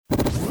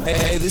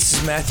Hey, this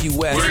is Matthew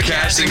West. We're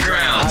Casting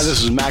Crowns. Hi,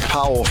 this is Mac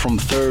Powell from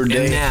Third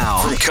Day. And now,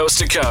 from coast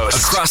to coast,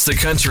 across the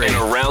country, and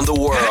around the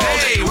world.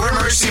 Hey, we're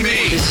Mercy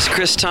Me. This is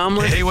Chris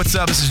Tomlin. Hey, what's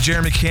up? This is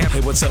Jeremy Camp.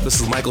 Hey, what's up? This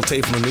is Michael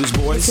Tate from the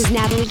Newsboys. This is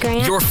Natalie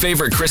Grant. Your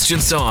favorite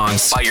Christian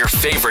songs by your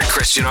favorite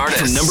Christian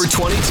artists. From number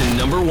 20 to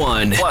number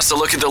 1. Plus, a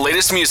look at the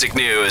latest music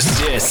news.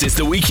 This is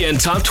the Weekend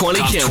Top 20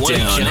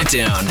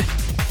 Countdown.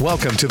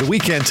 Welcome to the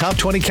Weekend Top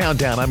 20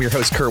 Countdown. I'm your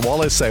host, Kurt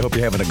Wallace. I hope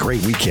you're having a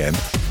great weekend.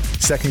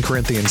 2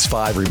 Corinthians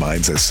 5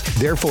 reminds us,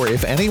 therefore,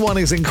 if anyone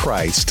is in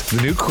Christ,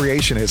 the new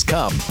creation has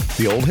come,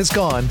 the old has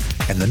gone,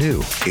 and the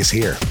new is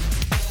here.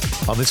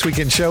 On this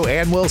weekend show,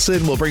 Ann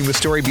Wilson will bring the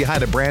story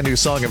behind a brand new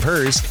song of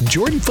hers.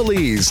 Jordan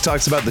Feliz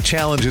talks about the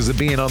challenges of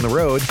being on the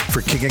road.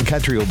 For King and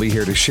Country will be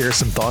here to share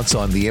some thoughts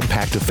on the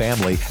impact of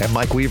family. And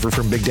Mike Weaver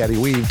from Big Daddy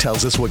Weave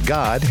tells us what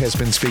God has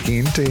been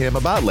speaking to him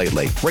about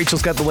lately.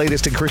 Rachel's got the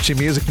latest in Christian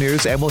music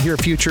news, and we'll hear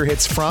future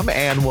hits from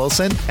Ann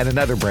Wilson and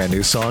another brand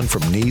new song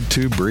from Need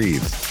to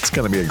Breathe. It's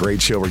going to be a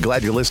great show. We're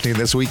glad you're listening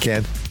this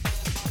weekend.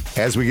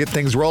 As we get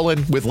things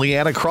rolling with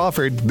Leanna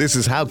Crawford, this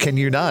is How Can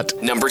You Not?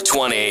 Number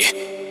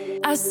 20.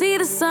 I see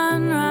the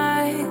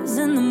sunrise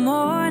in the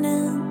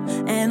morning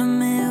and a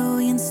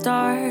million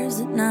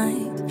stars at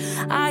night.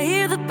 I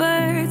hear the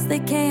birds, they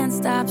can't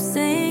stop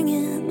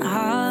singing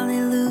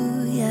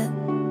hallelujah.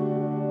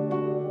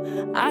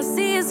 I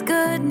see his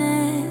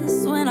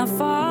goodness when I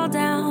fall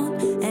down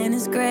and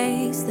his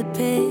grace that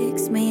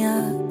picks me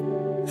up.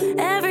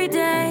 Every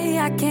day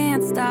I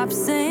can't stop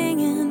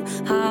singing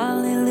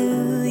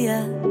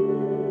hallelujah.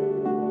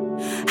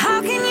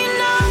 How can you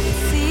not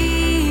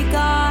see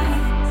God?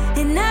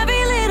 In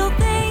every little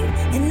thing,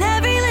 in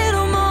every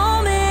little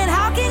moment,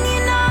 how can you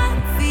not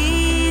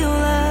feel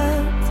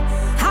loved?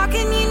 How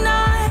can you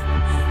not,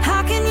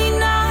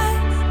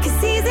 'cause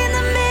he's in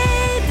the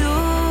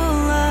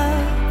middle of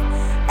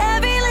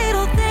every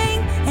little thing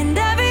and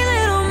every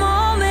little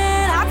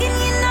moment. How can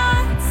you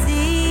not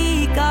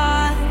see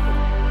God?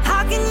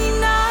 How can you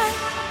not,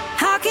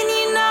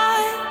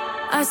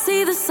 I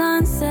see the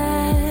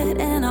sunset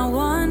and I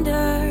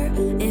wonder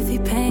if he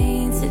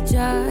paints it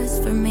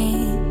just for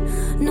me.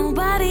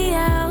 Nobody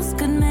else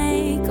could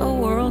make a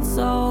world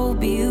so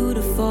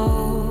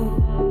beautiful.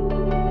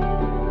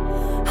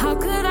 How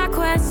could I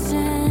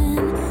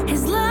question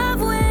his love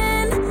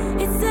when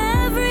it's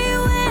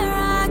everywhere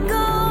I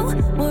go?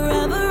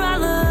 Wherever I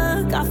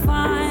look, I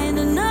find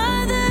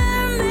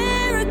another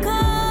miracle.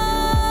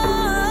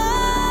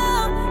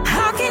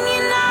 How can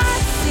you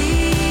not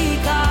see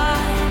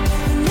God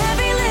in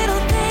every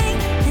little thing,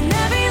 in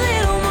every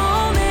little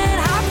moment?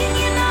 How can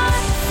you not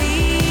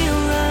feel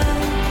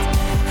loved?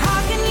 How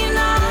can you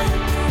not?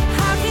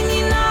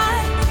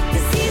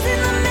 'Cause he's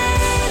in the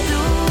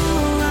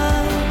middle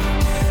of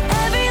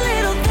every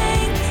little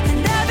thing and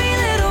every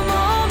little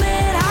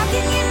moment. How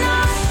can you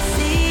not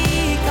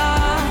see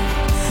God?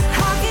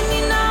 How can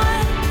you not?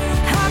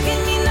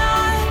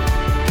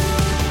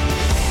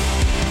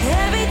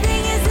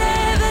 Everything is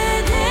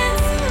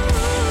evidence,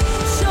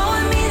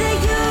 showing me that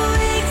you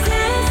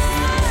exist.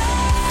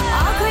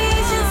 All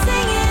creation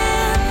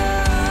singing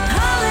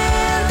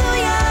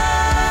hallelujah.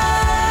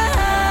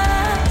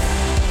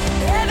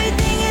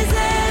 Everything is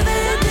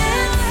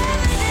evidence,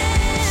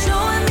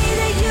 showing me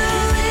that you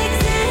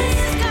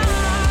exist.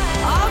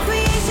 All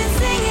creation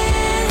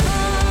singing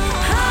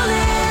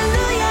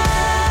hallelujah.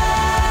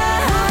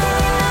 How can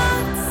you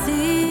not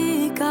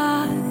see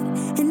God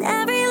in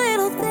every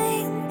little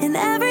thing, in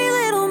every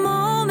little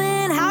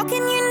moment? How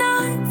can you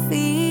not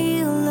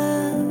feel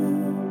love?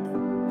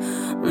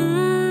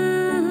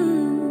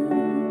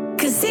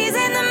 'Cause he's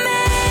in the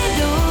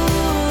middle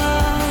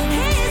of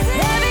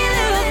every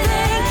little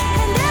thing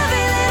and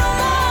every little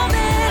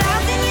moment. How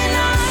can you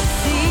not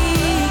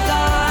see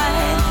God?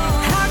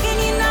 How can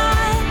you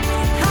not?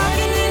 Oh, how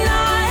can you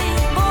not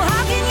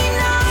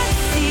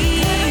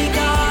see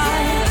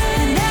God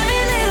in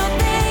every little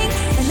thing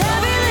and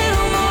every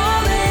little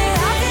moment?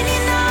 How can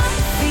you not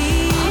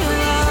feel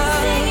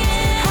love?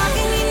 How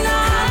can you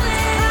not?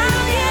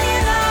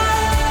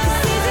 'Cause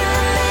he's in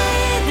the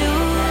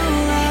middle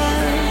of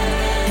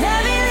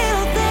every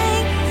little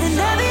thing and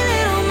every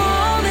little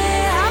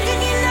moment. How can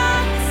you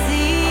not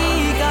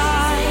see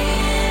God?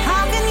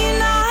 How can you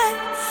not?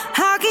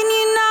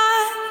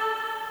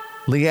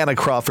 Leanna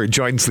Crawford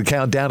joins the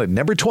countdown at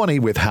number 20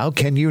 with How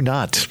Can You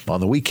Not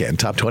on the Weekend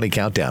Top 20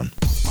 Countdown.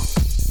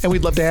 And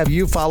we'd love to have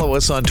you follow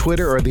us on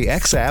Twitter or the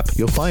X app.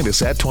 You'll find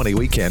us at 20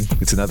 Weekend.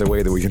 It's another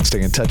way that we can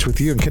stay in touch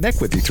with you and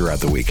connect with you throughout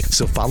the week.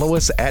 So follow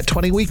us at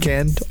 20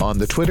 Weekend on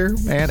the Twitter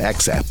and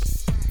X app.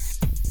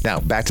 Now,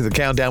 back to the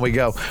countdown we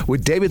go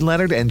with David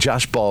Leonard and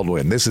Josh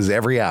Baldwin. This is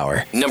Every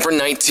Hour. Number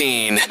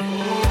 19.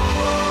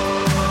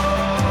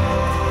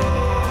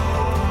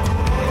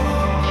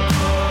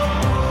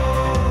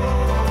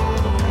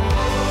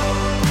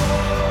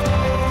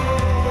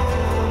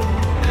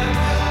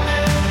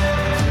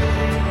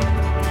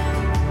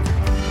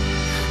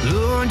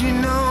 Lord, you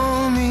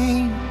know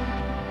me,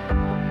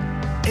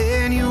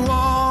 and you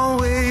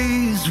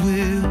always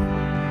will.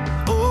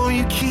 Oh,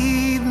 you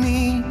keep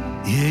me,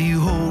 yeah, you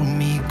hold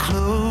me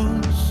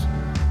close.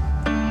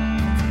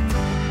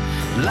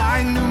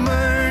 find new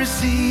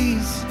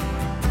mercies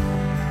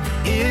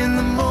in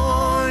the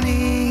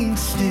morning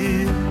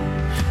still.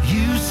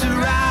 You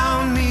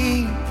surround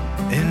me,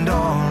 and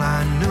all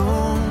I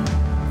know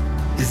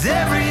is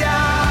every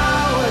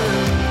hour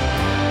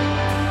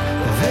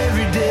of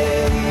every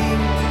day.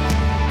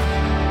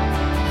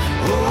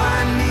 Oh, I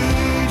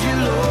need you,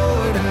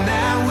 Lord, and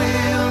that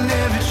will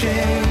never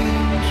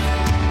change.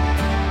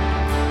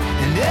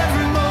 And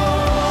every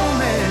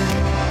moment,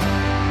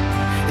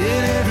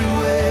 in every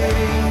way.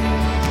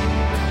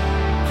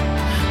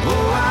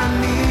 Oh, I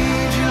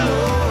need you,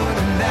 Lord,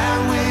 and that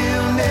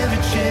will never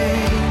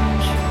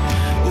change.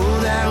 Oh,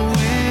 that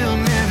will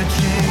never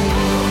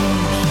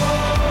change.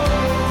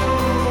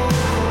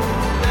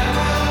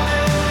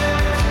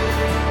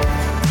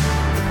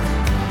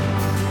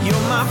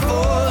 You're my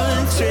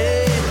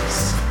fortress.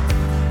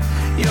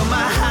 You're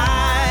my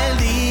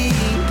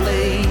hiding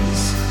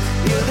place.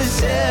 You're the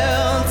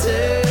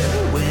shelter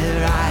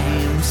where I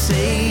am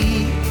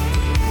safe.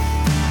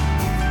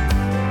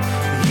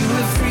 You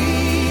have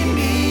freed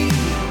me.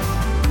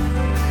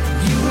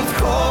 You have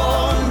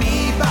called me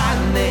by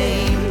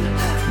name.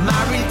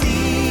 My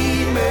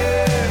Redeemer,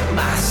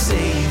 my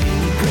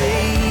saving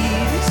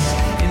grace.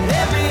 In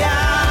every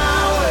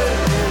hour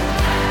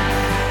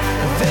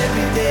of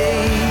every day.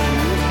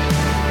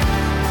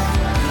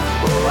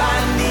 Oh, I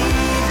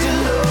need you,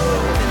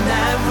 Lord, and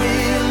that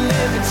will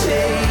never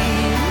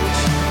change.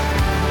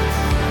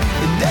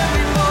 In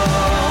every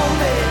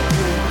moment,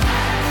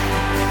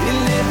 in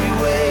every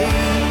way.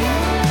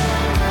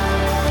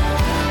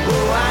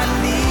 Oh, I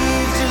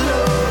need you,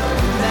 Lord,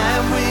 and that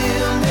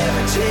will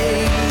never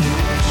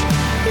change.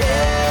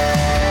 Yeah,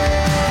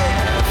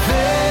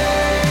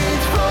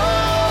 faithful,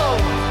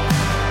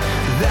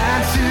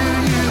 that's who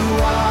you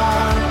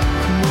are.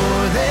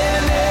 More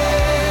than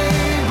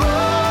able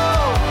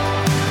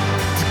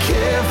to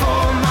care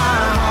for my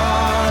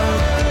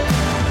heart.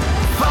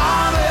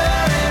 Father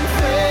and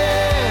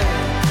friend,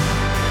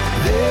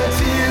 there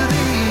till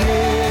the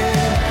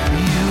end.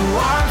 You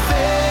are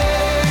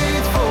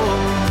faithful,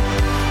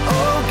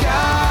 oh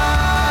God,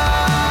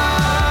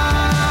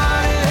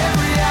 in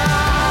every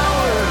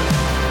hour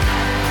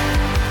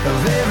of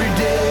every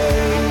day.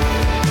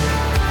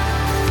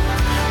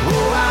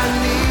 Oh, I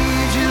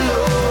need you,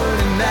 Lord,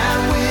 and that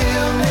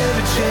will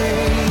never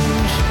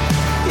change.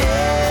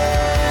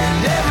 Yeah, in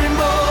every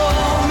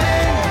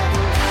moment,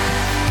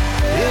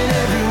 in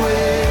every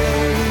way.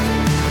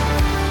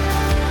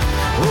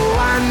 Oh,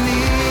 I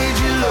need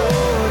you,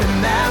 Lord, and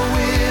that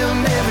will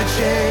never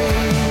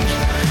change.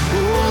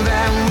 Oh,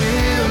 that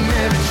will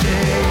never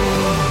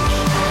change.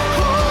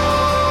 Oh,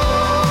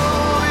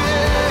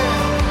 yeah.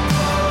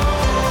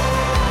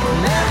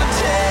 Never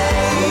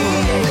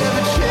change,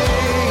 never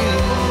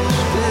change.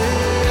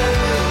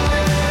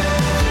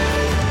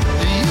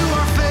 You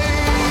are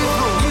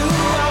faithful. You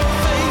are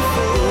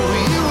faithful.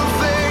 You are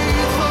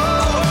faithful.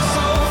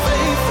 So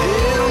faithful.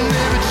 It'll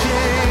never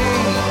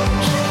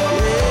change.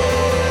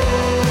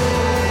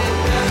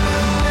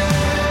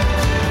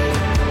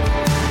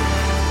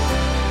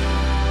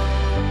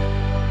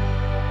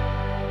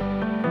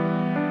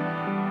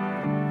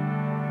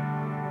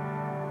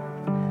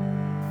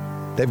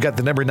 They've got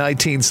the number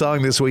 19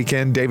 song this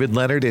weekend, David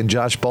Leonard and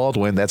Josh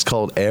Baldwin. That's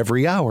called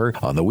Every Hour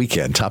on the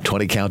Weekend Top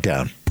 20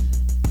 Countdown.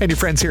 And your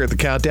friends here at the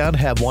Countdown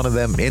have one of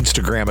them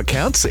Instagram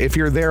accounts. If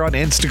you're there on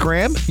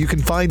Instagram, you can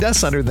find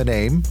us under the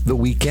name The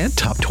Weekend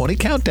Top 20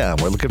 Countdown.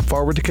 We're looking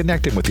forward to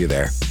connecting with you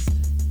there.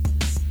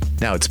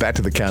 Now it's back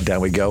to the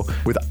Countdown we go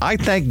with I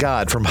Thank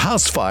God from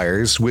House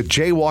Fires with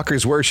Jay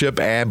Walker's Worship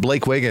and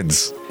Blake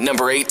Wiggins.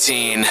 Number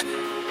 18.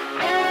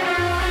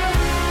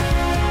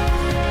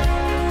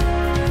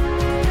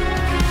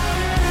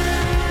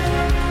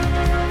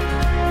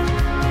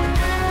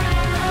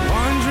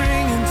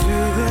 Wandering into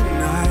the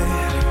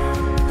night,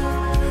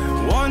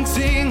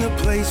 wanting a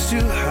place to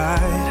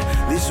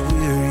hide this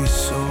weary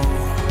soul,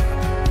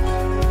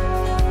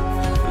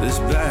 this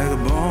bag of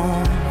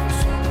bones.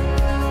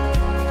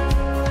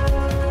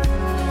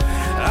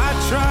 I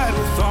tried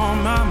with all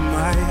my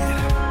might,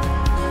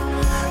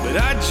 but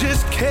I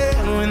just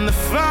can't win the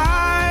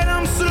fight.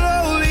 I'm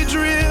slowly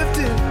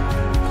drifting,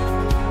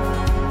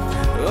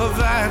 a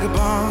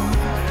vagabond.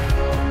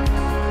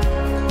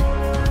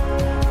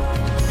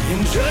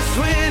 And just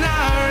when I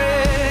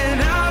ran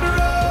out of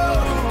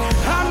road,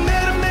 I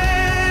met a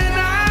man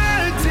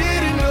I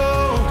didn't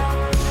know,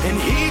 and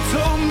he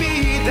told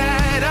me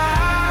that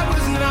I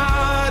was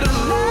not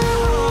alone.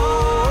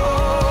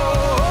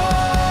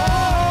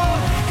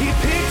 He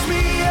picked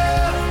me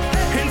up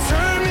and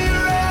turned me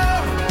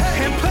around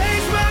and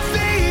placed my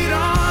feet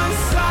on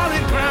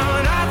solid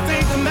ground. I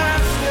thank the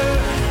Master,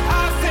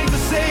 I thank the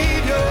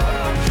Savior,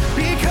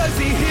 because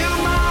he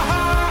healed my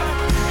heart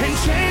and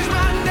changed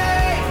my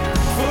name.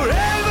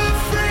 Forever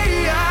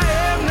free,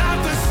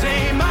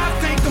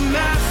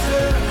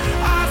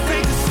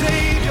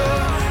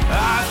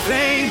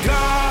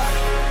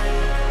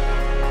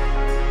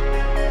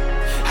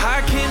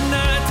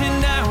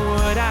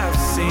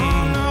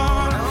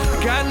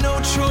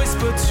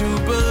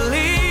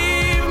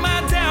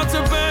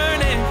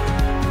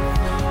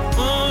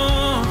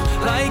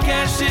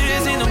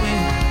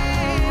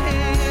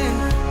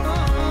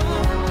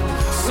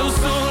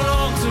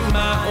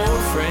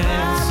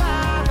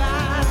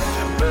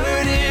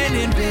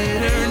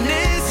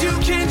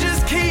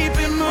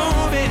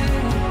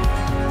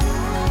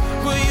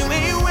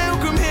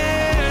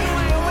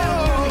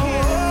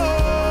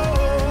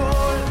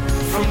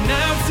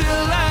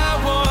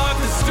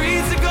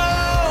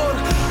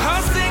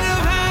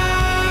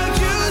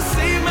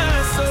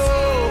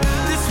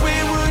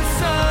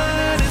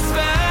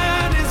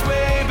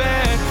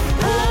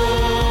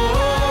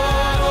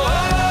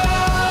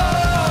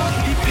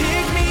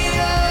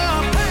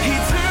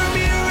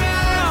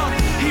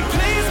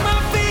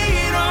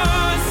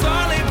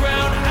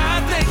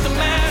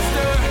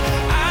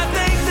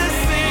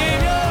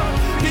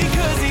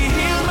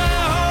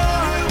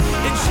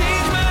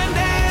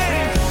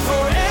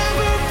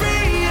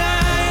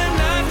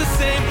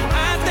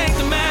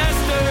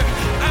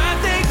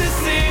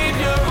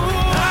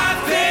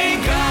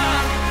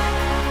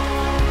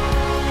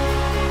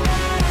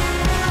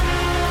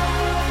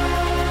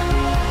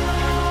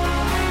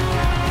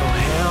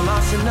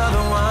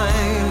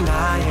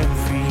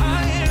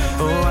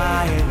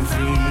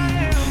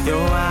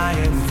 I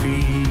am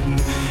free.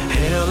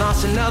 Hell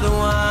lost another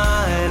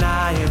one,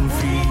 I am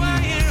free.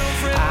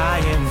 I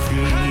am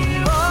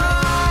free. Oh,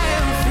 I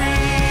am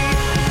free.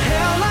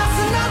 Hell lost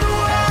another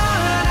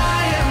one,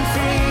 I am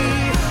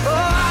free. Oh,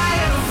 I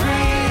am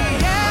free.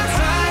 Yes, I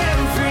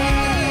am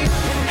free.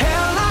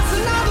 Hell lost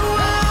another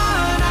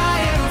one, I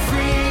am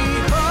free.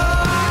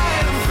 Oh, I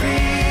am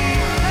free.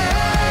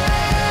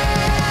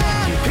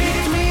 He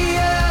picked me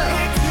up,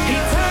 he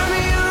turned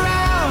me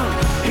around,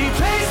 he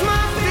placed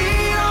my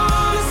feet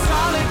on the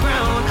solid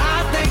ground.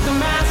 I thank the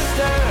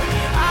Master,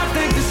 I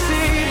thank the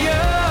Savior,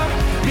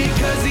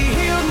 because he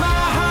healed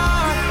my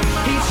heart,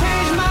 he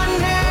changed my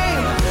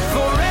name,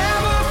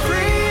 forever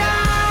free,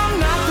 I'm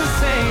not the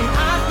same.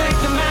 I thank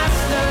the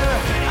Master,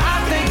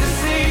 I thank the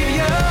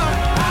Savior,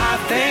 I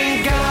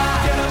thank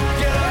God. Get up,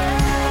 get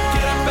up,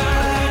 get up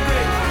out of that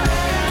grave.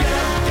 Get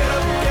up, get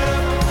up, get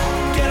up,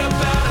 get up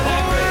out of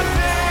that grave.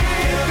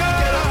 Get up,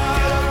 get up,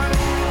 get up,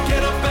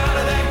 get up out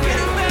of that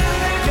grave.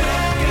 Get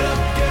up, get up,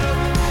 get up,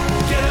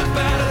 get up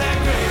out of that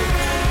grave.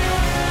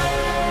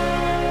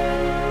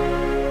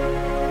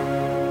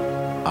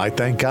 I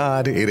thank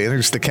God. It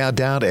enters the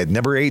countdown at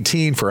number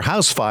 18 for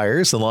House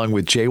Fires, along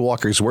with Jay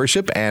Walker's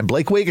Worship and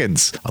Blake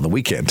Wiggins on the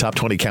Weekend Top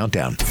 20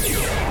 Countdown.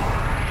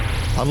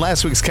 On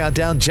last week's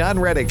countdown, John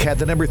Reddick had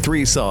the number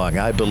 3 song,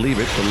 I Believe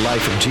It, The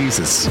Life of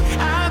Jesus.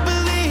 I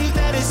believe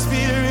that his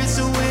spirit's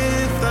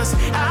with us.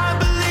 I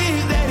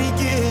believe that he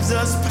gives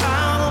us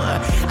power.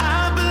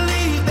 I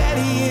believe that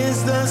he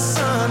is the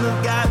Son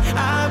of God.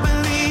 I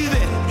believe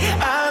it.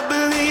 I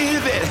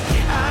believe it.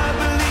 I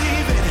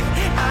believe it.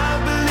 I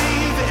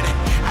believe it.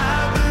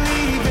 I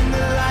believe in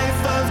the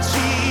life of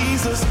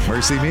Jesus.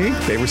 Mercy Me,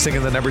 they were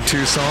singing the number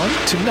 2 song,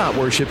 To Not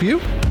Worship You.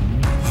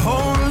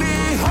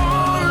 Holy,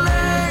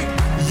 holy,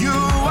 you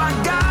are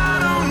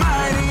God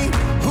Almighty,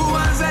 who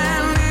was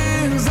and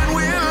is and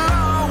will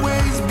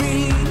always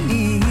be.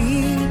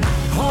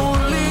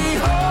 Holy,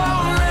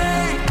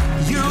 holy,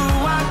 you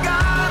are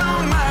God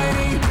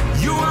Almighty,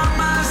 you are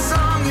my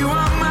song, you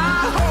are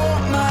my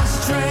hope, my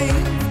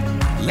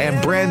strength.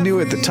 And brand new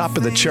at the top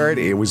of the chart,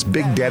 it was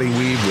Big Daddy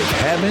Weave with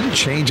Heaven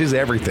Changes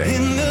Everything.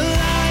 In the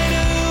light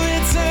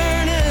of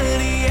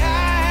eternity, I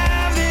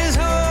have this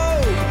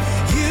hope.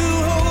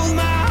 You hold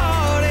my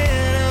heart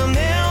and I'm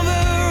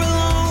never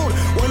alone.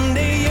 One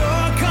day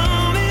you're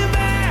coming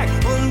back,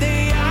 one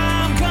day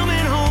I'm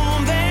coming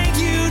home. Thank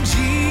you,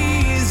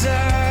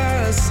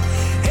 Jesus.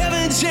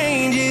 Heaven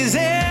changes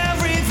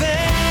everything.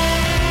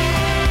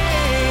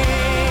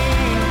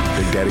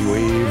 Big Daddy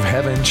Weave,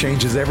 Heaven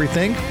Changes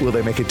Everything. Will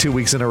they make it 2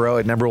 weeks in a row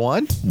at number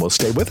 1? Well,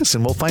 stay with us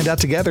and we'll find out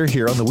together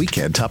here on the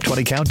Weekend Top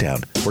 20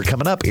 Countdown. We're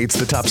coming up. It's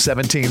the top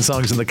 17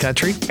 songs in the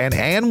country. And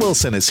Ann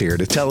Wilson is here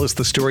to tell us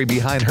the story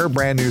behind her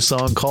brand new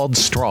song called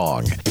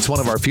Strong. It's one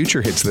of our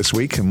future hits this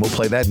week, and we'll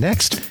play that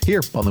next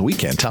here on the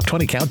Weekend Top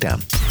 20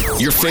 Countdown.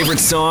 Your favorite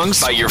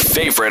songs by your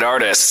favorite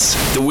artists.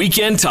 The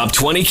Weekend Top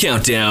 20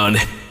 Countdown.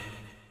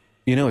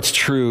 You know, it's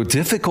true.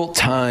 Difficult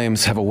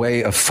times have a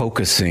way of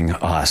focusing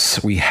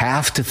us. We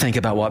have to think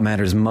about what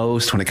matters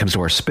most when it comes to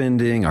our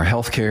spending, our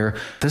healthcare.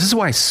 This is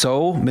why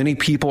so many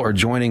people are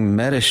joining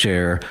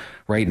MediShare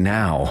right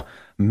now.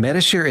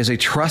 MediShare is a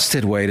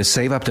trusted way to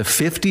save up to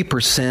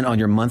 50% on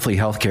your monthly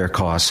healthcare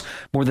costs.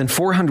 More than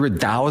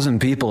 400,000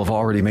 people have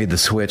already made the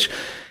switch.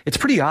 It's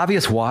pretty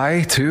obvious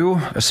why, too,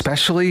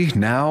 especially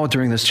now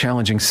during this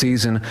challenging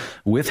season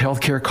with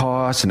healthcare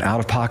costs and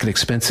out-of-pocket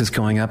expenses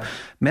going up.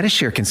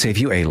 MediShare can save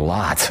you a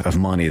lot of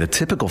money. The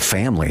typical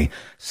family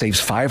saves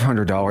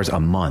 $500 a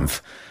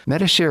month.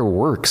 MediShare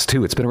works,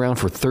 too. It's been around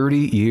for 30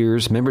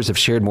 years. Members have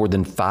shared more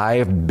than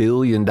 $5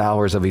 billion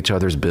of each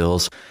other's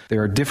bills.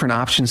 There are different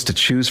options to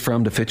choose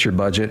from to fit your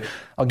budget.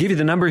 I'll give you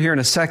the number here in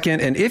a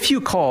second, and if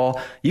you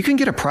call, you can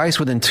get a price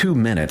within 2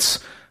 minutes.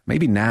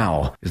 Maybe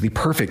now is the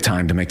perfect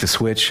time to make the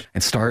switch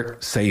and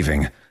start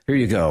saving. Here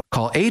you go.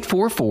 Call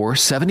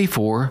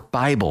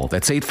 844-74-BIBLE.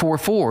 That's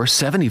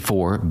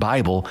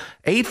 844-74-BIBLE.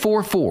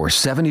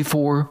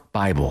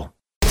 844-74-BIBLE.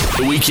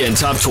 The Weekend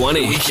Top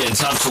 20. Weekend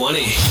Top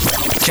 20.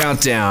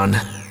 Countdown.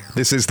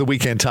 This is the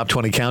Weekend Top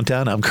 20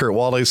 Countdown. I'm Kurt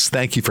Wallace.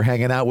 Thank you for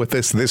hanging out with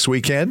us this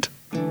weekend.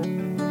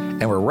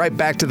 And we're right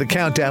back to the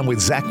countdown with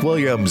Zach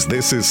Williams.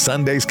 This is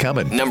Sunday's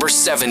Coming. Number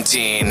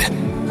 17.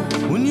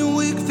 When your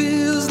week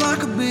feels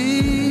like a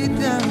beat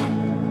down,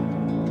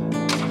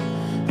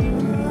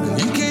 and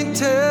you can't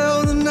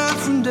tell the night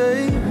from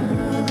day,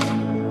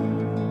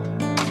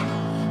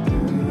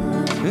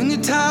 and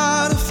you're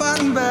tired of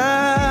fighting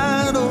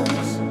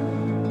battles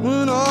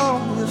when all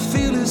you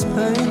feel is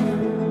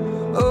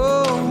pain.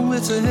 Oh,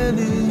 it's a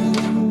heavy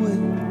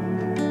weight,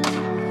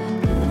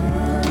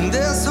 and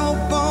there's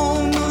hope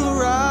on the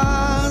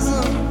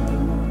horizon,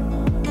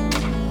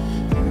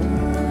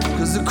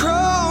 'cause the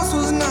cross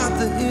was not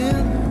the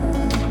end.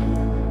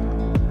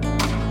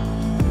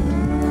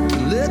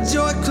 Let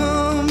joy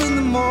come in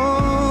the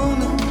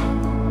morning,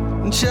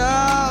 and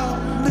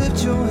child,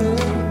 lift your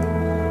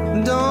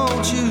head,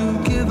 don't you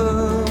give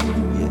up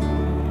yet.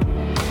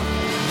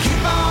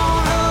 Keep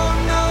on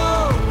holding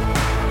on,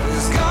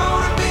 there's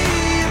gonna be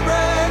a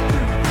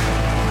breakthrough.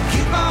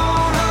 Keep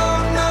on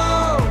holding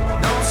on,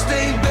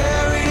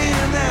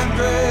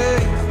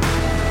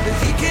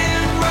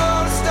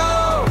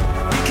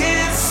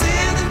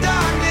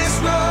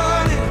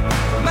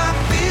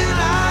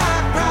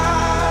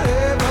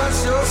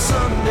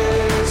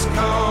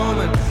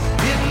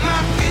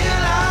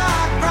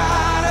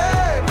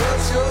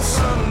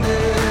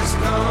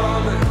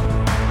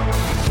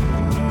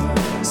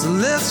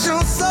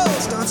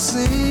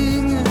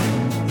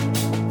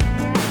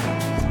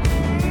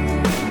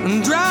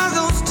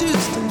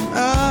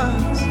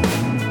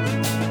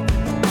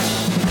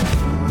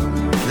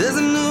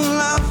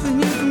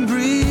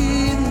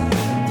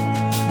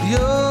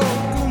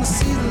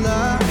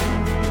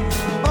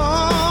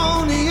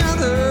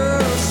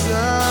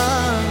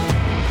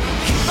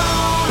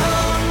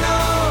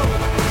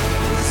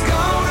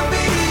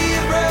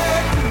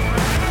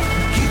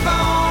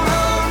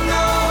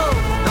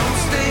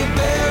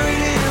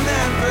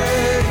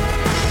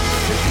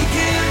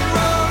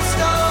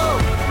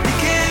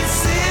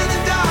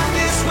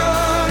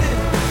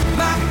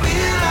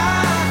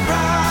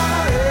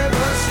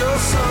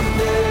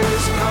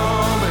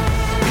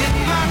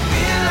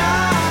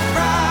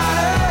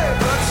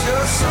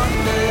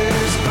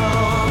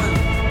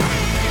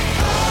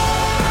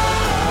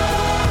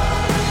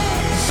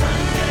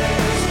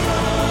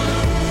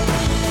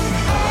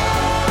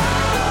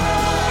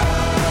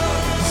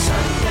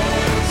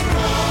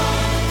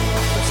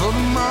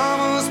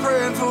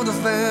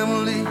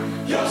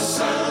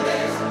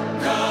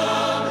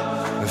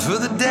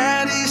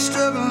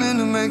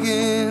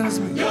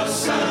 against me. Your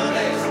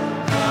Sunday's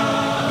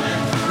coming.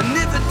 And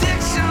if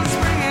addiction's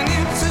bringing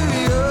you to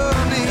your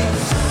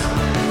knees,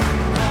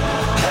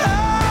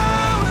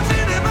 oh, if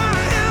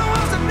anybody here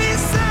wants to be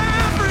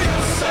set free,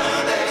 your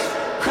Sunday's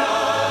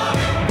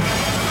coming.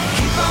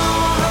 Keep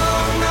on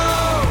holding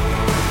on,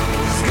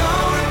 it's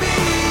gonna be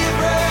a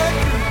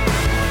breakthrough.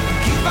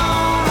 Keep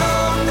on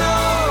holding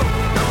on,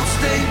 don't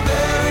stay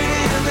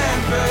buried in that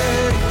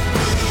grave.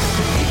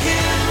 You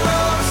can't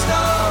roll a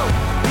stone,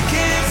 you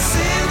can't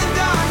see the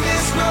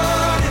darkness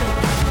running.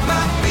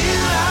 Might be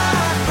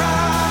like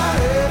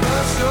Friday,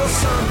 but your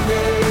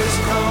Sunday's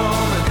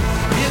coming.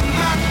 It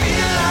might be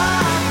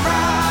like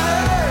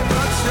Friday,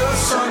 but your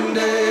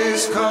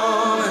Sunday's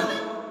coming.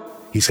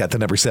 He's got the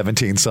number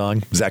 17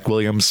 song. Zach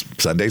Williams,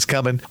 Sunday's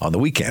Coming on the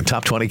Weekend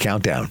Top 20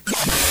 Countdown.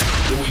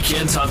 The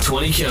Weekend Top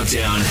 20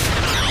 Countdown.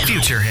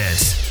 Future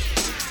hits.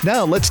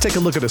 Now, let's take a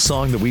look at a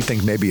song that we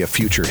think may be a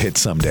future hit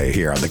someday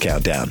here on the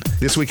Countdown.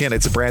 This weekend,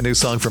 it's a brand new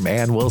song from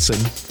Ann Wilson.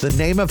 The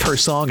name of her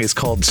song is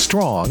called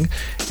Strong.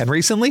 And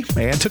recently,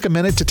 Ann took a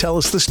minute to tell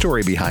us the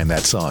story behind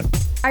that song.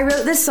 I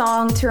wrote this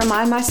song to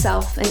remind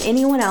myself and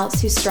anyone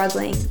else who's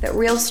struggling that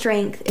real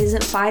strength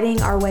isn't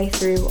fighting our way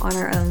through on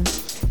our own.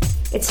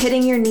 It's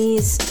hitting your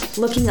knees,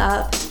 looking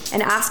up,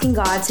 and asking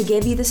God to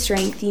give you the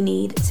strength you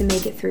need to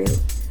make it through.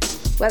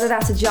 Whether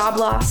that's a job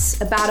loss,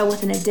 a battle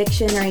with an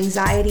addiction or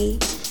anxiety,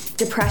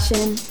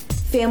 depression,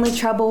 family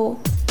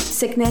trouble,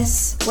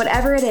 sickness,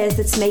 whatever it is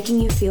that's making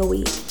you feel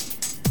weak.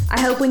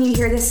 I hope when you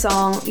hear this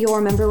song, you'll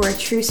remember where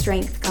true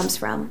strength comes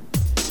from.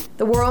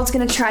 The world's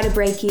gonna try to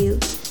break you,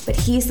 but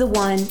He's the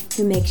one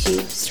who makes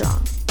you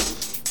strong.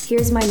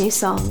 Here's my new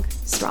song,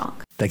 Strong.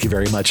 Thank you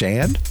very much,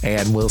 Ann.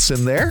 Ann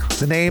Wilson there.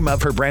 The name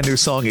of her brand new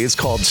song is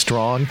called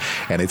Strong,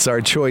 and it's our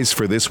choice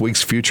for this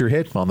week's future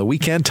hit on the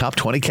Weekend Top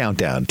 20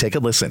 Countdown. Take a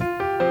listen.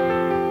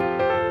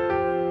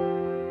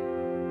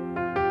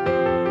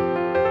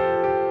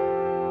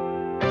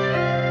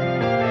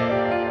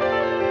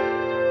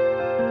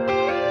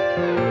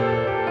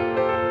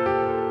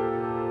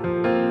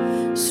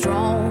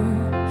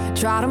 Strong,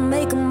 try to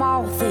make them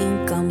all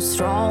think I'm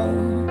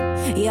strong.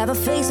 Yeah, the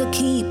face I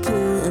keep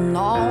putting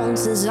on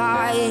says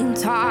I ain't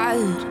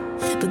tired,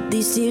 but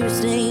these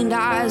tear-stained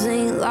eyes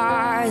ain't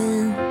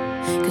lying.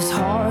 'Cause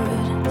hard,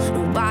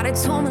 nobody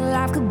told me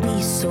life could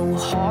be so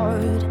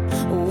hard.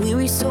 A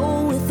weary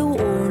soul with a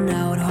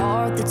worn-out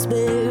heart that's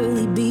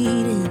barely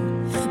beating.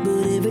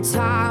 But every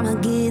time I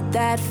get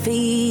that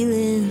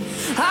feeling,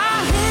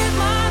 I hit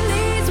my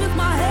knees with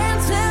my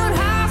hands held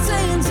high,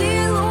 saying,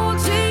 "Dear Lord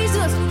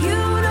Jesus, you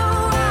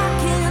know I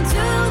can't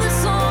do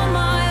this on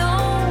my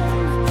own.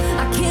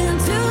 I can't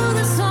do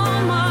this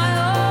on my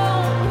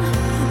own.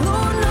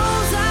 Lord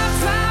knows I've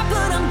tried,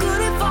 but I'm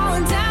good at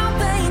falling down.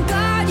 Thank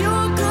God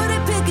you're good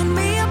at picking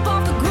me up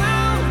off the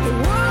ground. The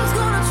world's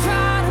gonna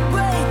try to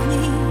break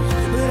me,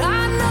 but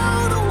I know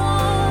the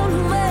one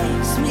who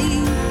makes me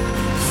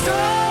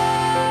strong."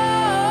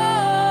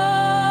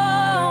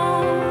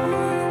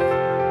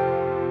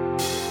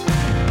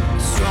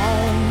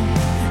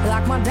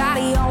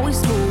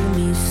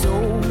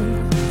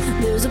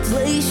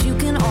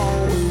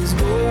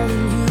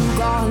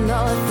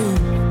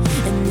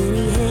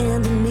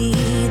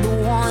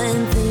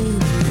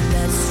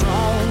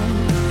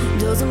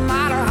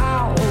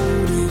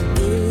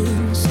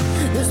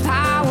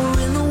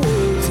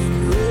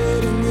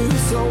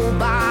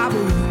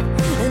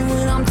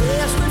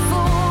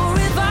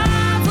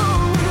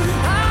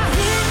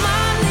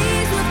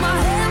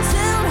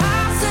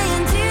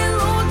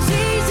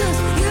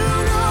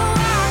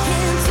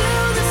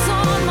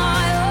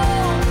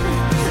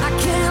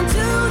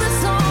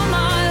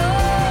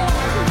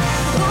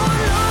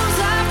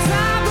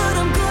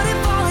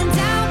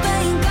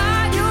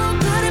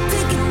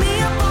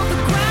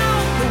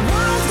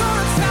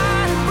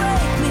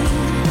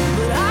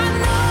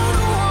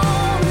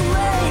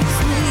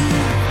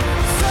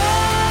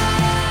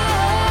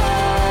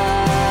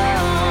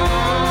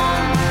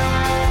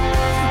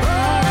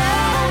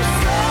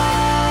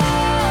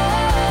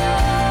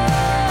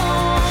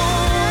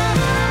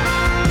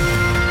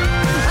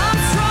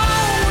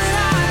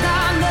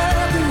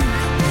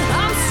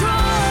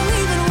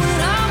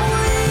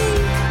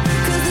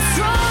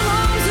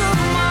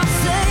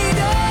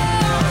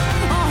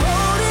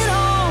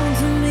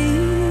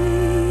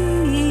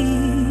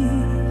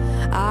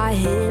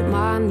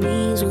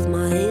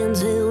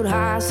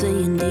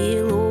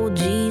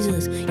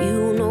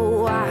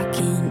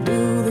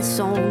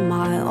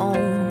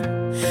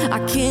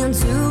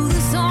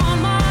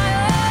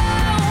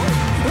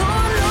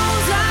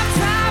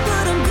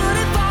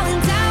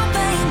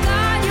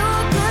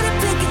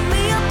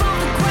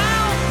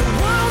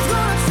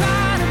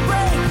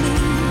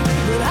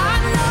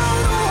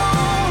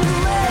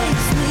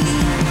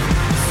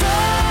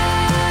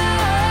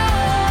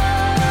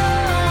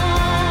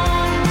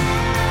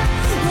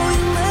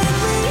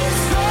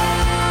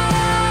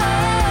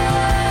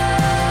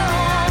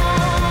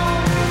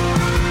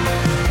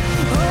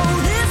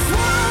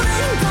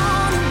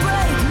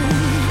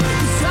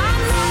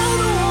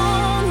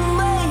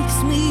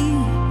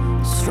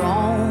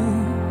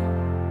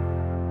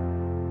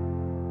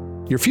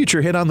 Your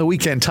future hit on the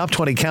weekend Top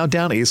 20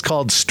 Countdown is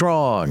called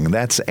Strong.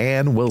 That's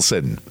Ann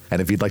Wilson.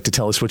 And if you'd like to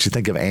tell us what you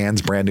think of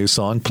Ann's brand new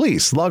song,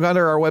 please log on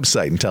to our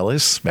website and tell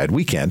us at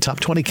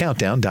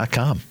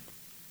weekendtop20countdown.com.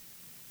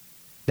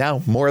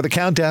 Now, more of the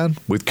countdown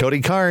with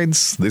Cody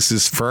Carnes. This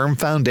is Firm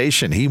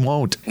Foundation. He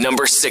won't.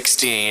 Number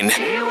 16.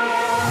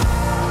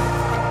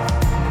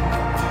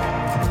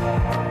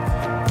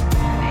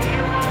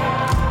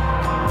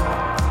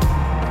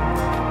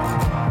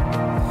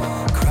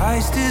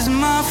 Christ is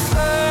my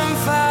firm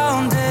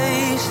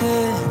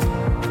foundation,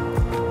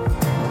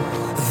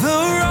 the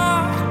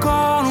rock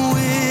on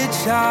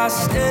which I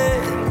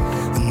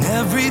stand, when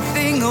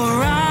everything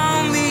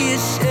around me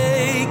is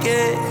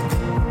shaking.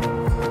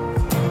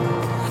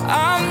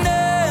 I've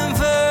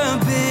never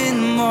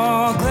been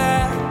more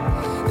glad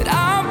that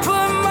I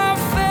put my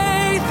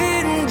faith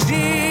in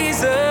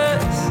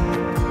Jesus,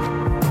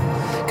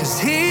 'cause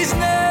he's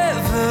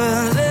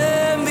never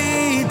let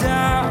me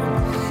down.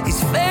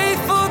 He's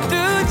faithful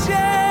through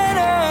generations.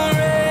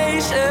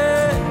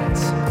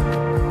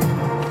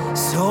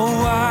 So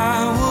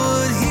why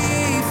would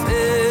he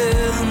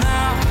fail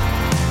now?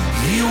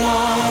 He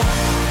won't.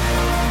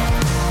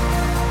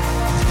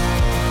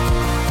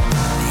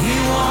 He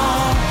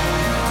won't.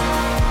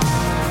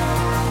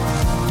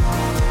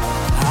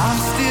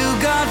 I've still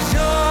got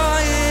joy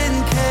in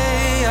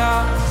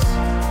chaos.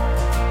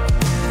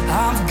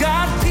 I've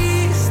got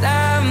peace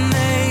that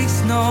makes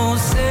no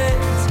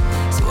sense.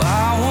 So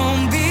I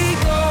won't be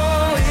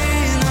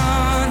going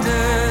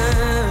under.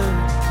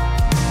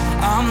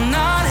 I'm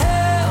not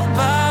held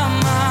by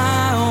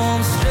my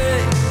own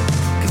strength,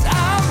 'cause I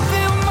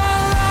built my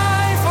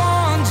life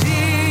on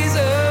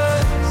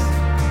Jesus.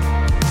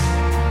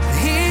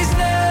 He's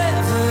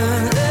never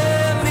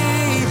let me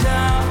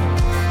down.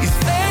 He's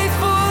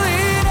faithful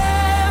in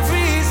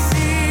every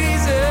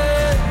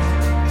season.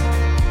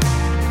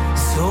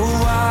 So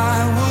why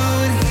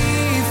would he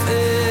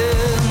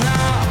fail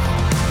now?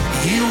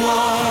 He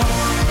won't.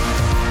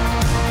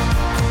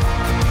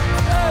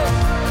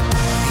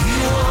 He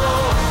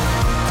won't.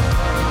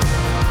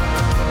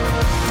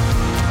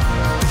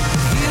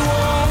 He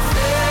won't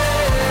fail.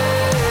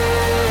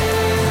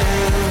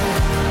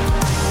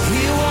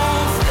 He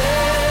won't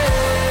fail.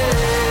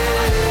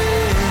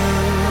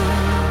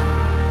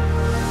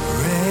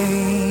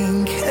 Rain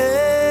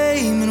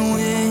came and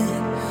wind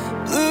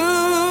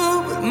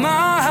blew, but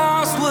my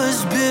house was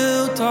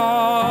built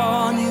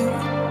on you.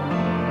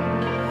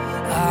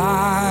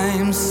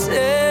 I'm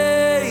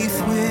safe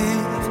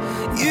with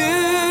you.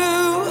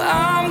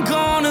 I'm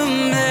gonna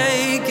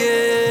make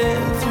it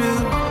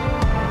through.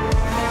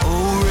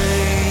 Oh,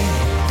 rain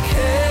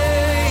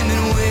came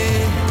and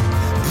wind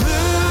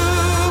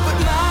blew, but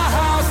my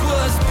house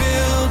was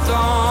built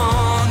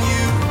on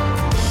you.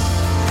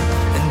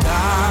 And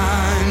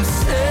I'm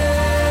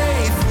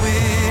safe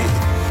with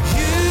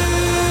you.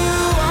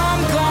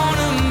 I'm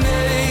gonna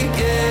make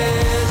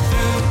it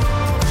through.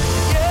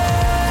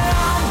 Yeah,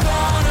 I'm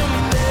gonna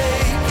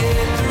make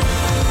it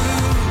through.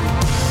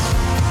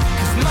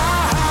 'Cause my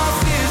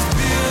house is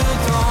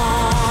built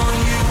on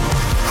you.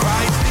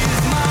 Christ is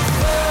my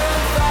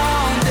firm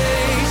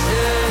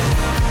foundation,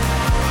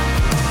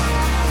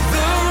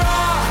 the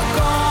rock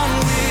on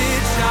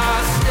which I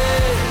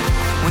stand,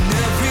 when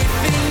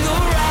everything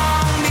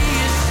around me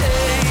is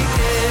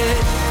shaking.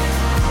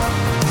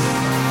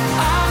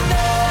 I've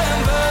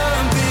never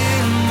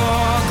been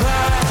more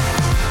glad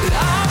that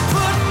I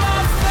put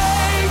my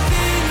faith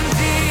in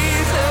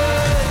Jesus,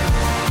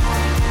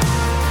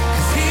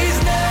 'cause he's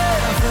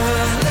never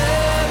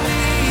let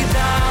me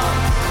down.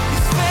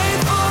 He's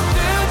faithful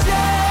through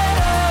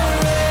generations.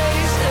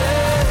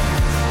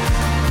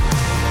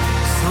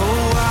 So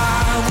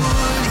why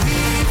would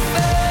he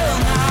fail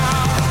now?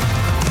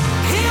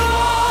 He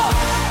won't.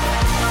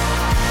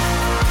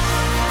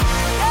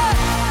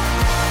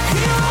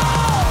 He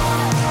won't.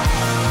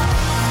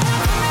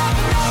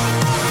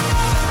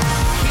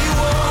 He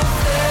won't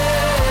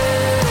fail.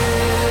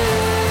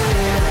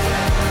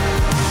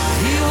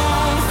 He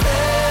won't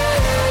fail.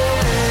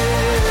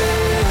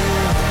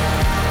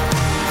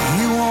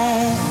 He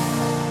won't.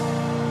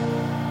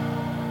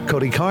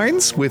 Cody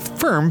Carnes with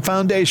Firm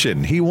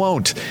Foundation. He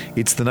won't.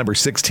 It's the number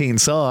 16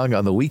 song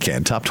on the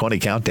weekend Top 20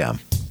 Countdown.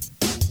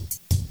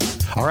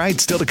 All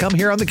right, still to come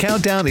here on the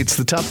countdown, it's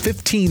the top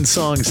 15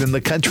 songs in the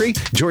country.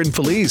 Jordan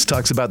Feliz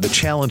talks about the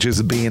challenges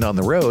of being on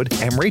the road,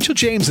 and Rachel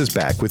James is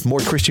back with more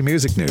Christian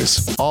music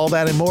news. All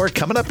that and more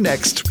coming up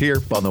next here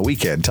on the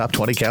weekend Top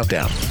 20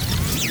 Countdown.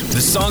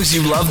 The songs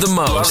you love the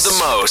most.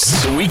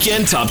 The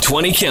Weekend Top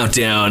 20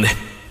 Countdown.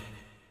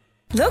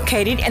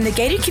 Located in the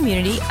gated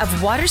community of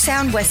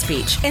Watersound West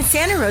Beach in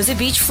Santa Rosa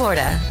Beach,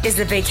 Florida, is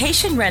the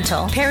vacation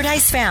rental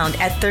Paradise Found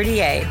at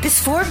 30A. This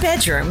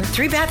 4-bedroom,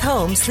 3-bath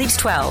home sleeps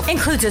 12,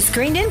 includes a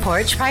screened-in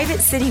porch,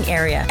 private sitting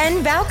area,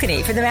 and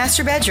balcony for the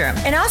master bedroom,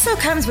 and also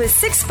comes with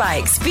 6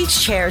 bikes,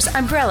 beach chairs,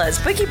 umbrellas,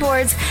 boogie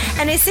boards,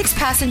 and a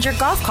 6-passenger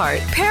golf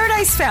cart.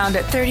 Paradise Found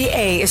at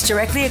 30A is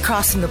directly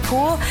across from the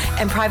pool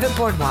and private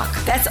boardwalk.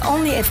 That's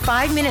only a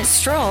 5-minute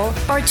stroll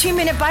or a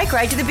 2-minute bike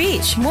ride to the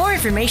beach. More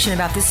information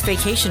about this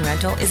vacation rental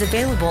rental is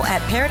available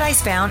at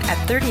ParadiseFound at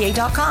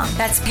 30A.com.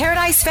 That's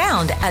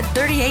ParadiseFound at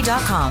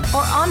 30A.com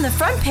or on the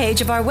front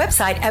page of our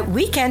website at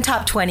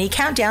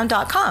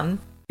weekendtop20countdown.com.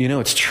 You know,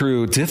 it's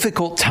true.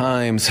 Difficult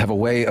times have a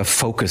way of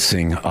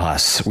focusing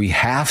us. We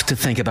have to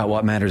think about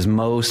what matters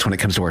most when it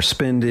comes to our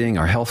spending,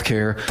 our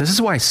healthcare. This is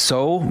why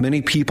so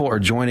many people are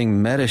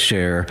joining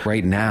Medishare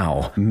right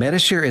now.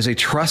 Medishare is a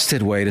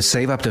trusted way to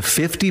save up to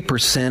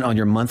 50% on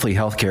your monthly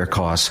healthcare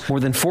costs.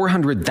 More than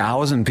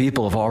 400,000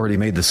 people have already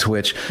made the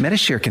switch.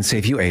 Medishare can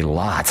save you a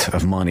lot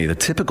of money. The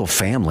typical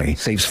family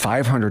saves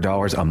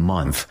 $500 a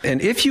month.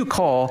 And if you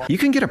call, you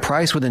can get a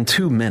price within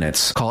 2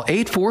 minutes. Call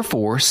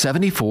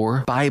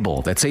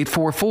 844-74-BIBLE. That's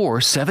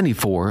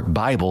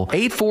 844-74-BIBLE.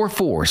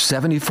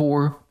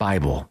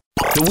 844-74-BIBLE.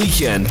 The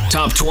Weekend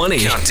Top 20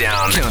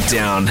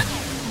 Countdown.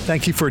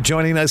 Thank you for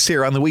joining us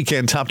here on the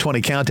Weekend Top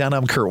 20 Countdown.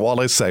 I'm Kurt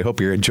Wallace. I hope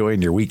you're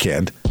enjoying your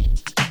weekend.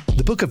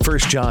 The book of 1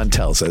 John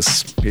tells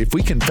us, if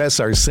we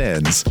confess our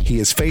sins, he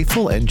is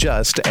faithful and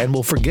just and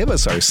will forgive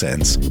us our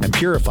sins and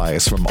purify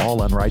us from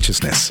all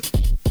unrighteousness.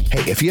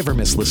 Hey, if you ever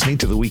miss listening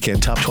to the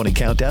Weekend Top 20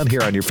 Countdown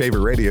here on your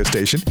favorite radio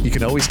station, you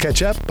can always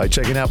catch up by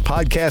checking out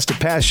podcasts of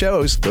past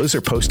shows. Those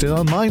are posted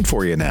online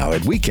for you now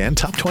at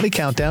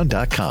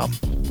weekendtop20countdown.com.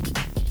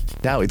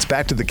 Now it's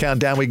back to the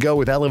countdown we go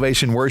with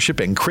Elevation Worship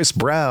and Chris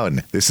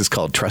Brown. This is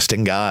called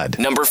Trusting God.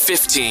 Number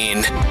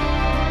 15.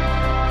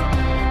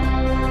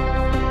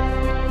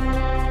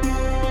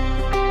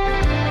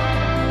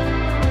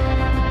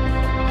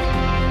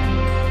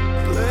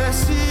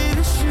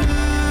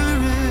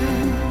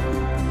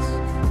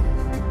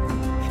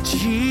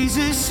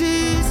 Jesus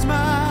is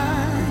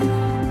mine.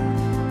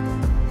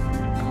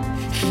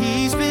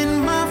 He's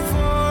been my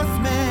fourth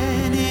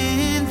man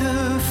in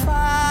the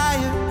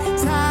fire,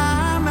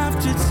 time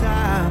after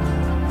time.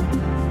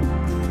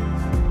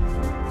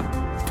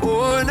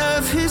 Born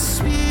of his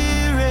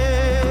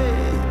spirit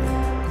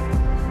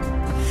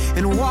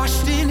and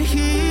washed in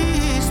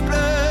his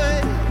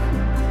blood.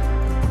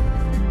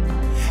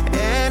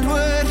 And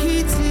what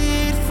he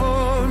did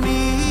for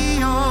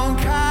me on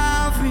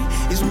Calvary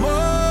is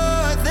more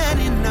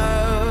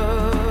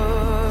enough.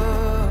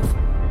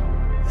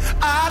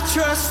 I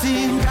trust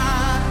in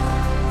God,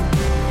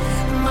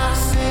 my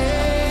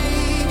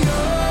Savior,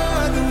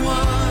 the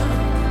one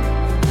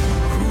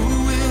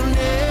who will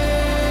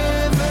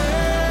never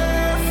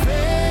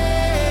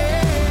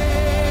fail.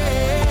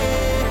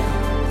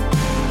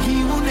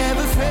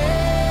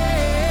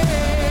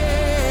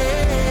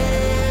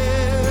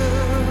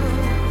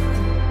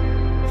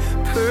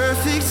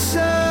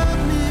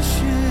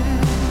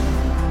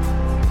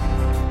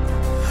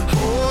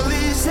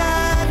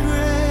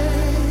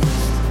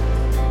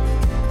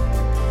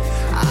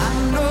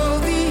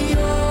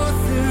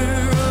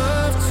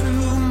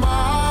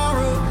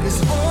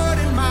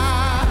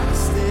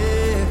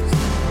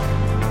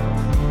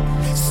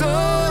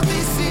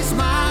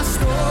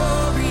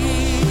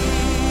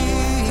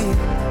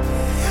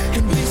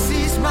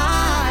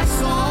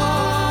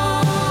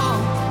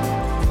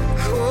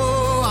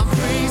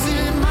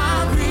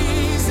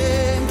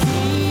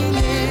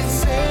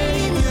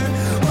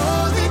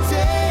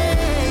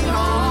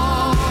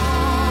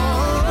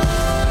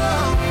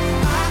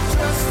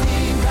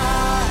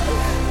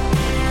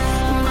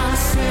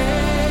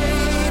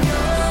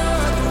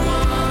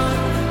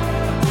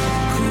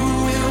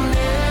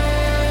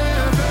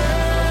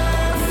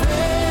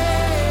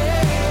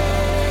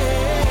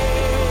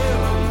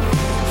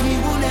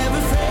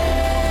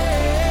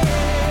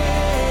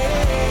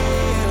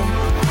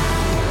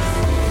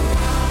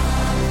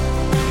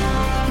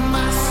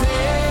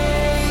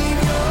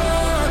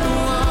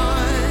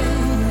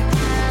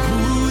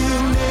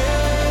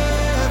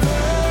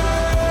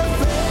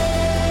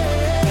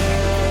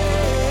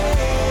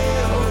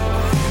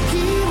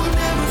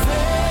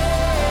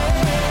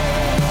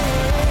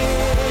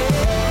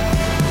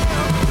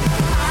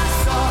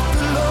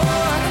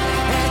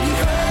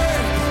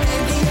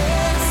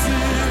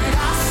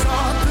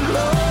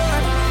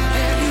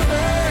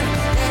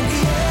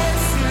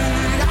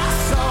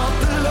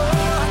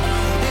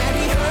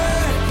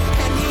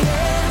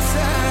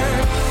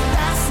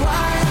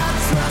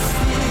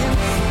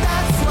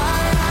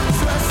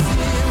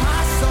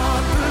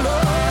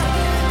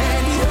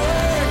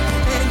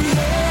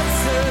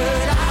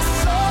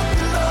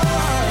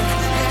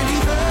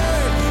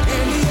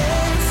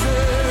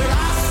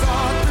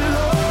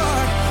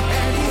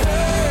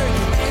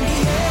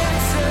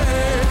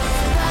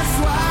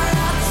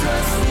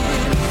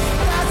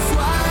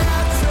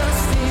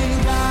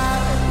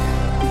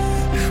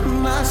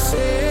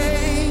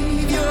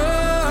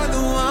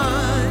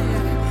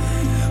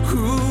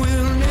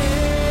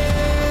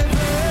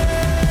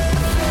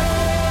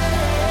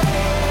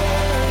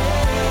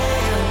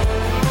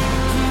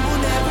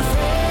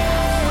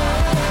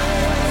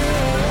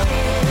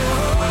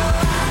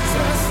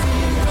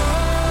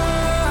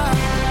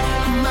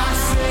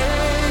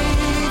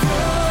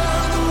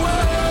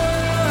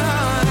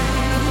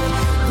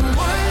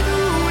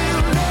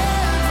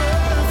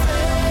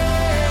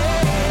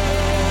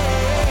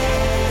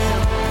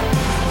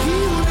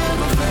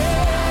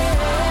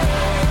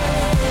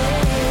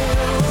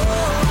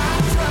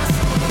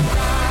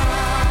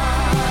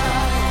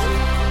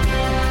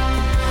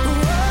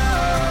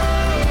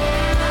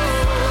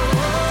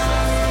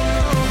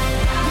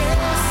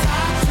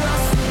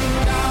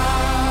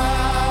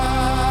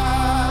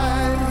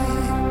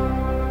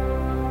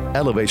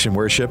 Elevation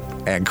Worship,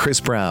 and Chris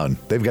Brown.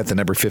 They've got the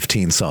number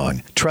 15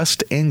 song,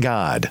 Trust in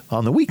God,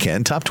 on the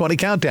Weekend Top 20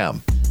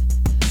 Countdown.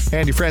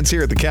 And your friends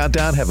here at the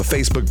Countdown have a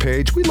Facebook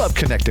page. We love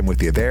connecting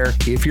with you there.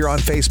 If you're on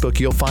Facebook,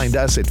 you'll find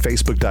us at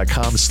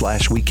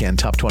facebook.com/Weekend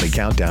Top 20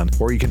 Countdown,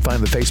 or you can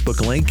find the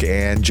Facebook link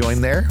and join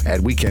there at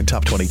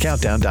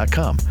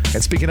weekendtop20countdown.com.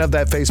 And speaking of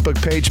that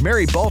Facebook page,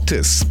 Mary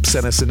Baltus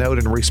sent us a note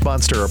in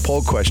response to our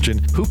poll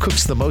question, who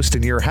cooks the most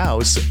in your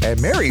house?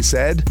 And Mary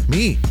said,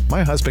 me.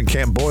 My husband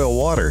can't boil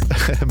water,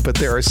 but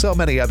there are so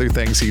many other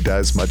things he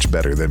does much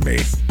better than me.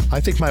 I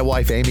think my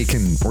wife Amy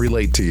can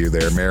relate to you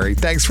there, Mary.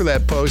 Thanks for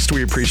that post.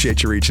 We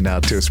appreciate you reaching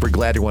out to us. We're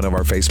glad you're one of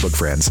our Facebook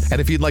friends. And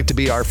if you'd like to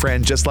be our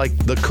friend, just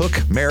like the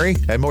cook, Mary,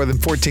 and more than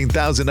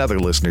 14,000 other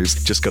listeners,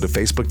 just go to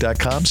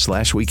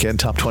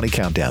facebook.com/Weekend Top 20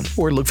 Countdown,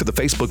 or look for the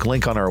Facebook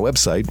link on our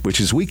website, which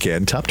is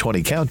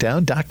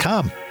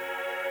weekendtop20countdown.com.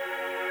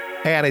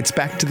 And it's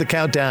back to the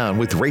Countdown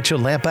with Rachel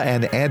Lampa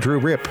and Andrew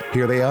Ripp.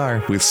 Here they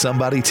are with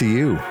Somebody to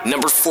You.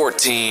 Number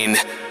 14.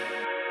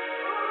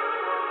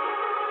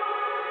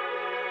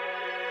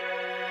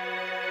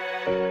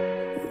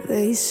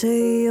 They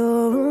say you're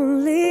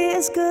only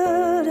as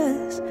good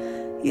as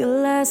your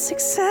last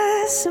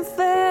success, and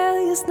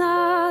failure's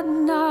not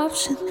an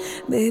option.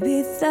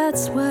 Maybe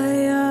that's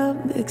why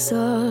I'm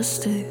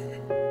exhausted,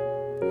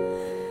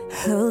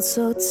 held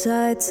so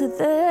tight to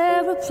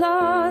their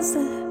applause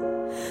that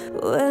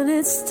when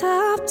it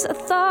stopped, I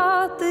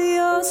thought that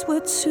yours were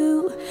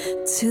too,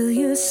 till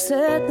you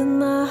said that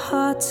my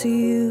heart to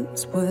you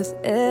is worth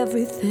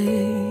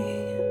everything.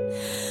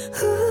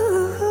 Ooh.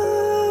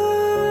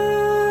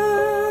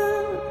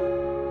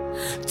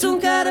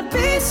 Don't gotta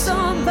be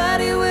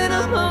somebody when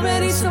I'm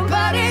already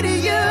somebody to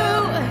you.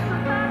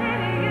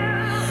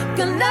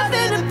 Got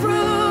nothing to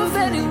prove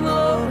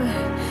anymore,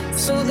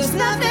 so there's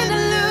nothing to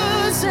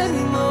lose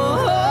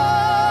anymore.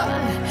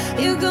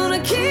 You're gonna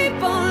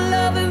keep on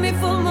loving me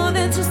for more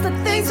than just the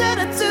things that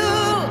I do.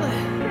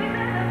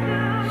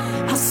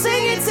 I'll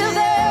sing it till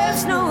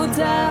there's no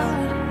doubt.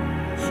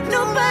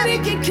 Nobody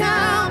can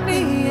count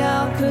me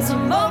out, 'cause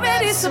I'm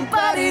already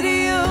somebody to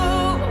you.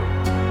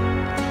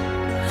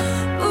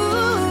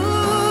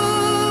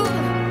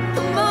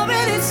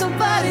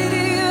 Somebody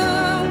to you.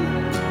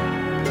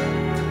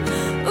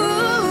 Ooh.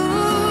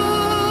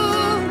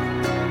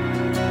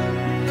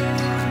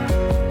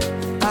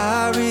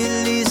 I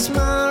release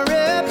my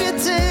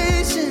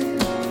reputation,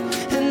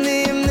 a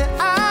name that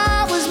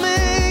I was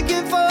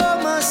making for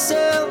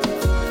myself,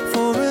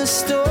 for a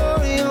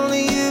story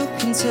only you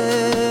can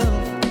tell.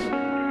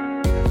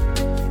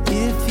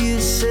 If you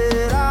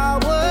said I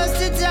was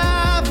to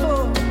die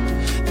for,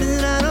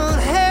 then I don't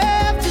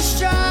have to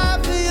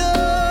strive for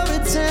your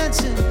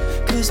attention.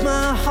 'Cause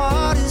my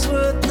heart is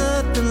worth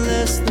nothing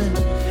less than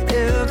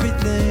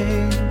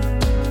everything.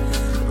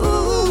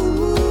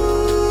 Ooh,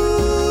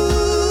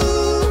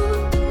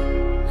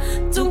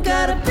 don't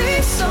gotta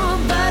be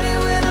somebody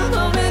when I'm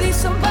already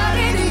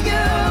somebody to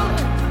you.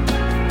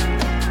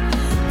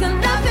 Got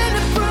nothing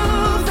to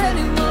prove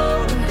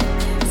anymore,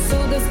 so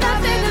there's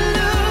nothing to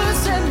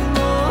lose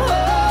anymore.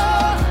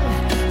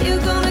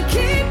 You're gonna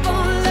keep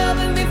on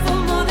loving me for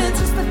more than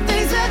just the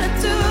things that I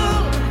do.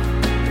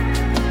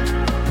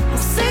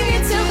 Sing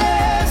it till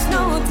there's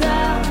no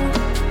doubt.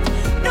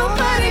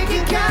 Nobody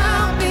can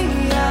count me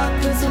out,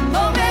 'cause I'm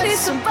already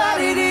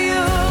somebody to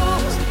you.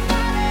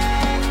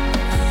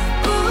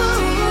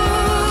 Ooh,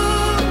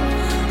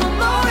 I'm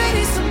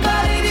already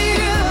somebody to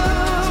you.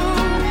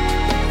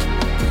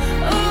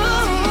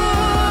 Ooh,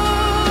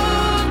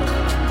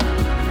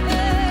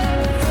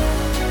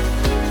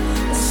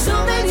 there's so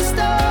many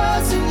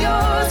stars in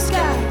your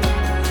sky,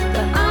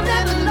 but I'm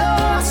never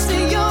lost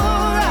in your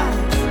eyes.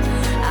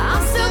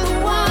 I'm still the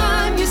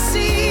one you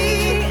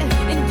see,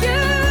 and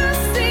you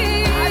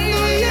see. I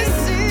know you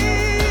see.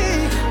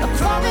 A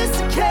promise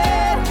that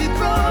can't be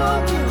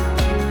broken,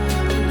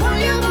 one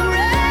you've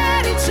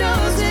already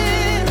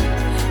chosen.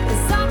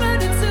 'Cause I'm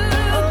ready to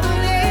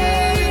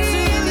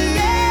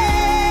believe.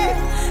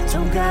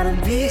 Don't gotta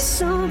be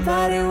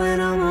somebody when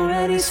I'm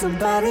already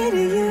somebody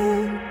to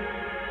you.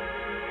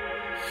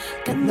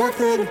 Got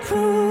nothing to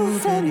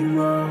prove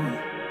anymore,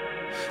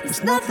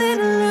 there's nothing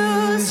to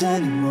lose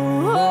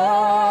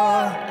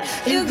anymore.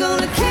 You're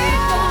gonna keep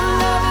on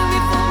loving me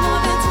for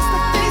more than just the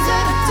things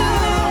that I do.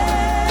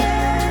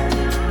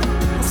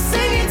 I'll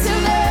sing it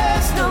till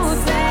there's no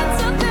doubt.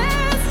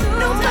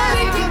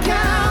 Nobody can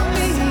count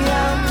me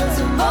out, 'cause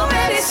I'm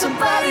already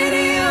somebody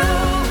to you.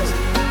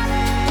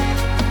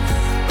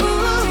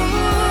 Ooh,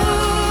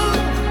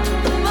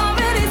 I'm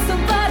already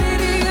somebody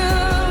to you.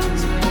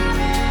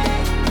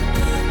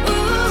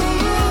 Ooh,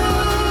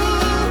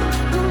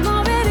 I'm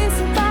already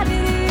somebody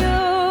to you.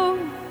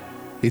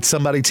 It's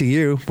Somebody to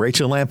You,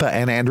 Rachel Lampa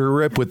and Andrew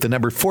Ripp with the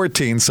number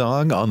 14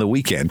 song on the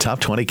Weekend Top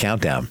 20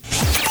 Countdown.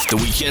 The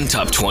Weekend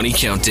Top 20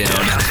 Countdown.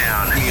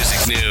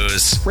 Music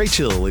news.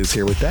 Rachel is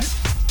here with that.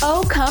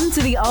 Oh Come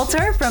to the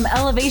Altar from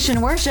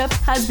Elevation Worship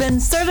has been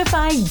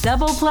certified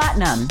double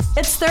platinum.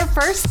 It's their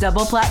first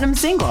double platinum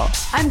single.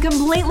 I'm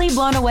completely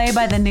blown away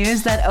by the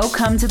news that Oh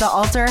Come to the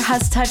Altar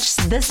has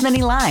touched this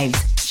many lives.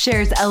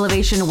 shares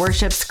Elevation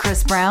Worship's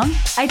Chris Brown.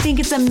 I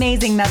think it's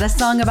amazing that a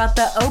song about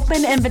the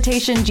open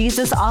invitation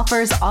Jesus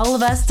offers all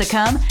of us to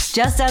come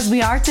just as we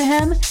are to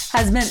him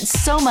has meant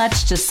so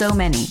much to so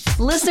many.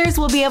 Listeners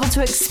will be able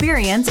to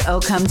experience O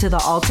Come to the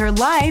Altar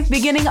live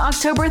beginning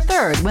October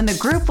 3rd when the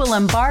group will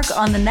embark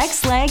on the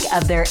next leg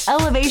of their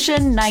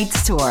Elevation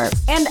Nights tour.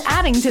 And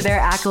adding to their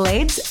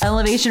accolades,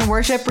 Elevation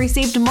Worship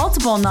received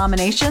multiple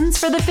nominations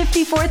for the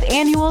 54th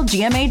annual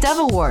GMA Dove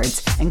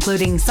Awards,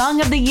 including Song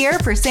of the Year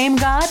for Same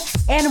God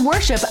and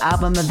Worship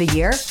Album of the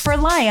Year for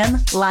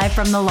Lion, Live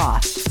from the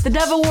Loft. The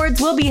Dove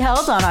Awards will be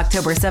held on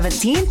October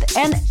 17th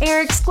and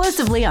air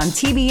exclusively on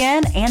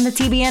TBN and the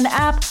TBN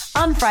app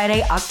on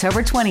Friday,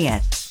 October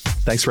 20th.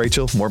 Thanks,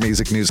 Rachel. More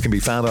music news can be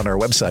found on our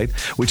website,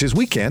 which is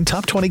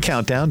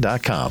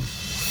weekendtop20countdown.com.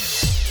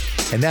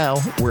 And now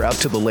we're up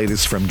to the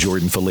latest from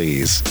Jordan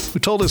Feliz, who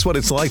told us what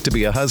it's like to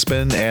be a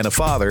husband and a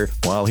father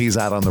while he's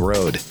out on the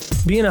road.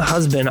 Being a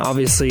husband,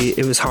 obviously,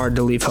 it was hard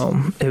to leave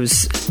home.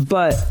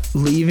 But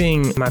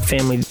leaving my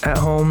family at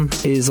home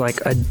is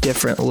like a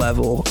different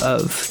level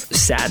of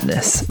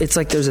sadness. It's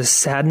like there's a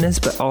sadness,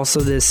 but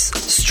also this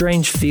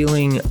strange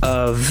feeling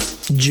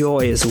of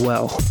joy as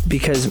well.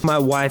 Because my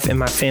wife and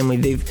my family,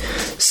 they've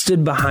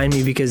stood behind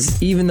me because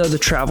even though the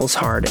travel's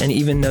hard and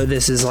even though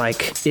this is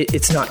like,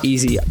 it's not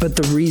easy, but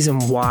the reason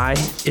why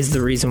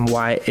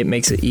it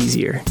makes it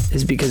easier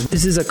is because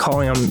this is a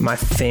calling on my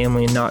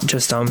family, not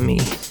just on me.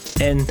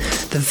 And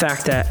the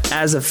fact that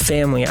as a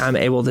family, I'm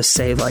able to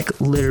say,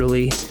 like,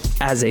 literally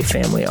as a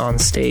family on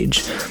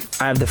stage,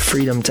 I have the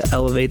freedom to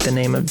elevate the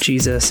name of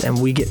Jesus,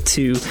 and we get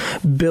to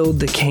build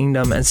the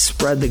kingdom and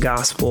spread the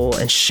gospel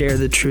and share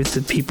the truth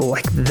with people.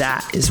 Like,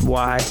 that is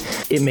why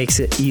it makes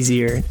it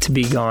easier to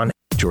be gone.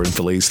 Jordan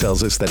Feliz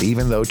tells us that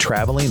even though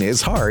traveling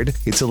is hard,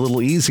 it's a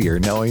little easier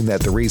knowing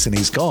that the reason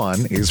he's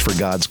gone is for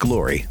God's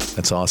glory.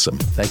 That's awesome.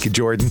 Thank you,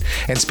 Jordan.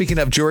 And speaking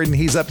of Jordan,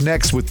 he's up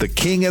next with The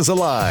King is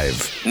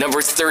Alive.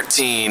 Number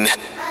 13. Listen,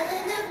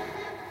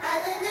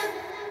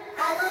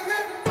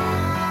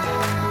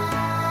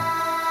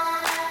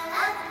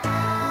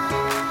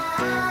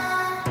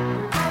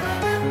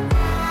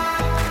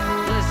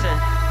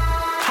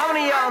 how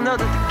many of y'all know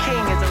that the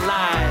King is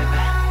alive?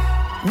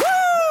 Woo!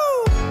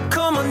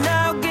 Come on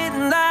now, get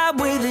in line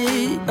with it.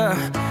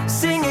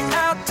 Sing it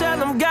out, tell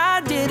him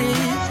God did it.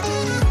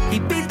 He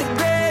beat the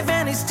grave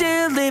and he's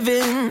still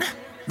living,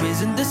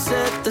 risen to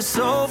set the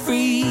soul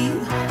free.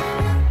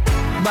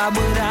 Why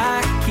would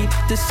I keep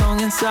this song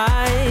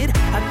inside?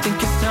 I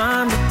think it's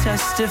time to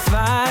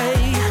testify.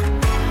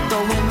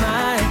 Throwing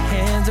my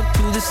hands up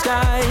to the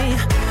sky.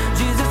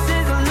 Jesus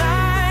is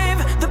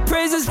alive. The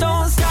praises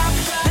don't stop.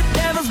 The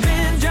devil's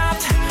been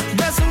dropped.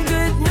 Got some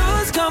good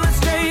news coming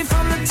straight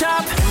from the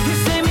top. You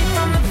saved me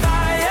from the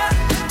fire,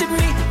 lifted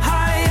me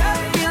higher.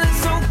 Feeling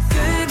so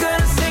good,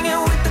 gonna sing it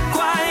with the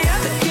choir.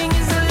 The King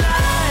is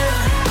alive.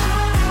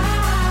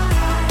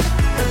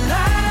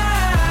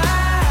 Alive.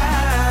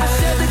 I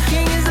said the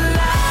King is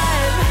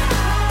alive.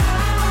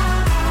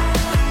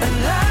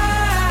 Alive.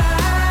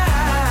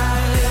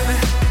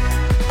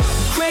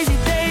 Crazy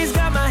days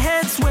got my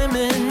head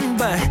swimming,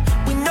 but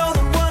we know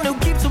the one who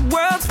keeps the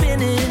world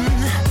spinning.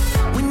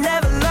 We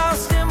never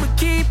lost and we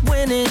keep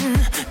winning,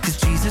 'cause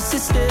Jesus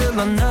is still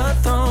on the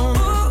throne.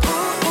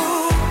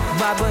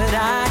 Why would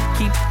I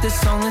keep this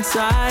song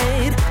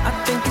inside? I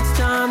think it's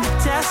time to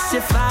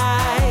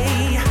testify.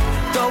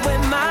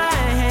 Throwing my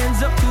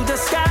hands up to the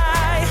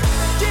sky.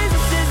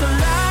 Jesus is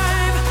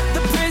alive.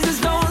 The praises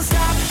don't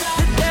stop.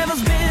 The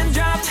devil's been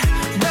dropped.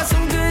 Got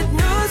some good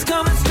news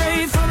coming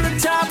straight from the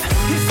top.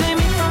 You saved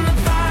me from the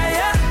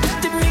fire,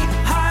 lifted me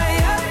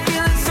higher.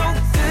 Feeling so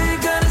good,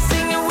 gonna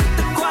sing it with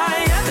the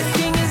choir. The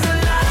King is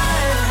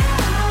alive.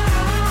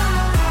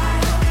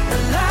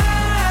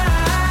 Alive.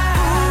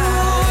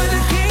 Ooh,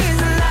 the King is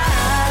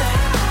alive.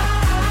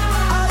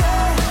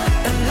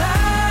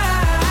 Alive.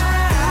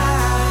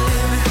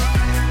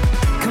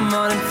 Come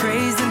on and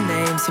praise the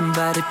name.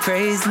 Somebody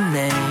praise the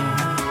name.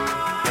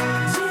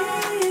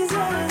 Jesus.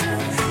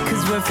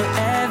 'Cause we're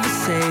forever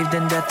saved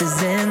and death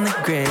is in the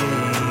grave.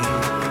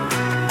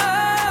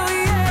 Oh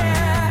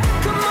yeah.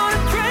 Come on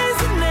and praise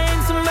the name.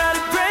 Somebody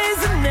praise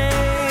the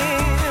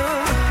name.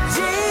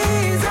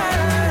 Jesus.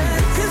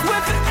 'Cause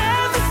we're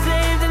forever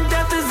saved and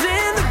death is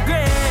in the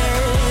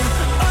grave.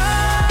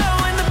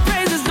 Oh, and the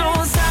praises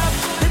don't stop.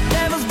 The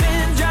devil's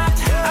been dropped.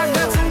 I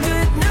got some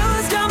good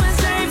news coming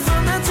straight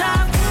from the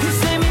top. You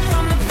saved me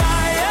from the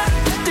fire,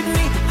 lifted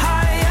me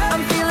higher.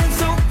 I'm feeling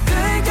so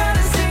good,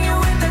 gotta sing it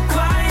with the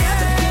choir.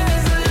 The King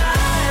is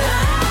alive.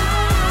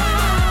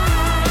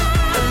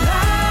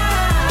 Alive.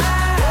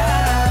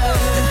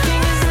 The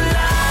King is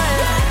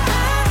alive.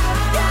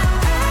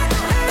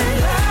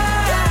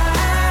 Alive.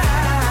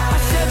 I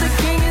said the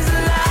King is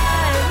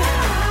alive.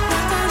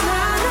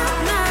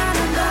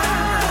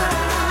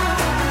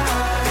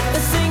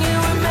 Let's sing it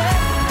with me.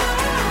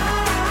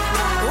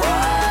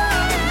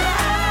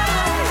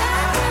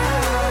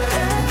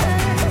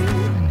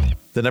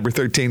 The number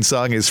 13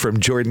 song is from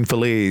Jordan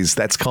Feliz.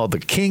 That's called The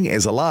King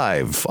is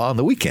Alive on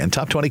the Weekend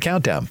Top 20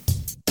 Countdown.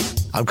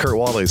 I'm Kurt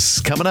Wallace.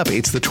 Coming up,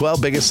 it's the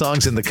 12 biggest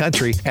songs in the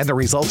country and the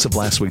results of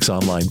last week's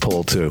online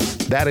poll, too.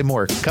 That and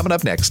more coming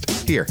up next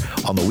here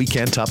on the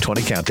Weekend Top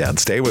 20 Countdown.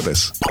 Stay with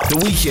us.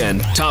 The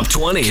Weekend Top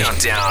 20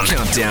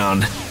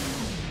 Countdown.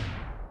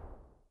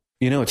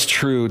 You know, it's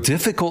true.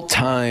 Difficult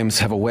times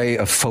have a way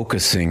of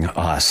focusing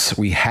us.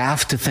 We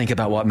have to think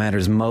about what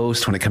matters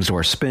most when it comes to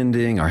our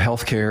spending, our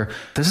healthcare.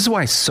 This is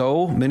why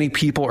so many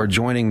people are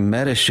joining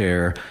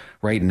Medishare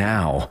right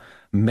now.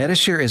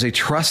 Medishare is a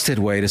trusted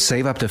way to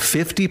save up to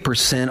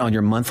 50% on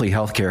your monthly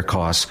healthcare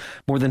costs.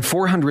 More than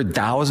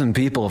 400,000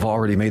 people have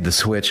already made the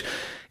switch.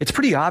 It's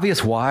pretty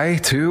obvious why,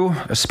 too,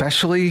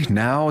 especially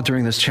now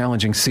during this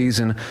challenging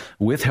season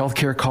with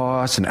healthcare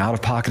costs and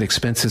out-of-pocket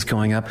expenses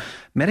going up.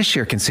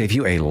 Medishare can save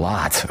you a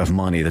lot of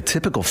money. The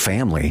typical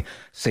family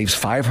saves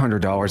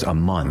 $500 a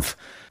month.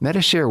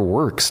 Medishare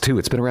works, too.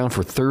 It's been around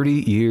for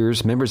 30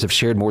 years. Members have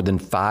shared more than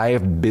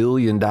 $5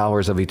 billion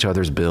of each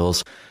other's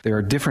bills. There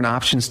are different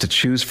options to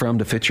choose from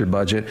to fit your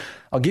budget.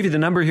 I'll give you the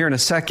number here in a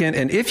second,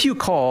 and if you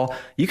call,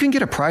 you can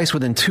get a price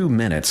within 2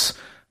 minutes.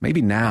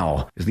 Maybe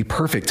now is the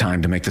perfect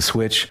time to make the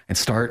switch and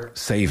start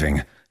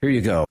saving. Here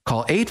you go.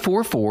 Call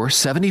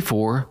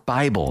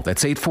 844-74-BIBLE.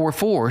 That's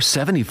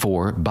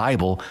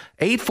 844-74-BIBLE.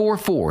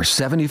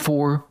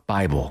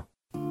 844-74-BIBLE.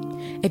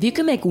 If you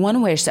could make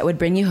one wish that would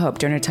bring you hope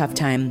during a tough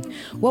time,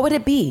 what would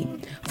it be?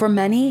 For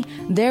many,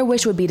 their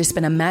wish would be to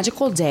spend a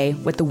magical day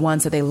with the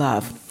ones that they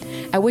love.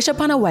 At Wish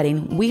Upon a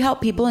Wedding, we help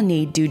people in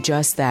need do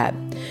just that.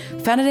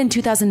 Founded in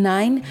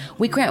 2009,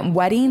 we grant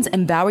weddings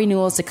and vow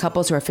renewals to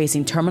couples who are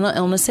facing terminal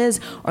illnesses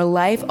or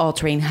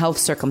life-altering health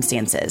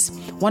circumstances.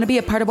 Want to be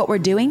a part of what we're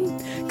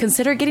doing?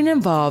 Consider getting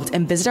involved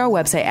and visit our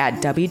website at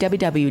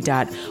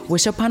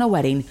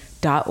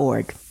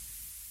www.wishuponawedding.org.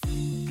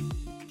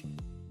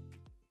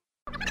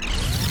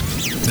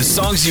 The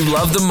songs you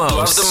love the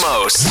most.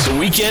 The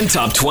Weekend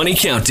Top 20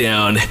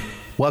 Countdown.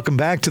 Welcome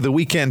back to the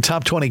Weekend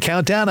Top 20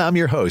 Countdown. I'm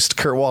your host,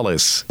 Kurt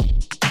Wallace.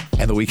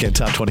 And the Weekend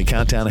Top 20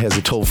 Countdown has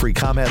a toll-free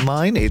comment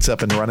line. It's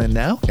up and running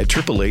now at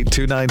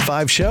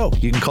 888-295-SHOW.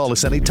 You can call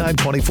us anytime,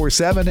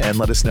 24/7, and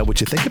let us know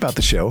what you think about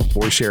the show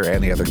or share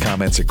any other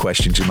comments or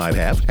questions you might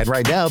have. And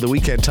right now, the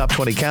Weekend Top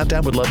 20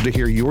 Countdown would love to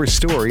hear your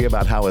story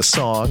about how a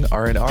song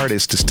or an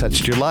artist has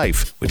touched your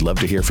life. We'd love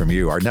to hear from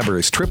you. Our number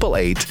is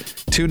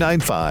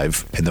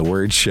 888-295 and the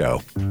word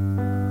show.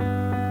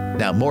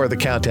 Now, more of the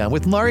countdown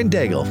with Lauren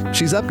Daigle.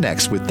 She's up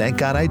next with Thank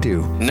God I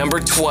Do. Number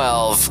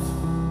 12.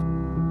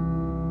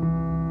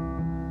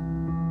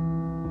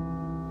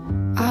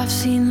 I've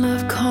seen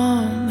love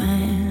come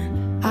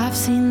and I've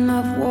seen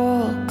love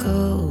walk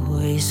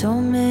away. So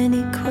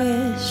many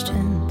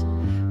questions,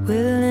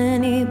 will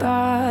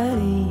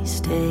anybody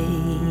stay?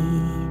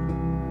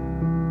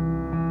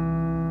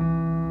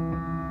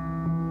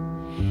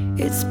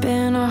 It's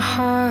been a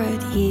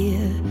hard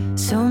year,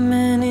 so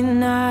many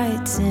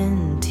nights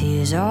and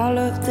tears, all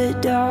of the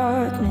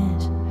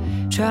darkness,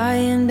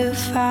 trying to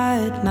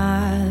fight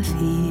my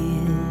fears.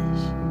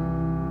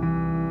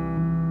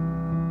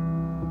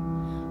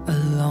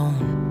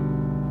 Alone,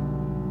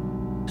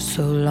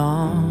 so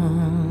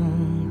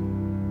long,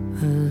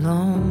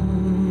 alone.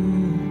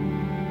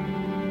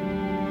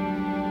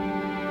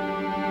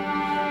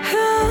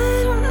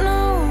 I don't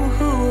know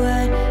who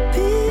I'd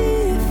be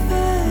if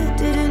I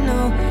didn't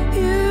know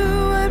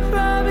you. I'd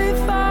probably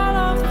fall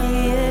off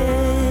the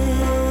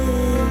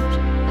edge.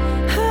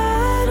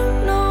 I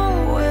don't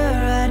know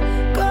where I'd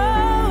go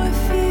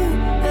if you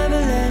never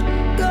let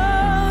go.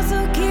 So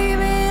keep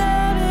me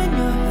out in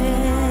your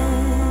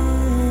hands.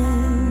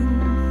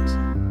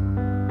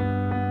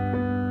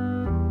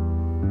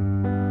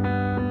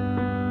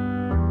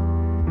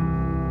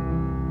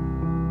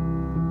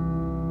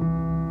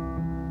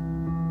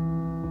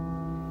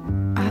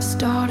 I've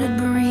started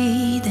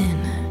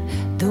breathing,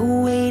 the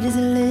weight is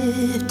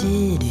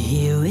lifted.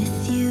 Here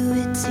with you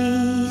it's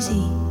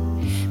easy,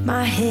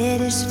 my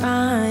head is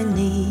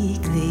finally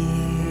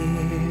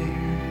clear.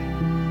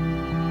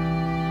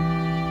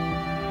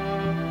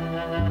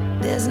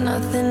 There's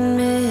nothing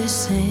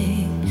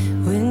missing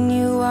when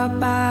you are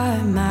by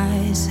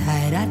my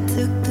side. I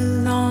took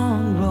the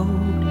long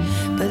road,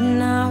 but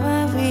now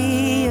I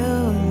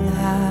realize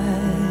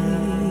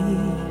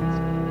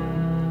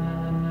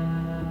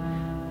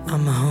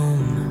I'm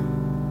home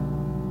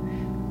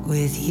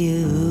with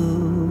you.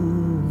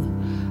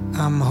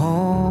 I'm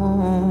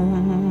home.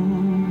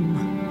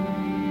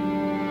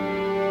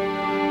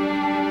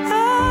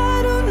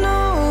 I don't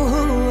know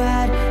who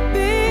I'd be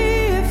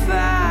if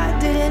I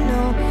didn't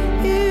know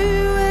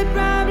you. I'd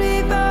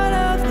probably fall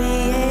off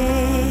the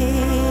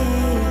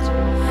edge.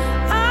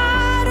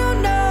 I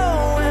don't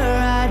know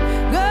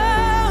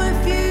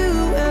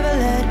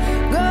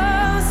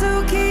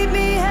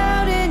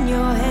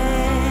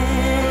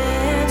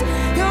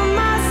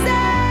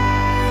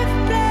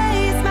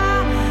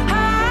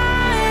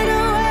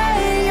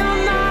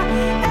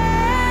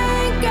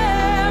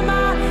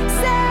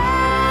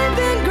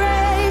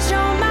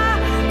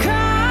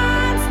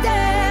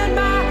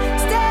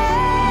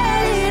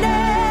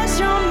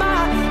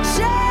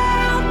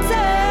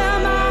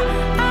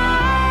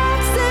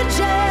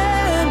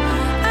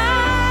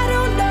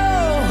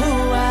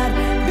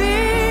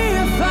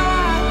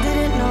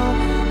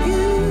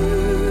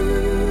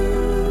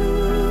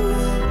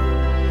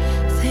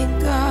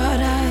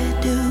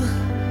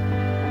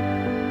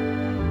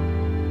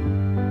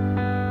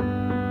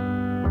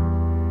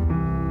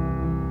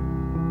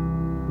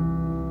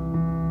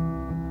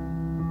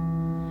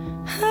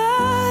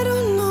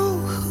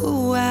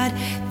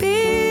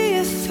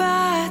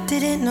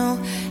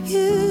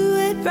you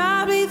would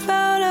probably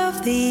float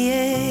off the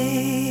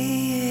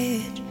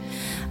edge.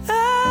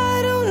 I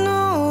don't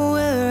know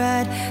where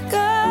I'd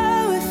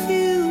go if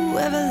you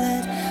ever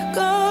let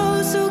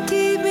go, so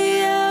keep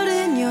me out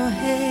in your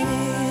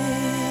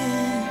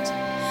hands.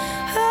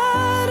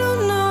 I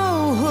don't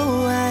know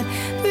who I'd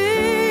be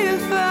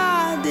if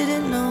I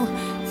didn't know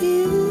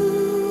you.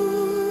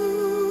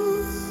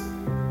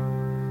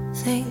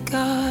 Thank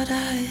God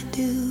I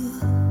do.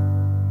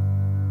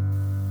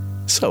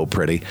 So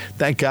pretty.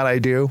 Thank God I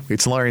do.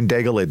 It's Lauren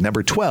Daigle at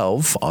number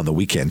 12 on the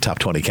Weekend Top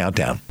 20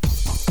 Countdown.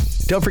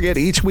 Don't forget,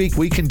 each week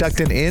we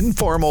conduct an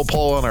informal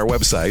poll on our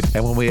website.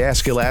 And when we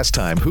asked you last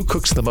time, who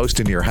cooks the most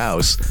in your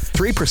house?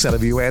 3%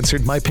 of you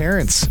answered my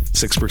parents.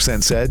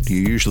 6% said you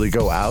usually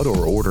go out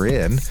or order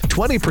in.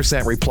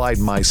 20% replied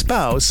my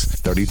spouse.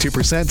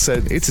 32%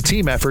 said it's a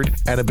team effort.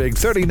 And a big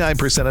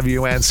 39% of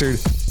you answered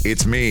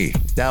it's me.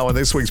 Now, on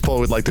this week's poll,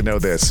 we'd like to know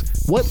this.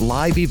 What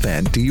live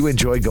event do you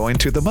enjoy going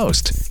to the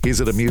most? Is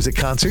it a music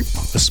concert,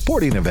 a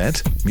sporting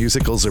event,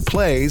 musicals or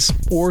plays,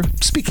 or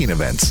speaking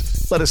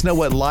events? Let us know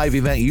what live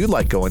event you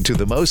like going to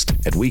the most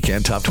at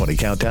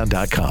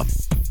weekendtop20countdown.com.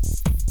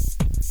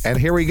 And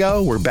here we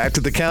go. We're back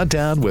to the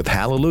countdown with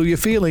Hallelujah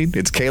Feeling.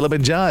 It's Caleb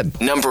and John.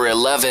 Number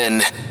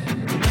 11.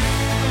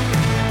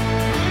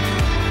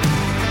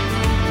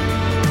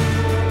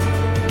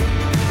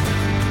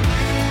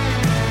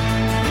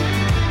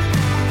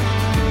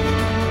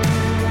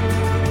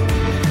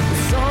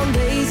 Some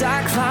days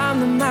I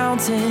climb the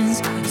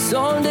mountains,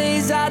 some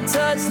days I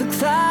touch the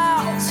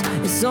clouds,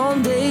 and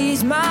some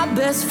days my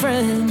best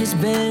friend has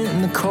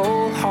been the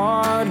cold,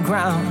 hard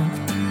ground.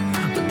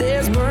 But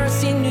there's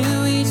mercy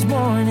new each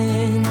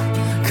morning,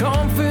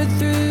 comfort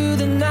through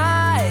the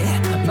night.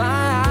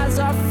 My eyes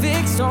are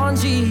fixed on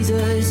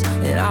Jesus,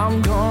 and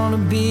I'm gonna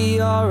be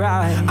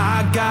alright.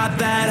 I got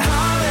that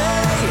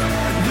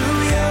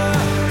hallelujah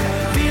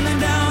feeling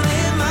down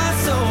in my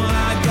soul.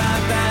 I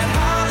got that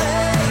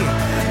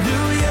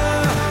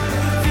hallelujah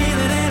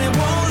feeling, and it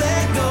won't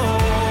let go.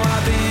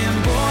 I've been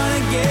born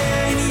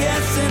again,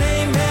 yes and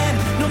amen.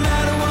 No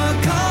matter what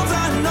comes,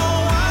 I know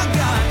I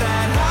got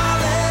that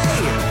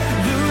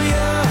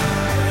hallelujah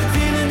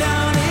feeling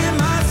down in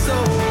my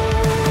soul.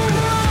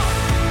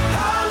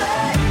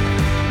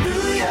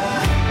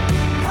 Hallelujah,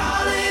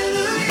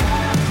 hallelujah.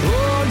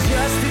 Oh,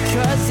 just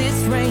because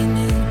it's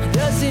raining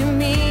doesn't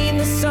mean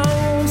the sun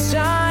won't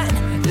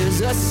shine.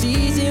 There's a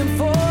season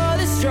for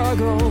the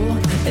struggle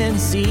and a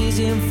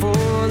season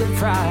for the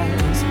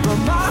prize. But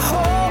my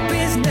hope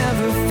is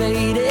never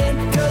faded,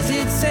 'cause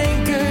it's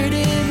anchored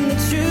in the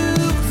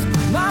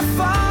truth. My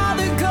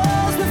Father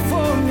goes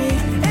before me,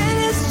 and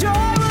His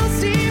joy will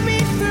see me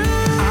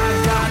through. I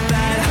got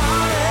that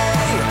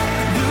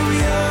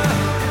hallelujah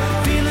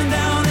feeling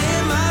down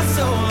in my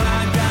soul.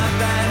 I got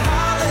that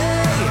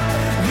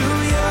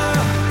hallelujah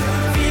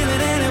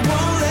feeling, and it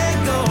won't let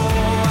go.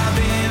 I've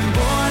been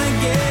born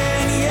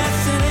again, yes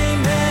and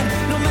amen.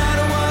 No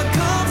matter what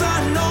comes, I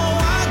know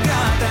I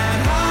got that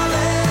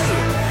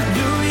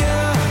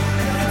hallelujah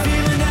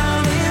feeling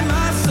down in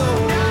my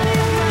soul.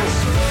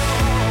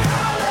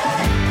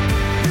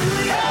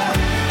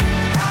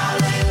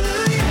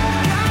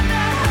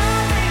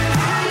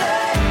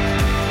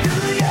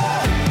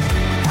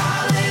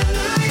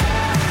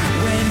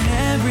 When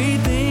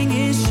everything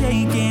is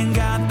shaking,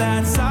 got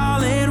that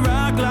solid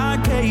rock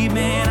like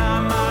caveman. I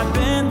might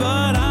bend,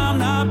 but I'm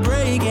not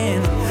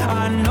breaking.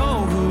 I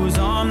know who's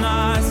on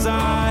my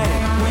side.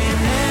 When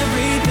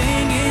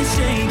everything is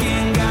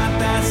shaking, got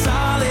that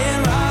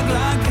solid rock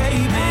like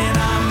caveman.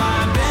 I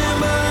might bend,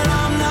 but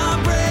I'm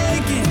not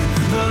breaking.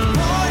 The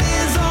Lord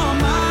is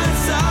on my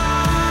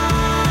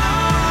side.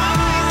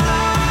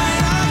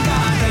 I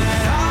got that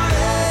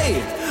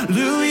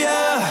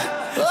hallelujah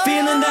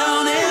feeling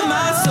down in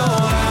my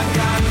soul. I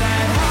got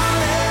that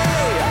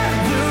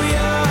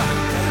hallelujah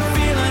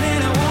feeling,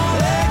 and it won't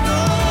let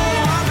go.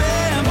 I've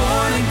been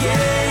born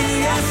again,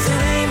 yes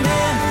and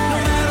amen. No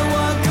matter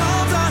what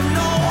comes, I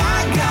know I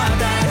got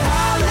that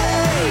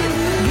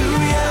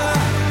hallelujah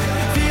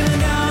feeling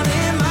down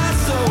in my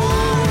soul.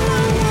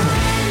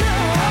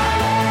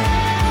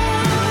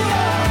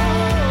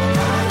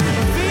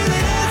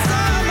 Feeling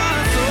inside my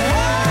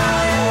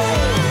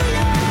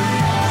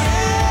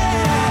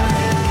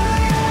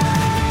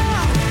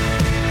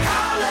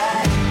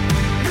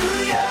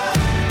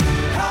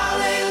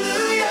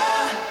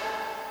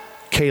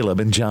Caleb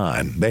and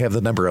John. They have the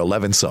number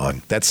 11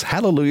 song. That's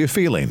Hallelujah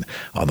Feeling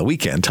on the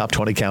Weekend Top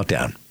 20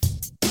 Countdown.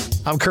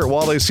 I'm Kurt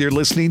Wallace. You're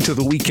listening to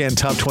the Weekend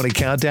Top 20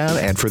 Countdown,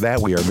 and for that,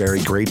 we are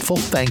very grateful.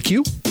 Thank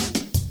you.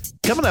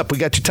 Coming up, we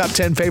got your top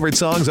 10 favorite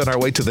songs on our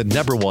way to the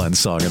number 1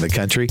 song in the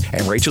country,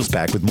 and Rachel's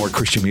back with more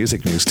Christian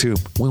music news, too,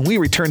 when we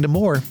return to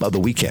more of the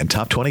Weekend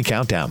Top 20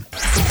 Countdown.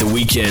 The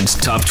Weekend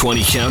Top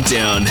 20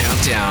 Countdown.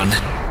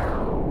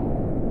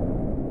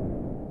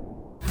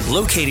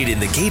 Located in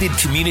the gated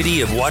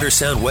community of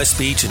Watersound West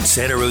Beach and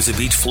Santa Rosa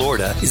Beach,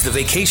 Florida, is the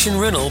vacation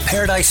rental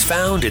Paradise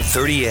Found at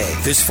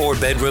 30A. This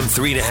 4-bedroom,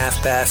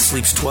 3.5 bath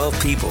sleeps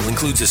 12 people,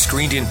 includes a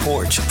screened-in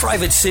porch,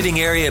 private sitting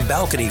area and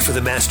balcony for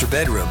the master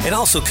bedroom, and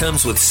also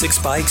comes with 6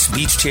 bikes,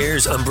 beach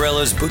chairs,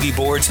 umbrellas, boogie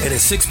boards, and a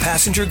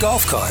 6-passenger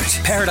golf cart.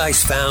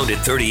 Paradise Found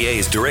at 30A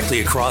is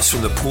directly across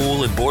from the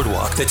pool and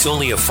boardwalk that's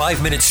only a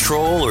 5-minute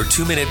stroll or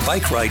 2-minute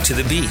bike ride to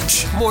the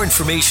beach. More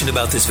information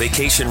about this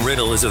vacation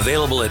rental is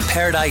available at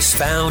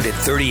ParadiseFound@30A.com.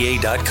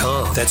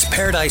 That's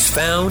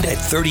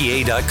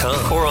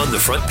ParadiseFound@30A.com, or on the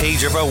front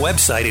page of our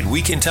website at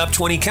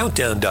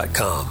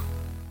WeekendTop20Countdown.com.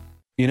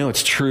 You know,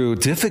 it's true.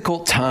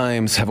 Difficult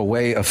times have a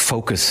way of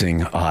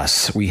focusing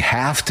us. We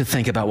have to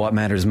think about what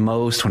matters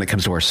most when it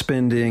comes to our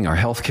spending, our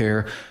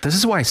healthcare. This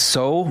is why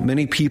so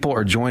many people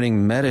are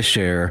joining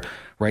Medishare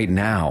right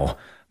now.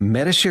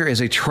 Medishare is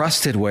a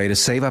trusted way to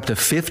save up to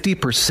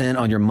 50%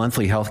 on your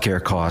monthly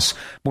healthcare costs.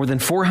 More than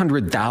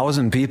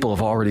 400,000 people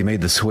have already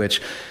made the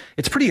switch.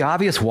 It's pretty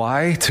obvious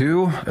why,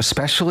 too,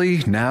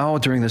 especially now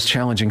during this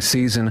challenging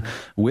season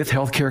with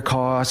healthcare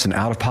costs and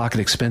out-of-pocket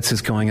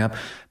expenses going up.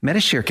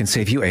 Medishare can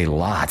save you a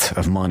lot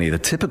of money. The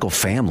typical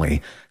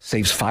family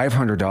saves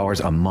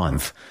 $500 a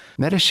month.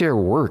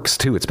 Medishare works,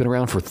 too. It's been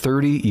around for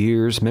 30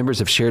 years. Members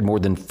have shared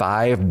more than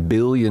 $5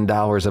 billion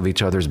of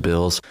each other's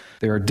bills.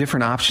 There are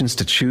different options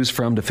to choose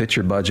from to fit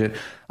your budget.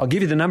 I'll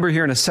give you the number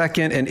here in a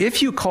second, and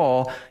if you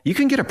call, you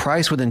can get a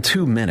price within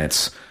 2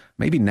 minutes.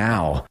 Maybe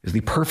now is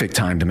the perfect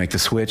time to make the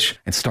switch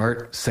and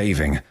start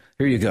saving.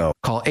 Here you go.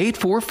 Call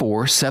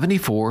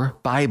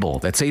 844-74-BIBLE.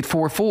 That's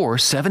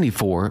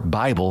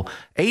 844-74-BIBLE.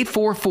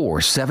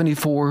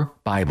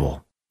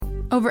 844-74-BIBLE.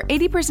 Over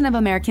 80% of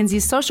Americans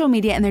use social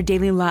media in their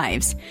daily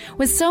lives.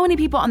 With so many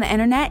people on the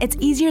internet, it's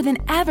easier than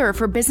ever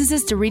for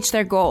businesses to reach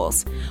their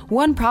goals.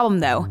 One problem,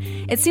 though,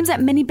 it seems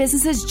that many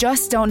businesses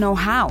just don't know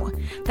how.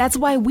 That's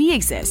why we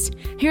exist.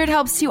 Here at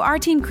Helps You, our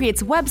team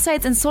creates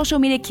websites and social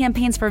media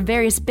campaigns for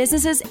various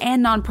businesses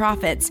and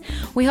nonprofits.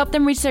 We help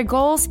them reach their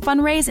goals,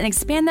 fundraise, and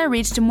expand their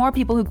reach to more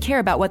people who care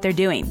about what they're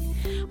doing.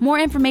 More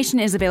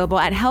information is available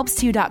at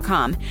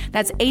helps2.com.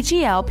 That's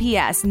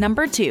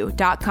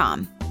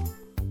HELPS2.com.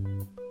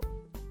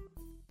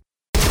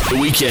 The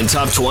Weekend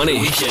Top 20.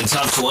 Weekend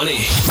Top 20.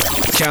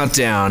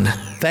 Countdown.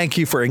 Thank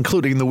you for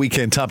including the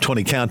Weekend Top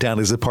 20 Countdown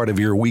as a part of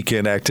your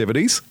weekend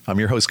activities. I'm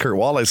your host, Kurt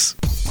Wallace.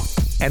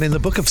 And in the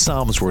book of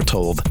Psalms, we're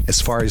told,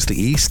 as far as the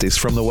east is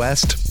from the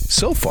west,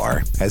 so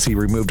far has he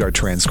removed our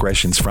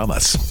transgressions from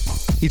us.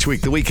 Each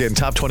week, the Weekend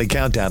Top 20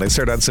 Countdown is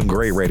heard on some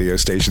great radio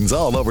stations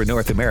all over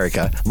North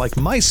America, like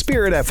My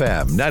Spirit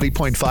FM,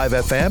 90.5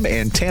 FM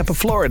in Tampa,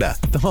 Florida,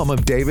 the home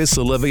of Davis,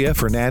 Olivia,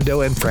 Fernando,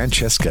 and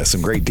Francesca,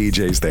 some great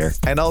DJs there.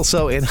 And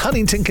also in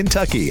Huntington,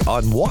 Kentucky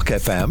on Walk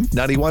FM,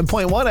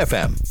 91.1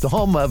 FM, the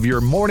home of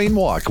your morning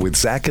walk with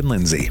Zach and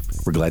Lindsay.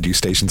 We're glad you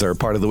stations are a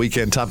part of the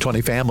Weekend Top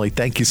 20 family.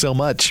 Thank you so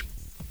much.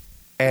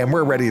 And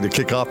we're ready to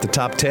kick off the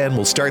top 10.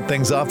 We'll start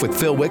things off with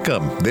Phil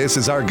Wickham. This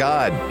is Our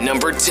God.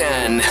 Number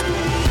 10.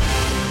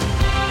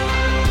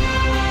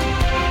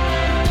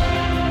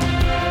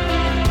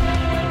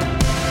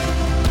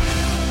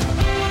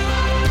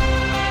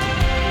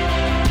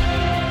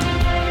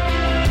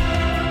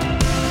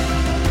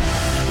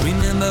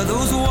 Remember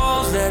those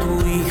walls that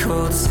we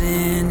called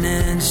sin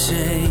and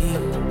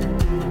shame.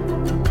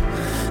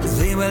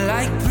 They were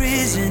like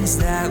prisons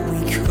that we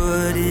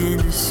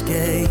couldn't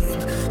escape.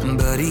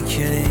 But he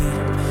came,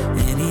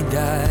 and he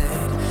died,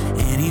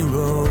 and he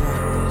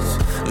rose.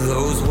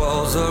 Those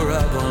walls are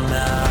rubble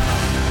now.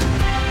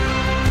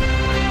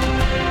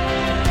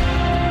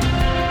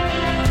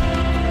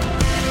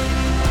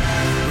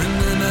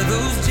 Remember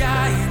those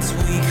giants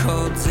we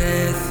called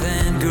death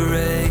and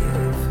grave.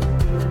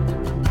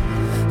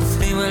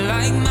 They were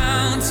like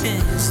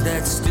mountains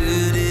that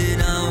stood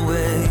in our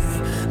way.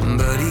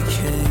 But he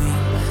came,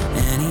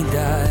 and he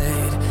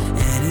died,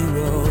 and he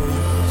rose.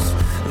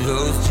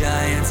 Those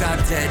giants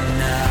are dead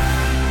now.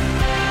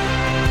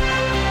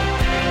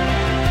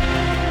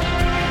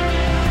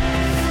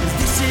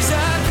 This is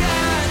our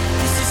God,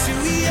 this is who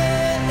he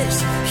is.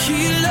 He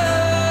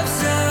loves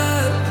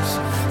us.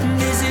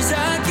 This is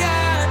our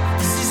God,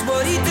 this is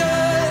what he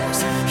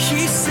does.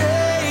 He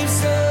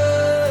saves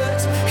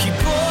us. He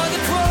bore the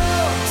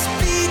cross,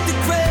 beat the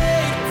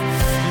grave,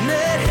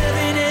 let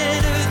heaven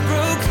and earth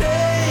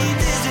proclaim.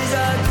 This is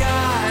our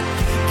God,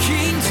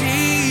 King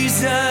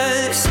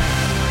Jesus.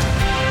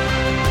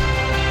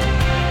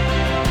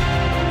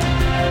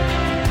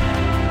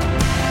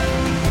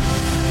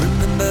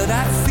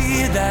 That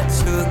fear that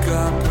took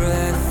our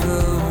breath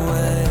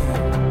away.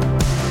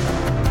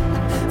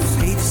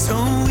 Faith so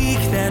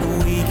weak that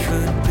we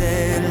could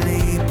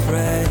barely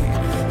pray.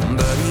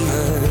 But he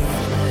heard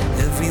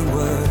every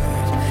word,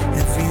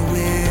 every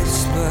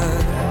whisper.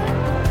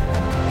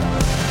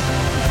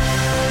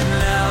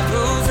 Now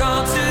those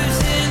altars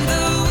in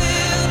the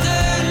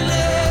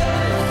wilderness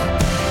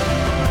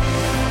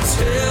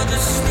tell the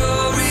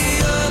story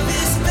of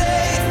his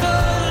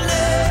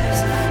faithfulness.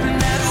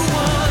 Never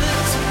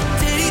once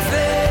did he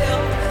fail,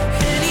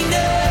 and he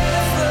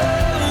never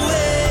will.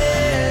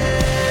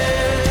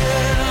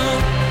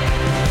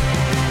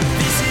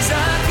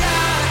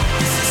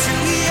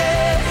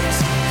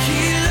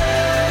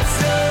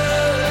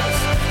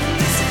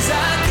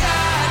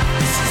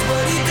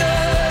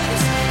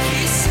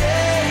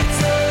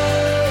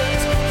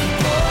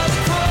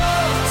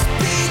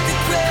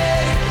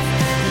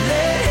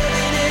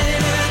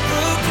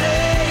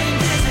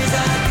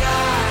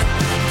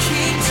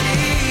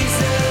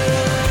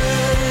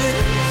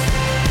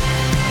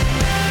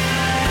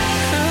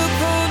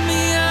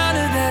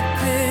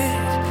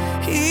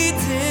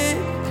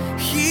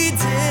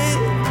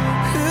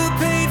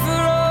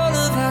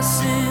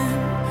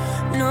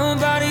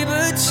 Nobody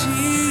but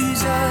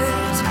Jesus,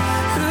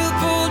 who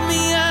pulled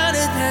me out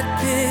of that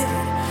pit.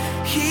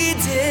 He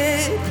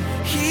did,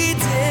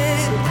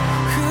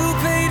 who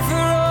paid for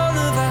all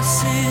of our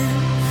sin.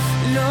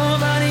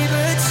 Nobody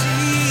but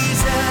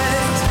Jesus,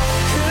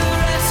 who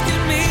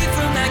rescued me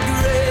from that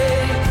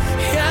grave.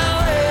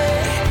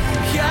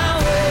 Yahweh,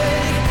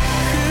 Yahweh,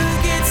 who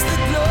gets the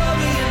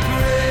glory and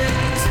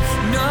praise.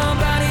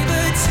 Nobody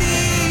but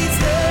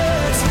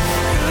Jesus,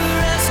 who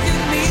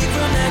rescued me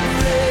from that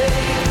grave.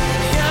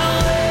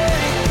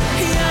 Yahweh,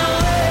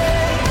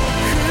 Yahweh,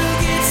 who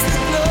gets the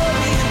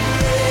glory and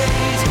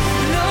praise.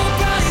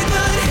 Nobody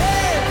but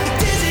Him.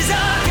 This is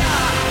our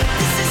God.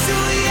 This is who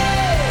He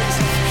is.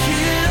 He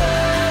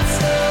loves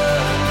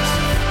us.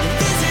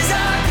 This is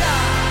our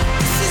God.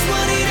 This is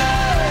what He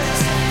does.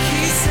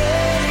 He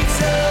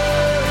saves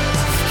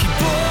us. He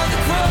bore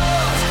the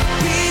cross,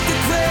 beat the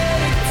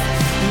grave.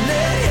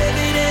 Let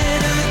heaven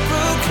and earth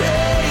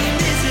proclaim.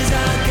 This is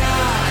our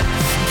God,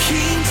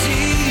 King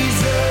Jesus.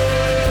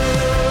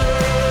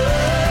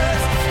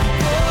 He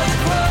bore the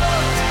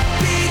cross,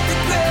 beat the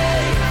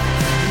grave.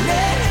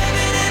 Let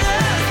heaven and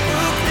earth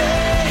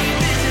proclaim.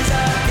 This is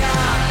our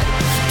God,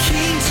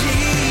 King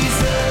Jesus.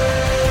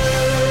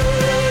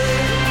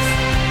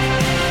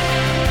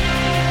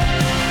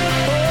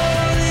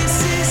 Oh, this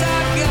is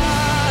our God.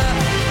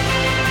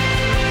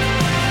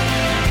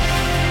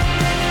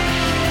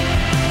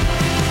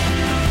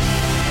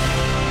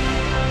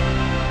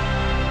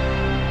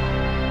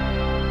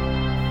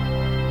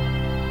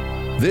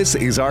 This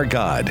is Our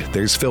God.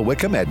 There's Phil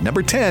Wickham at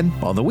number 10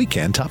 on the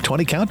Weekend Top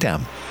 20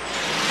 Countdown.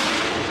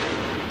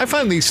 I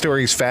find these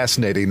stories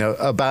fascinating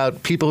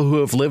about people who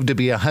have lived to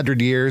be 100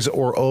 years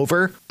or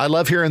over. I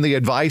love hearing the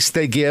advice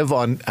they give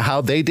on how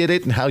they did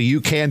it and how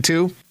you can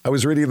too. I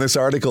was reading this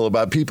article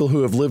about people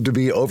who have lived to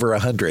be over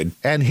 100,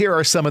 and here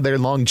are some of their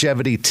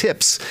longevity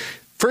tips.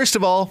 First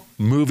of all,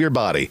 move your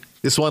body.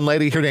 This one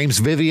lady, her name's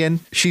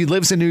Vivian. She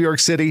lives in New York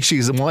City.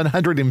 She's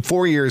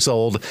 104 years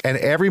old, and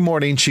every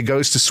morning she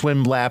goes to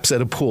swim laps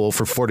at a pool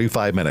for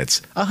 45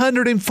 minutes.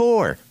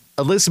 104.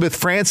 Elizabeth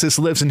Francis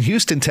lives in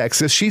Houston,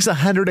 Texas. She's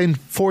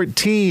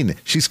 114.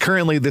 She's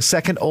currently the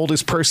second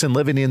oldest person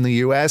living in the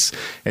U.S.,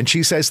 and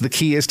she says the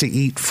key is to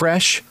eat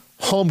fresh,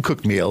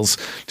 home-cooked meals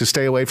to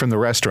stay away from the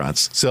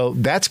restaurants. So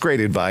that's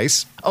great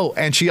advice. Oh,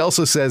 and she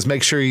also says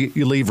make sure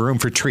you leave room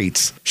for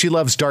treats. She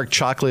loves dark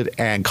chocolate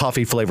and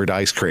coffee-flavored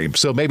ice cream,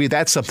 so maybe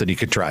that's something you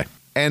could try.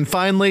 And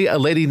finally, a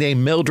lady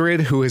named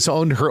Mildred, who has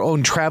owned her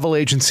own travel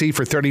agency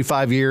for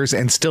 35 years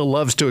and still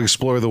loves to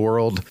explore the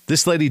world.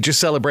 This lady just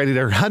celebrated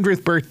her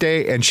 100th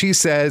birthday, and she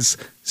says,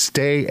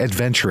 stay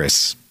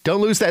adventurous.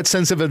 Don't lose that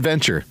sense of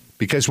adventure,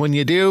 because when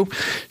you do,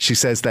 she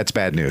says that's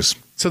bad news.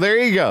 So there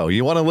you go.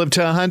 You want to live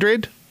to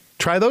 100?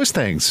 Try those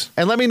things.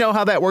 And let me know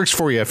how that works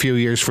for you a few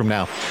years from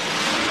now.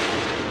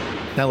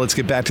 Now let's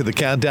get back to the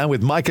countdown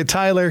with Micah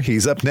Tyler.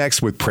 He's up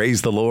next with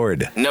Praise the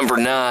Lord. Number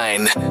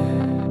 9.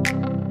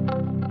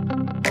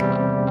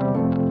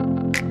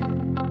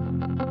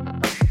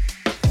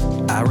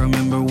 I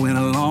remember when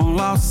a long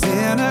lost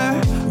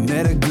sinner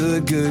met a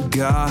good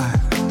God.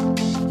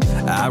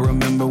 I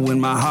remember when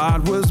my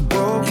heart was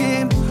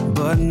broken,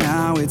 but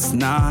now it's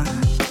not.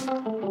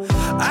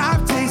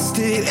 I've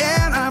tasted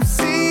and I've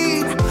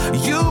seen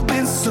you've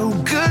been so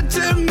good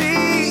to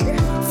me.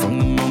 From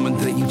the moment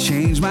that you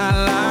changed my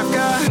life,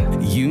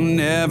 God, you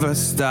never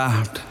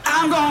stopped.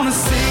 I'm gonna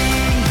sing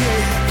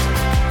it,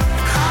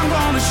 I'm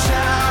gonna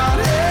shout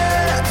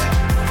it,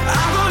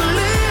 I'm gonna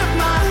lift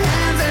my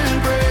hands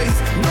and praise.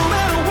 No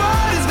matter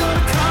what is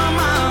gonna come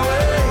my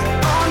way,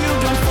 all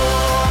you've done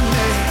for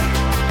me,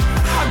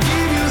 I'll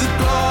give you the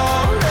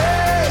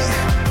glory.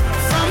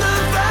 From the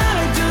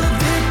valley to the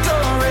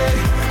victory,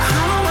 I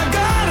know my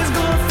God is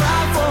gonna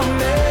fight for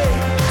me.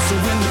 So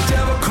when the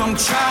devil come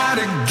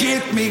try to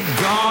get me,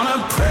 gonna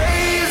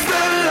praise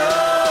the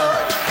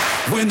Lord.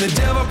 When the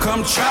devil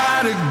come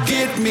try to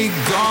get me,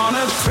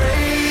 gonna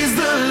praise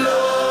the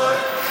Lord.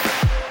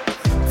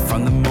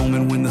 From the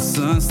moment when the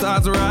sun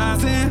starts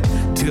rising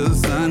till the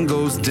sun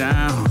goes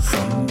down,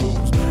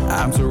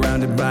 I'm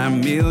surrounded by a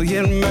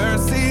million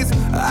mercies.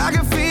 I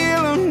can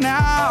feel them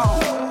now.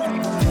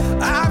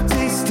 I've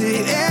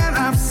tasted and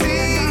I've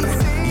seen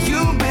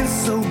you've been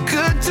so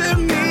good to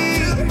me.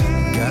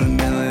 Got a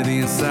melody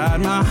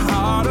inside my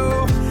heart.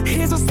 Oh,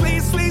 here's a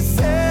sweet, sweet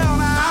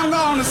sound. I'm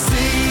gonna sing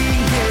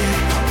it,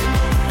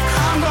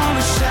 I'm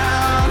gonna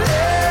shout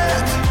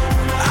it,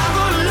 I'm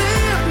gonna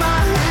lift my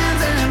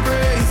hands and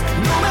praise.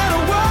 No matter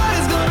what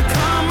is gonna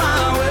come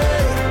my way,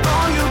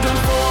 all you've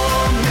done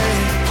for me,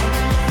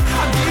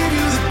 I'll give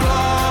you the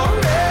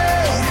glory.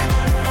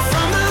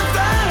 From the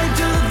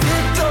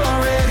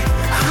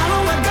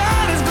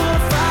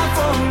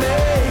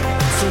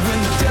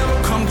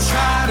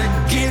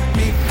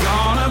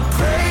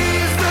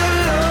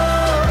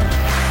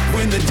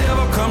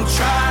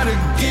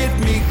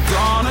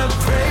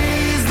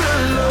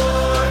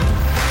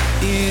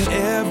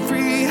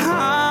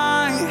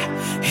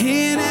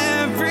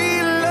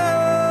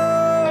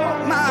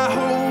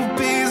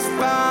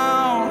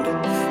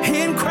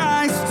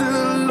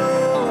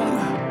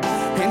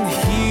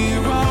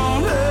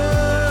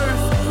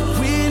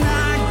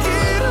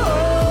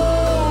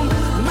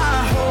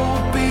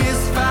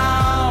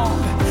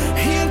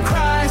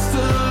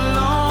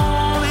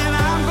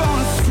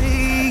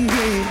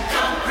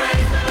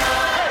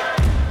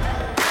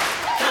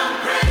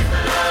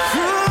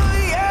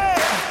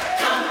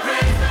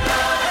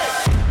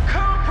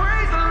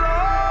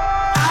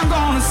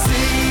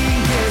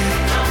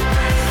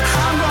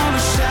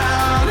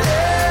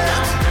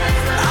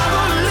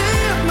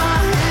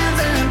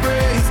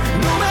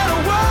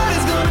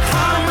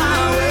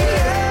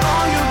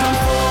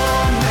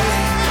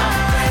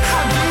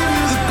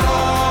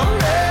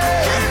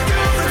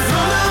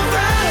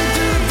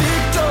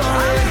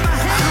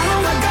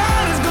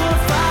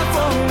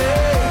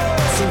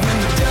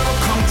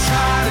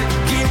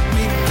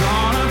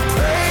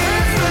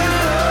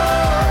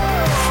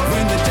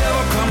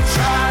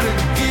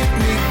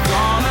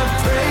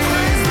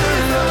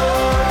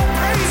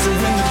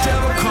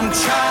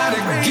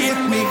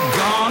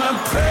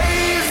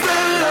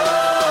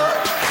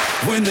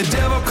When the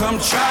devil come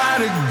try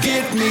to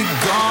get me,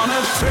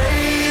 gonna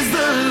praise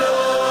the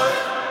Lord.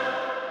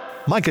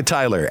 Micah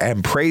Tyler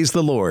and Praise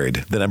the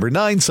Lord, the number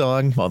 9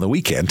 song on the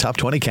Weekend Top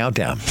 20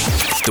 Countdown.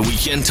 The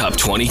Weekend Top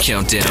 20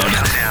 Countdown.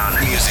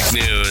 Music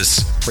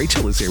news.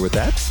 Rachel is here with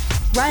that.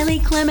 Riley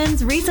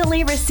Clemmons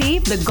recently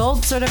received the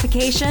gold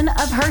certification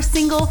of her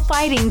single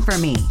Fighting For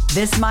Me.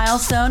 This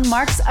milestone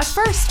marks a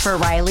first for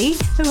Riley,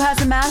 who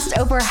has amassed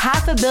over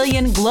 500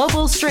 million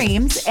global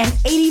streams and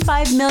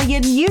 85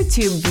 million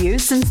YouTube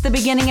views since the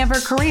beginning of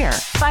her career.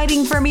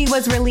 Fighting For Me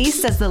was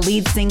released as the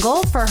lead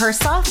single for her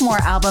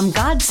sophomore album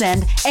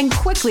Godsend and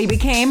quickly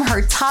became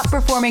her top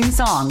performing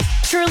song.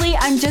 Truly,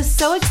 I'm just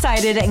so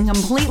excited and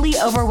completely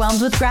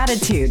overwhelmed with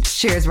gratitude,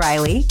 shares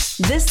Riley.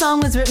 This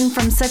song was written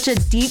from such a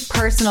deep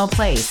personal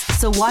place,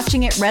 so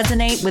watching it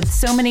resonate with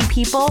so many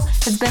people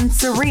has been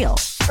surreal.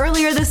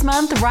 Earlier this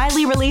month,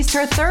 Riley released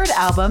her third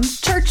album,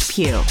 Church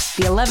Pew.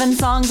 The 11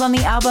 songs on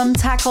the album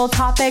tackle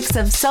topics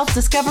of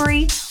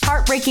self-discovery,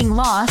 heartbreaking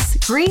loss,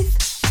 grief,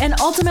 and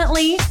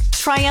ultimately,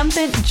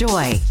 triumphant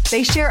joy.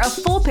 They share a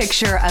full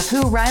picture of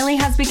who Riley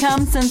has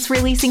become since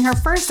releasing her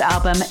first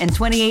album in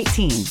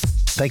 2018.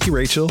 Thank you,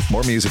 Rachel.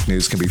 More music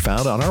news can be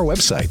found on our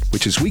website,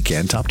 which is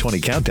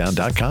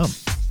weekendtop20countdown.com.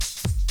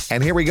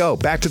 And here we go,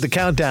 back to the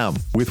countdown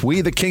with We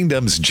the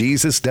Kingdom's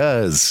Jesus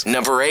Does.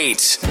 Number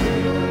 8.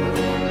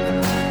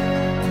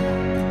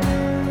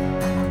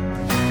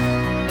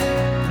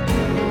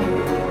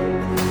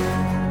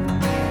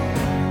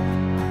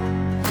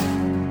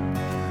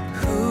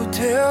 Who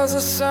tells the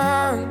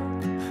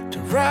sun to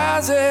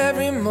rise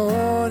every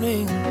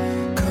morning,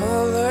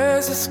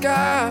 colors the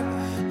sky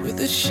with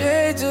the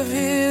shades of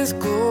his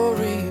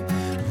glory,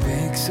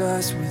 makes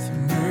us with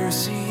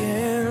mercy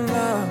and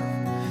love.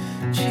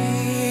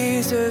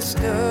 Jesus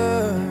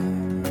does.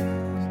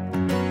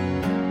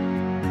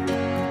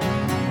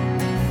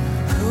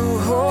 Who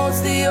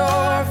holds the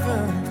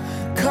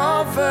orphan,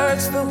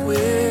 comforts the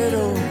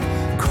widow,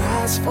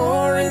 cries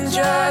for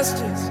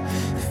injustice,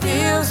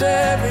 feels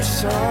every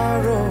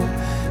sorrow,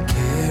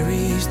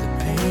 carries the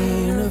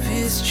pain of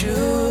his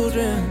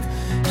children.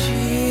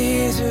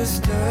 Jesus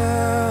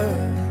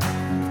does.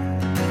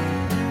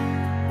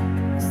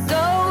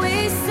 So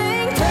we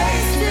sing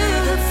praise to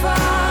the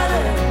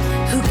Father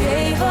who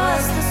gave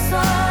us the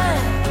Son,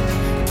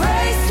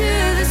 praise to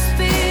the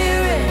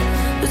Spirit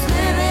who's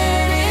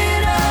living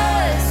in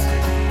us.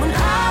 When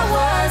I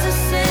was a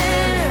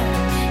sinner,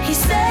 he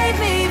saved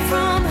me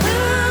from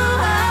who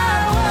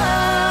I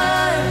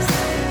was,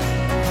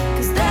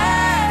 'cause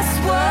that's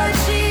what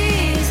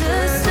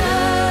Jesus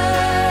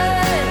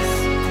does.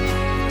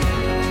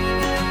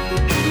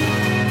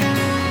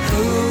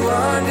 Who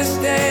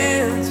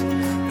understands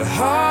the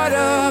heart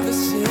of a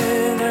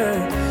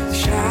sinner,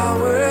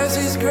 showers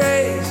his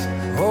grace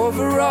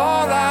over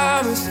all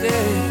our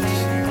mistakes,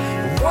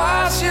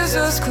 washes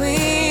us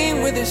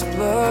clean with his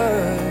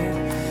blood.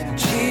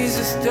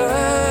 Jesus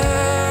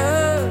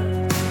does.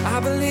 I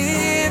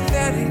believe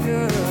that he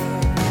does.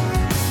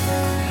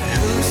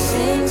 Who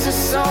sings a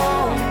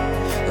song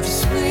of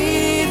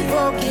sweet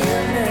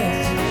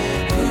forgiveness,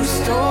 who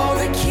stole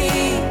the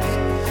keys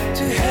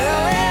to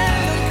hell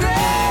and the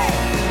grave,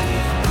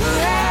 who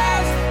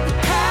has the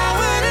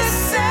power to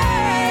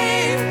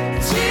save.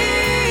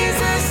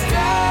 Jesus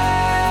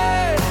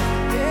does.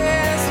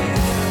 Yes, he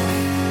does.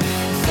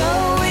 So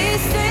we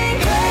sing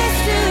praise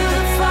to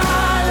the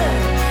Father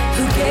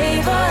who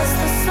gave us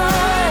the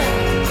Son,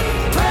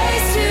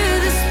 praise to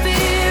the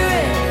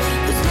Spirit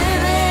who's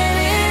living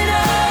in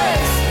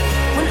us.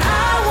 When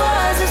I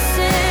was a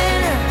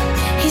sinner,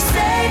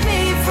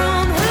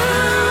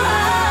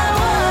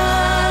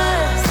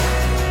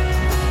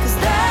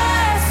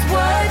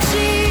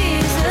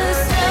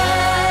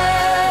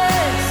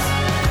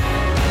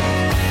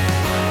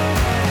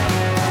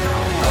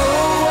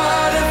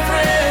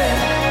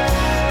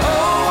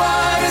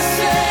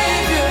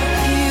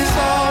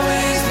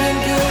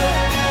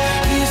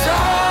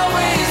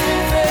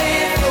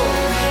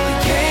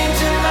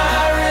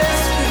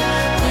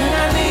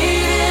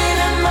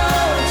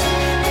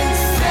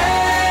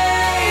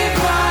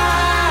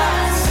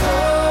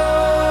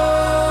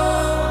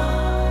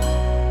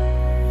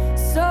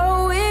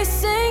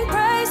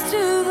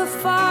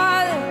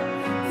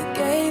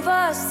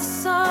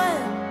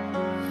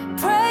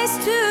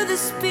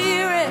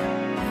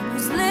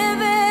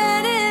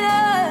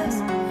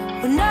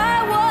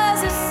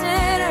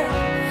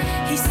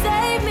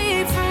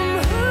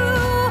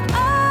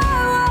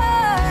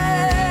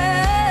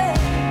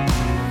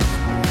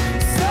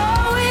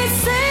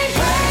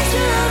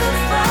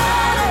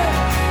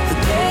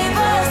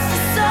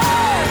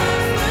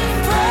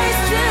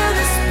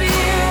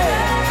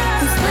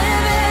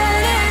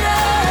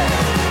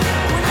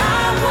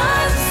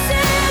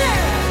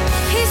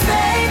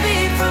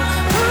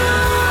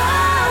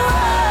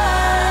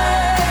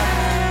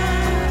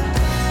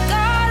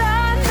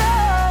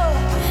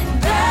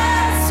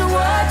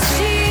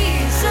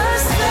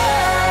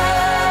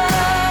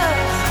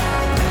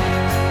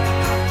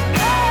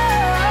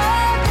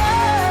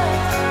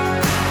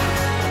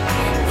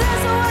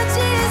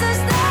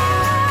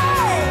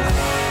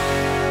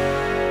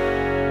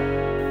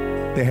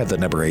 They have the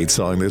number 8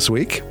 song this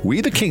week,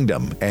 We the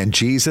Kingdom, and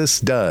Jesus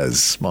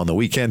Does on the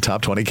Weekend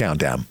Top 20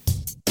 Countdown.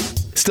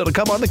 Still to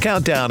come on the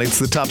countdown, it's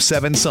the top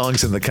 7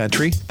 songs in the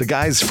country. The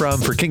guys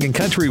from For King and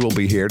Country will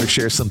be here to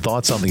share some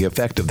thoughts on the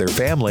effect of their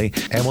family,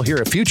 and we'll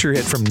hear a future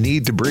hit from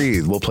Need to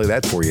Breathe. We'll play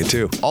that for you,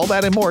 too. All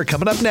that and more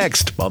coming up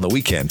next on the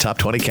Weekend Top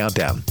 20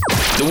 Countdown.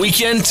 The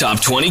Weekend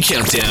Top 20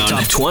 Countdown.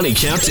 Top 20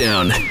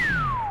 Countdown.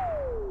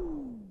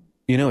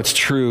 You know, it's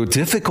true.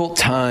 Difficult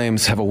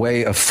times have a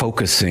way of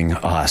focusing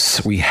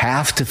us. We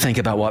have to think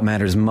about what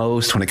matters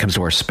most when it comes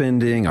to our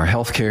spending, our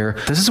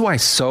healthcare. This is why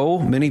so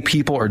many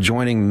people are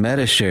joining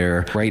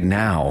Medishare right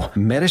now.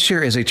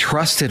 Medishare is a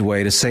trusted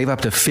way to save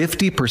up to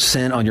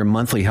 50% on your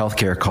monthly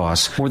healthcare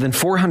costs. More than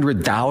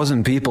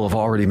 400,000 people have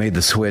already made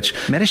the switch.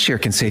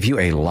 Medishare can save you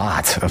a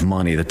lot of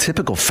money. The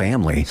typical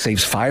family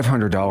saves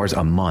 $500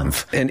 a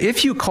month. And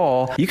if you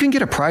call, you can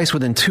get a price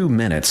within 2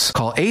 minutes.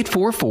 Call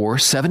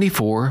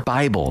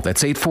 844-74-BIBLE.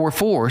 That's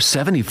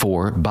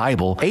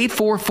 844-74-BIBLE.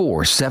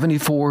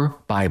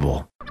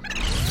 844-74-BIBLE.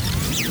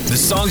 The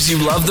songs you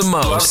love the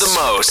most.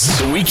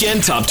 The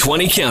Weekend Top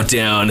 20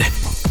 Countdown.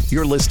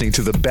 You're listening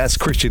to the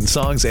best Christian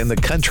songs in the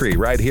country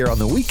right here on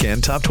the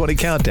Weekend Top 20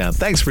 Countdown.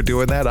 Thanks for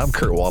doing that. I'm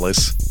Kurt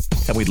Wallace.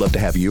 And we'd love to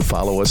have you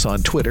follow us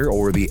on Twitter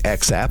or the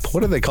X app.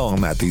 What are they calling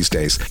that these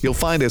days? You'll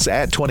find us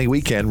at 20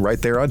 Weekend right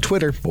there on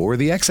Twitter or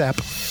the X app.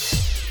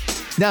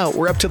 Now,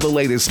 we're up to the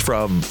latest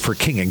from For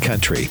King and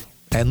Country.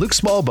 And Luke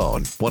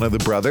Smallbone, one of the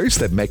brothers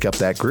that make up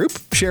that group,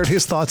 shared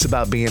his thoughts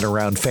about being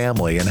around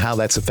family and how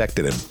that's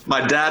affected him.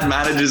 My dad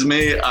manages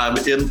me. I'm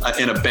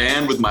in a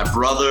band with my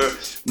brother.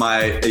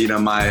 My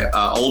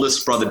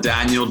oldest brother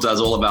Daniel does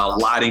all about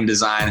lighting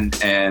design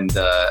and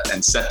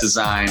set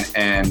design,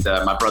 and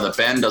my brother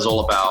Ben does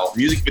all about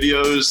music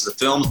videos, the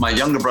films. My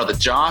younger brother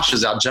Josh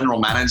is our general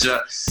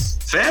manager.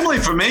 Family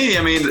for me,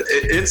 I mean,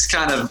 it's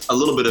kind of a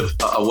little bit of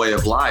a way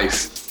of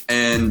life.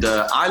 And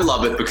I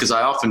love it because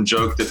I often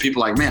joke that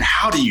people are like, man,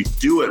 how do you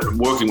do it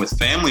working with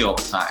family all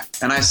the time?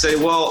 And I say,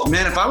 well,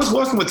 man, if I was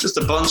working with just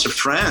a bunch of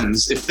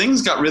friends, if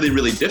things got really,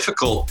 really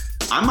difficult,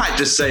 I might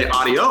just say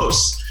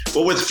adios.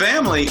 But with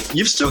family,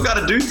 you've still got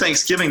to do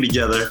Thanksgiving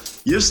together.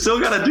 You've still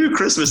got to do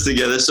Christmas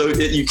together. So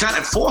it kind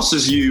of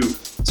forces you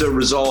to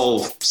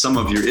resolve some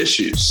of your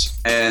issues.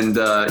 And,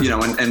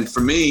 and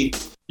for me,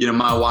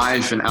 my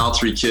wife and our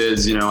 3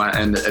 kids,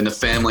 and the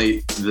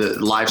family, the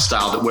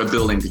lifestyle that we're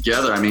building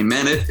together. I mean,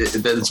 man,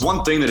 it's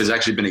one thing that has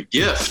actually been a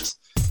gift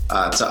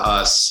to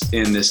us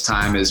in this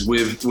time is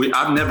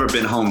I've never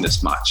been home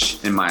this much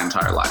in my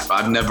entire life.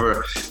 I've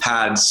never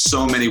had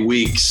so many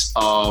weeks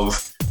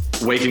of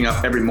waking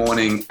up every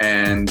morning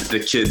and the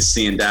kids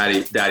seeing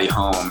daddy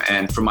home.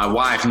 And for my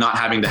wife, not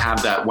having to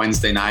have that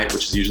Wednesday night,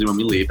 which is usually when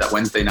we leave, that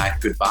Wednesday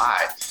night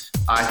goodbye.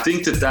 I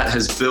think that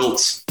has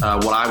built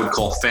what I would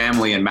call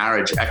family and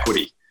marriage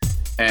equity.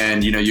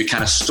 And, you're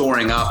kind of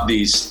storing up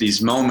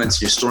these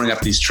moments, you're storing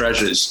up these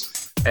treasures.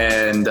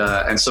 And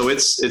so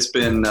it's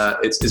been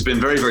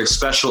very, very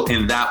special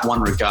in that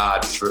one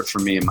regard for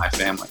me and my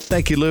family.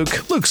 Thank you,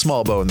 Luke. Luke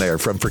Smallbone there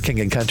from For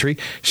King and Country,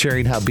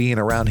 sharing how being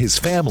around his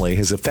family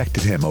has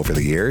affected him over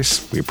the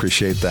years. We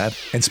appreciate that.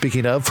 And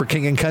speaking of For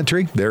King and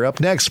Country, they're up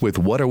next with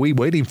What Are We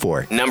Waiting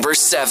For? Number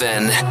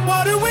 7.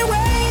 What are we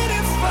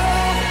waiting for?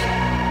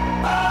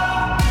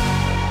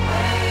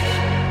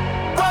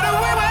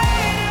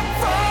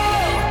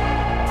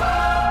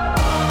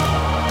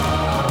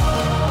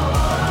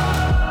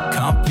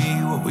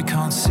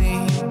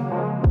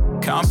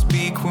 Can't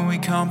speak when we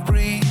can't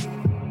breathe.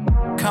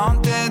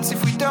 Can't dance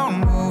if we don't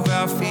move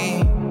our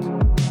feet.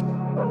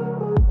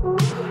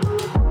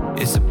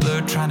 It's a blur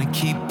trying to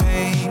keep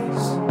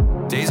pace.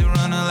 Days are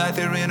running like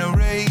they're in a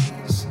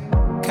race.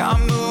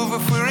 Can't move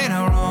if we're in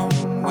our own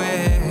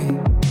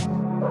way.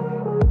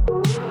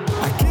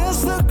 I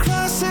guess the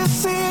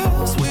crisis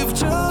is we've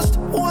just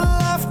one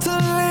life to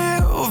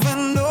live,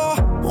 and no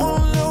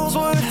one knows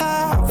what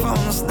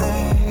happens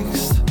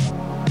next.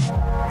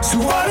 So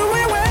what are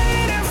we waiting?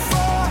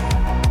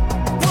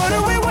 What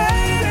are we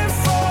waiting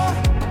for?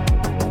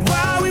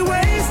 Why are we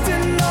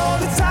wasting all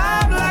the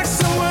time like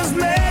someone's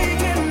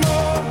making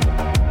more?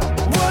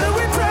 What are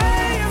we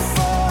praying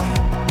for?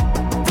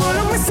 What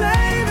are we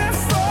saving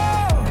for?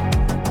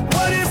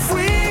 What if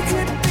we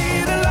could be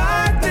the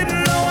light that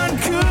no one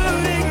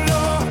could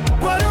ignore?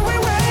 What are we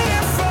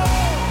waiting for?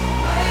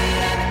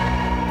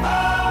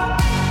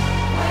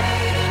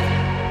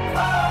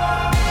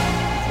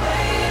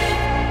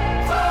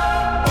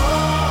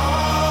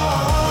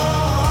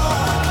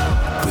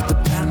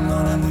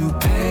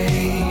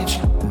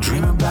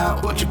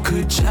 What you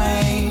could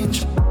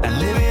change and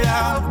live it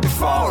out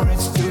before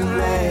it's too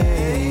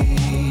late.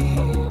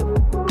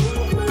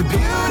 The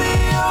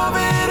beauty of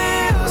it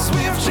is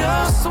we've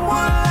just one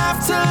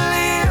life to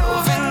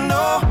live, and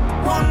no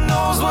one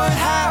knows what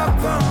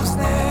happens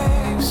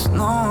next.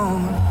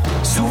 No.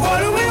 So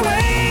what are we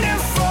waiting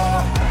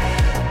for?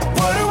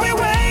 What are we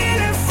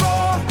waiting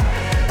for?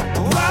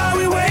 Why are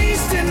we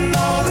wasting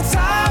all the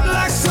time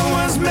like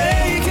someone's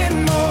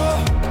making more?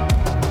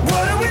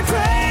 What are we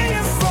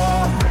praying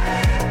for?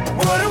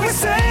 What are we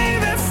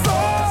saving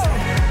for?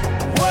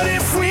 What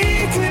if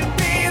we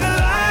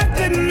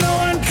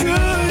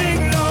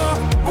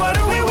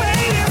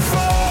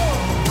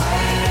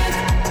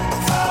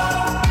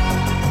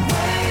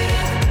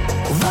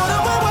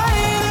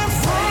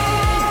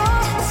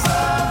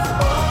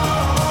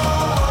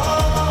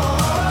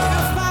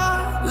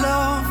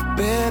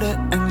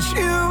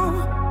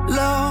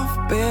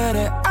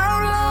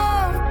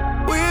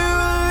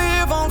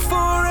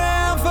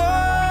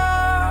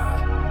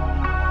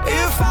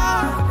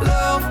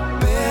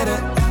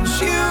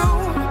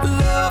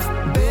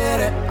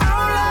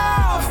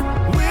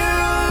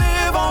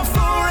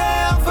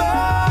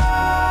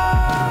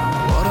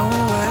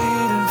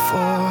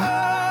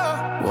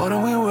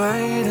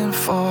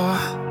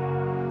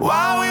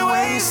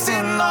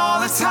wasting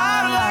all the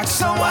time like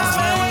someone's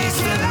been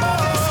wasting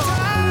more.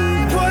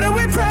 What are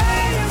we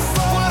praying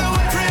for? What are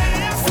we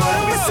praying for? What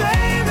are we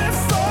saving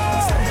for?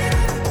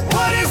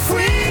 What if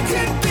we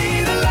could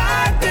be the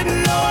light that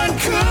no one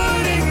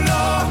could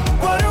ignore?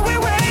 What are we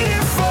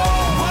waiting for?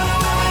 What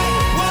are we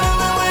waiting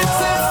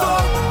for?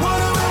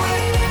 What are we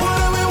waiting for?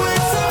 What are we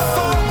waiting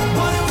for?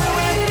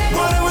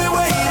 What are we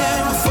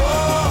waiting for?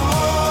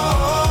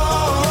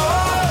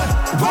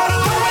 What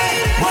are we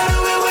waiting for? What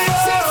are we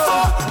waiting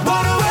for?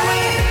 What are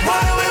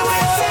we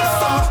waiting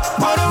for?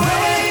 What are we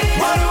waiting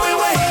for? What are we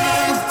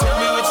waiting? Tell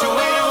me what you're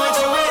waiting, what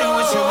you're waiting,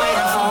 what you're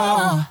waiting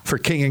for. For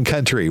King and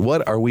Country,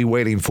 what are we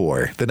waiting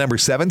for? The number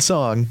 7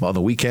 song on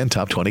the Weekend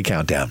Top 20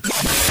 Countdown.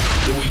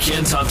 The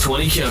Weekend Top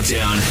 20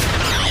 Countdown.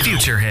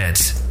 Future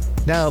hits.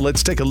 Now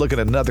let's take a look at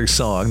another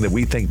song that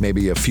we think may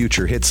be a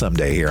future hit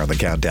someday here on the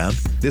Countdown.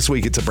 This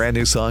week it's a brand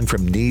new song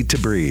from Need to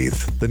Breathe.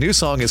 The new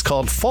song is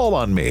called Fall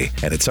on Me,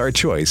 and it's our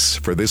choice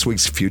for this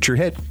week's future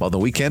hit on the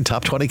Weekend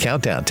Top 20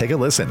 Countdown. Take a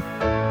listen.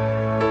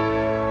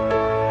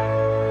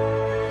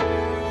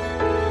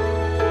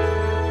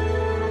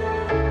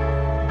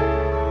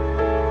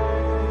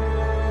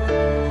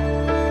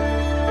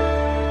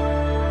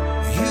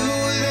 You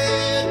were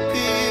there to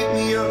pick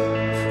me up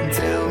and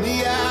tell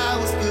me I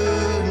was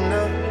good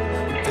enough.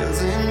 It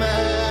doesn't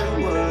matter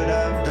what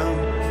I've done,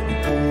 you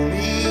pull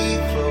me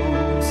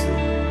closer.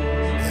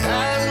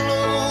 Highs and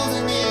lows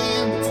and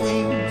in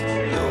between,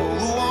 you're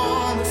the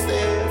one that's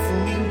there for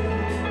me.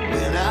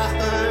 When I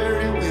hurt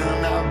and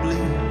when I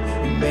bleed,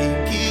 you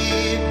make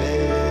it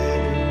better.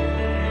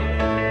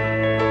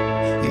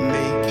 You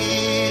make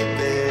it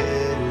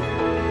better.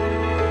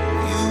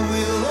 You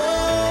will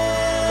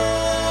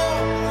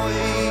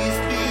always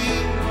be.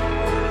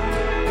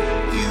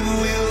 You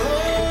will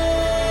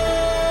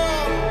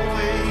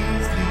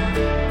always be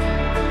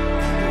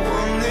the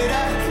one that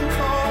I can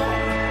call.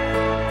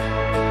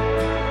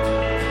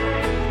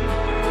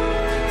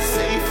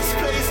 Safest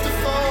place to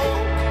fall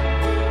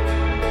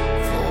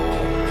for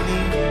me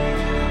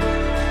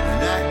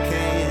when I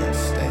can't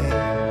stand.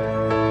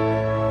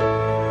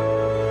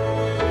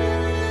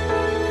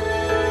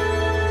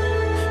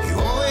 You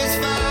always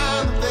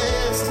find the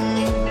best in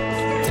me.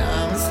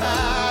 Time is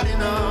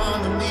hiding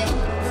underneath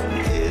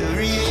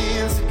every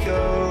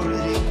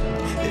insecurity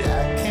that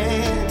I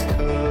can't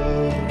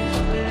cover.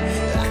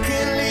 I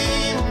can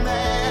leave them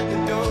at the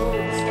door.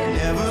 You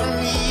never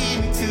need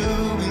me to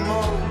be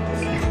more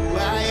than who I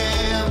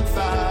am if I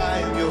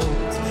am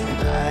yours.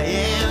 And I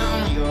am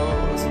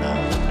yours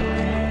now.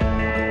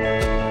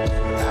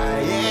 I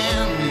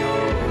am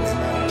yours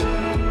now.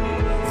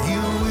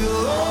 You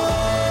will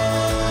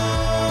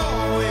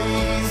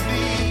always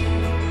be.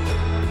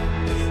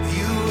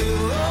 You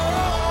will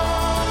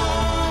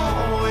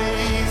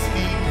always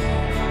be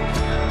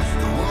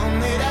the one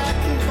that I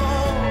can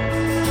call.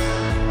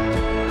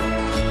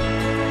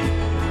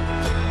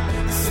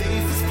 The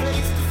safest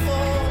place to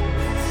fall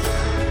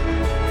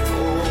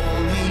for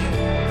me.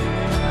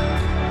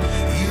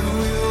 You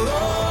will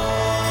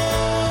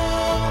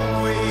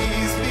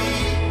always be.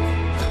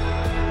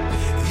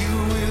 You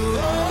will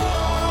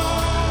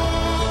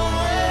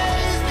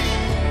always be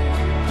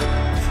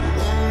the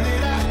one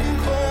that I can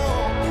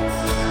call.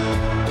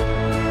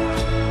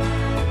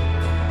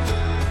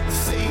 The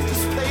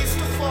safest place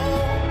to fall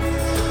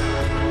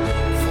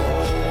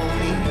for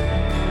me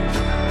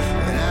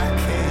when I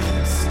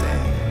can't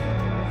stand.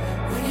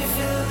 When you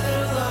feel a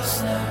little lost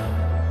now,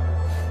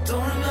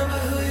 don't remember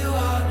who you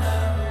are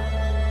now.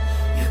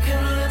 You can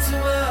run into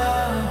my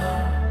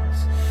arms.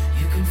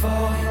 You can fall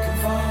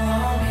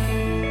on me.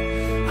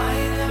 I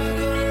ain't never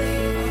gonna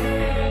leave you,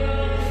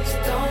 so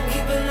don't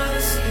keep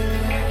another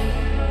secret.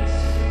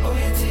 Oh,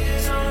 your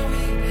tears are a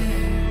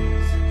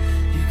weakness.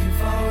 You can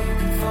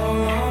fall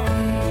on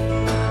me.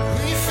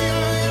 When you feel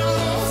a little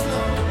lost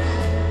now,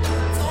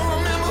 don't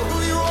remember who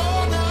you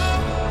are now.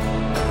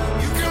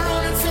 You can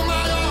run into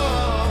my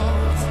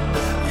arms.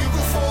 You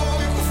can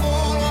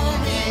fall on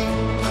me.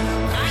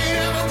 I ain't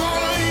never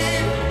gonna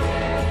leave.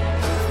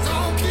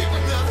 Don't keep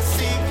another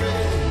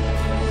secret.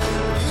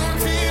 Your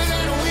tears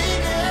are a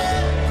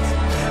weakness.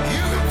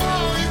 You can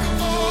fall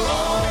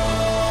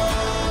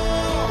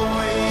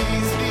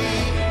always be.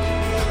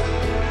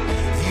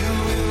 You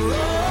will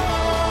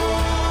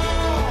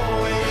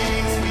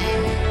always be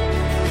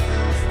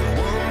the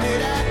one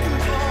that I can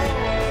call.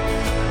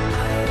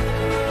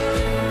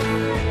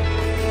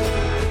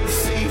 The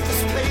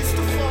safest place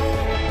to fall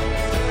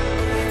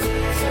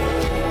for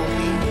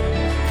me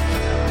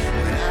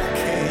when I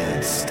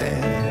can't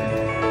stand.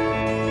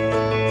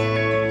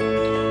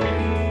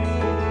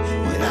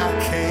 When I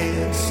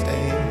can't stand.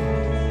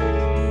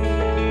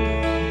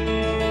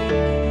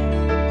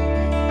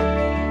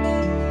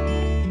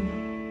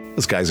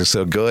 Those guys are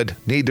so good.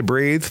 Need to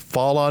Breathe,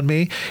 Fall on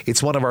Me.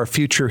 It's one of our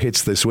future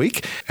hits this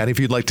week. And if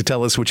you'd like to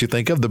tell us what you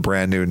think of the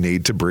brand new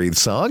Need to Breathe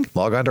song,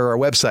 log on to our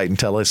website and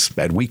tell us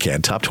at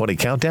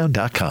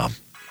weekendtop20countdown.com.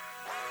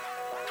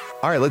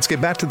 All right, let's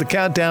get back to the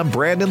countdown.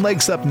 Brandon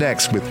Lake's up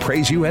next with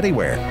Praise You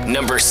Anywhere.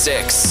 Number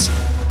 6.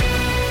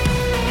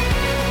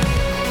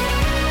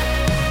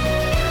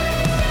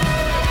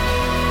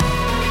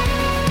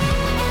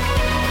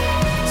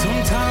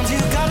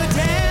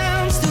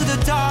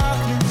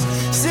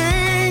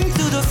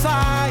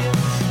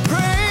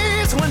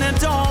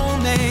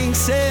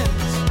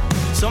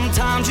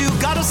 Sometimes you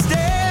gotta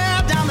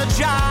stare down the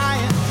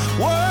giant,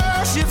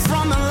 worship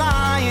from the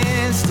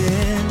lion's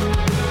den.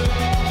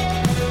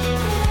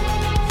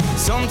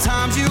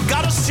 Sometimes you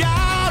gotta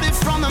shout it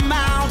from the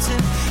mountain,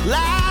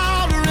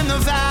 louder in the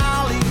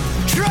valley,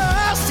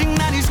 trusting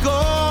that he's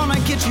gonna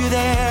get you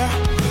there.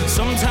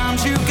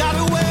 Sometimes you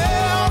gotta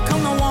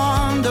welcome the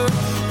wonder,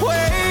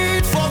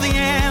 wait for the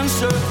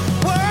answer,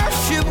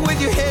 worship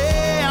with your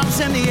hands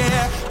in the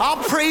air. I'll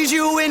praise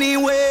you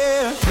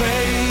anywhere.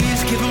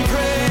 Praise, give him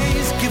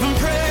praise, give him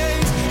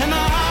praise, and the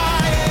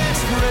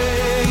highest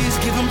praise.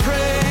 Give him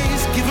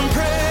praise, give him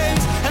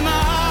praise, and the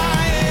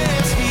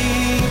highest.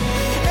 He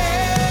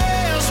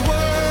is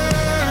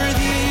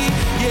worthy,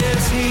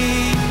 yes,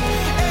 he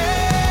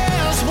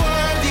is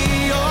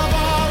worthy of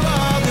all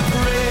of the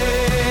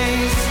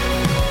praise.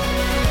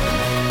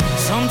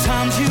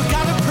 Sometimes you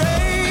gotta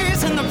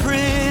praise in the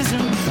prison,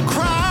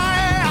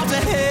 cry out to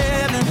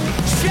heaven,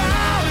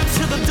 shout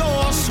into the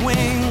door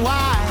swing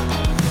wide.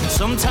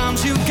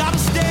 Sometimes you gotta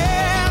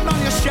stand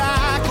on your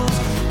shackles,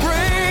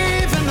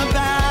 brave in the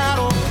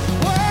battle,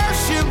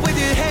 worship with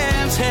your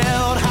hands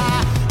held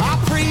high. I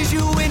praise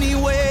you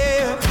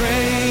anywhere.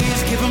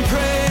 Praise, give him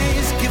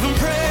praise,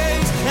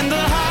 and the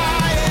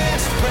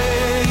highest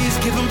praise.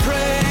 Give him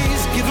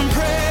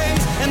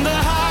praise, and the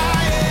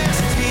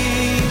highest.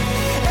 He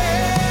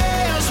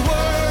is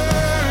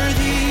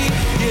worthy,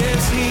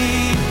 yes,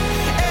 he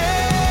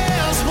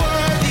is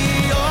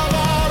worthy of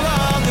all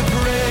of the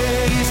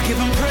praise. Give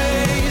him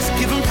praise,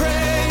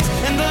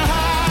 and the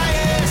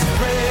highest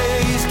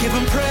praise. Give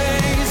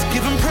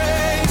him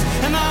praise,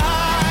 and the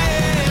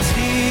highest.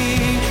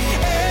 He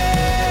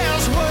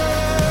is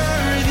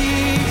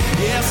worthy,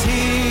 yes,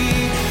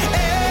 he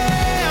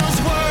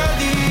is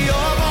worthy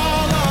of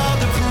all of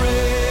the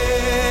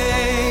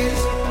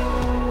praise.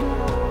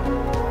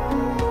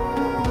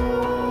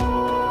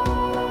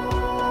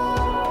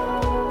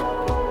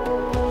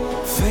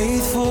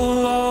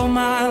 Faithful all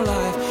my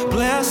life,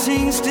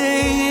 blessings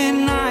day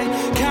and night,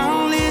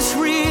 countless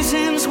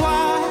reasons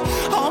why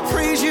I'll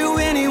praise you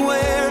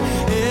anywhere.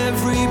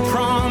 Every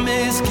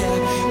promise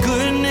kept,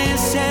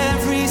 goodness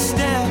every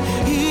step,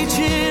 each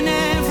and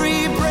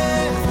every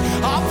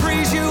breath, I'll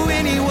praise you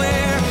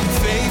anywhere.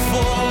 Faithful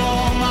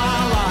all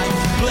my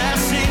life,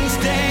 blessings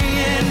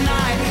day and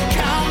night,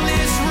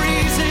 countless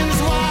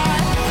reasons why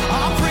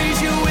I'll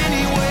praise you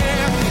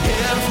anywhere.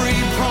 Every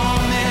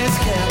promise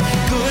kept,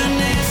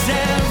 goodness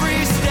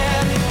every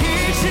step,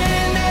 each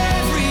and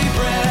every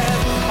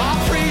breath, I'll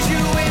praise you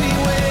anywhere.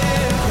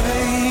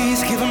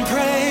 Praise,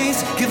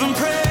 give him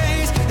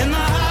praise, and the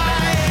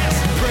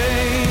highest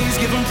praise.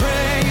 Give him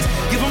praise,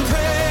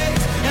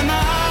 and the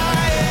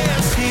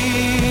highest.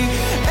 He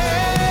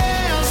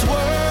is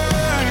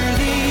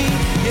worthy,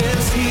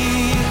 yes,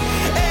 he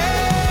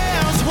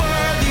is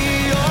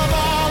worthy of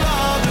all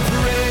of the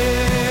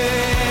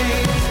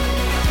praise.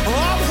 Oh,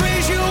 I'll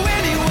praise you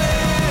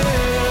anywhere.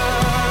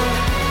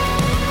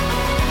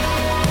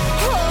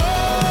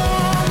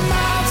 Oh,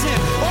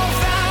 mountain or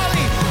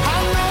valley, I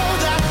know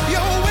that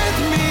you're with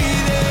me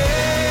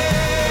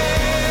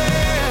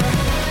there.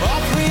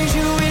 I'll praise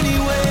you anywhere.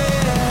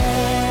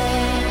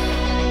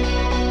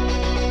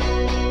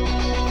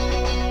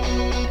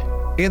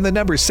 In the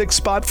number 6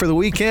 spot for the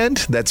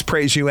weekend, that's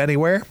Praise You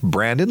Anywhere,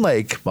 Brandon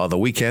Lake on the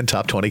Weekend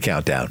Top 20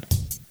 Countdown.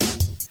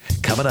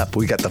 Coming up,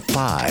 we got the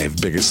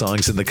 5 biggest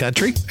songs in the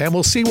country, and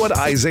we'll see what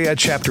Isaiah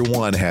chapter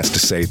 1 has to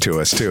say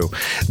to us, too.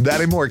 That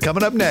and more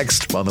coming up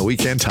next on the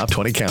Weekend Top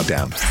 20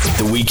 Countdown.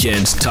 The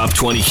Weekend Top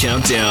 20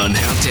 Countdown.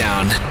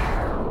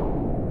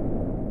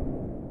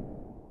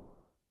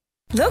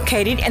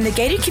 Located in the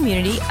gated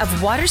community of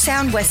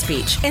Watersound West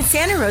Beach in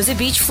Santa Rosa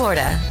Beach,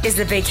 Florida, is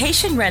the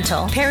vacation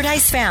rental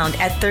Paradise Found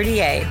at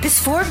 30A. This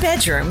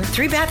 4-bedroom,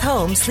 3-bath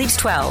home sleeps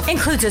 12.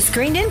 Includes a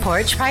screened-in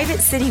porch,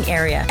 private sitting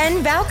area,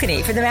 and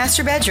balcony for the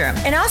master bedroom.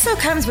 And also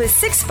comes with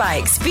 6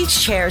 bikes,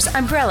 beach chairs,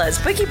 umbrellas,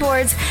 boogie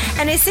boards,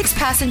 and a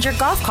 6-passenger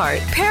golf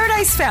cart.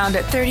 Paradise Found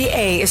at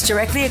 30A is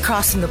directly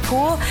across from the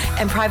pool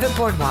and private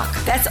boardwalk.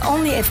 That's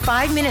only a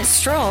 5-minute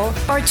stroll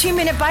or a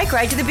 2-minute bike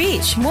ride to the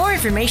beach. More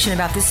information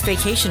about this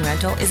vacation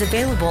rental is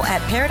available at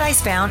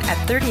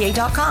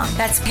ParadiseFound@30A.com.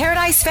 That's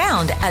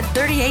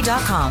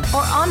ParadiseFound@30A.com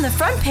or on the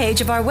front page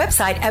of our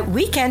website at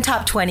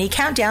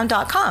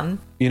WeekendTop20Countdown.com.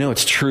 You know,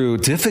 it's true.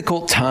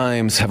 Difficult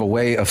times have a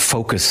way of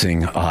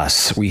focusing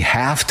us. We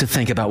have to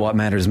think about what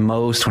matters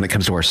most when it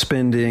comes to our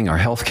spending, our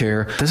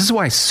healthcare. This is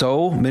why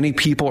so many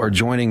people are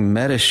joining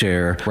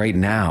Medi-Share right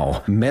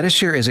now.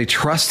 Medi-Share is a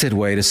trusted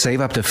way to save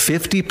up to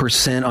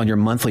 50% on your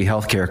monthly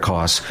healthcare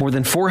costs. More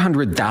than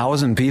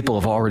 400,000 people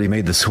have already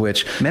made the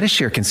switch.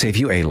 Medi-Share can save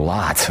you a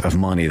lot of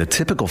money. The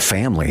typical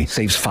family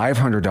saves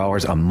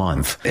 $500 a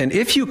month. And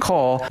if you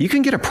call, you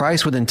can get a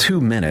price within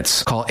 2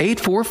 minutes. Call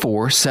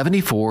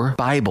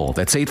 844-74-BIBLE.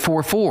 That's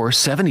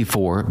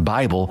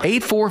 844-74-BIBLE.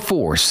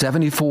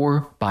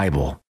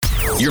 844-74-BIBLE.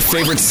 Your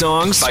favorite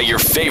songs by your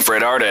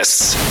favorite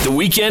artists. The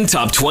Weekend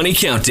Top 20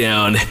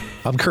 Countdown.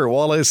 I'm Kurt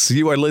Wallace.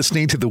 You are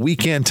listening to the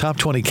Weekend Top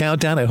 20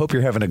 Countdown. I hope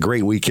you're having a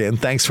great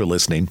weekend. Thanks for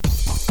listening.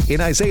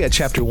 In Isaiah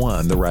chapter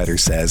 1, the writer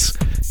says,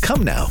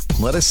 "Come now,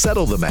 let us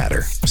settle the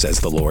matter, says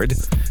the Lord.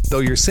 Though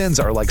your sins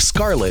are like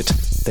scarlet,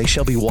 they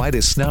shall be white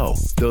as snow.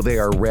 Though they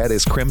are red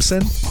as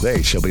crimson,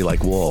 they shall be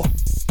like wool."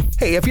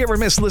 Hey, if you ever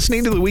missed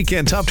listening to the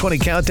Weekend Top 20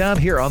 Countdown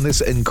here on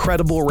this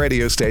incredible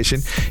radio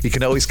station, you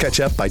can always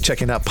catch up by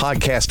checking out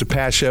podcasts of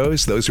past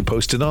shows. Those are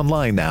posted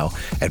online now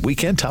at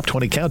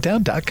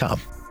weekendtop20countdown.com.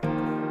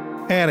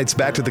 And it's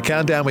back to the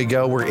countdown we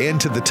go. We're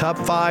into the top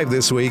 5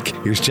 this week.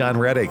 Here's John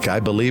Reddick, "I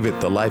Believe It,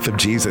 the Life of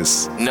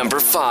Jesus." Number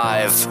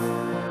 5.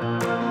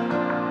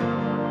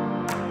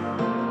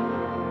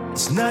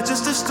 It's not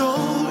just a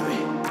story.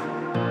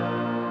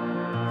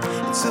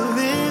 It's a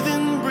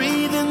living,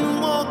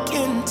 breathing,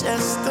 walking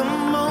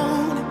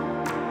testimony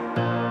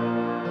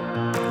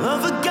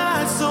of a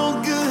God so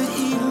good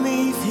he'd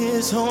leave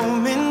his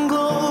home in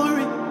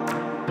glory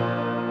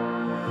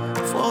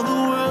for the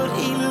world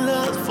he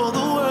loved, for the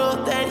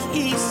world that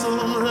he so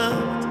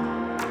loved.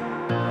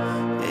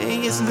 Hey,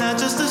 it's not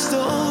just a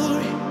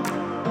story.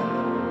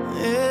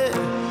 Yeah.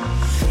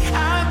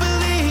 I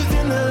believe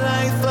in the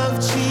life of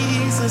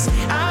Jesus.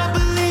 I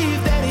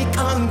believe that he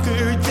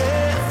conquered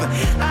death.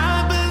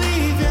 I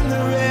believe in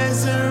the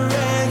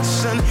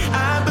resurrection.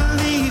 I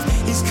believe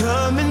he's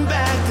coming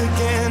back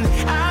again.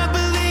 I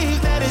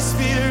believe that his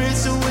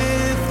spirit's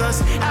with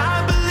us.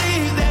 I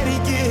believe that he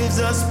gives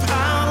us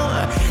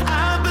power.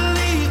 I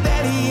believe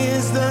that he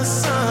is the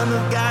Son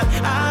of God.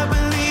 I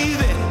believe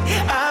it.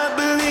 I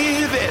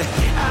believe it.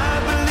 I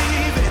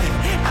believe it.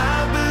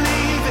 I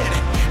believe it.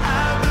 I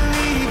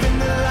believe in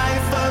the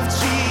life of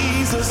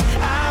Jesus.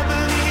 I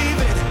believe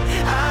it.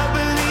 I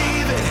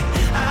believe it.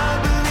 I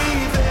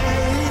believe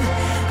it.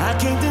 I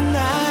can't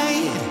deny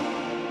it.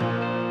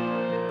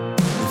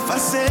 If I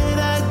said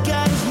I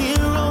got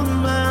here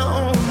on my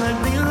own,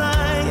 I'd be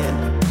lying.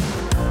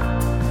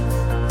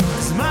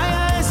 'Cause my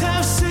eyes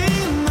have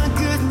seen the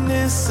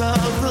goodness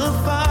of the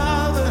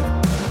Father.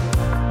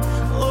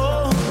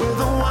 Oh, we're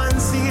the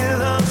ones he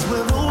loves.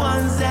 We're the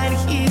ones that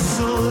he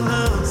so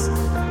loves.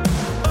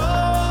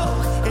 Oh,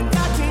 and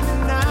I can't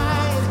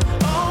deny it.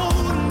 Oh,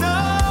 no.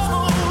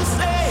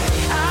 Say,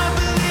 I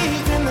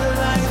believe in the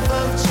life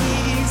of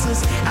Jesus.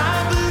 I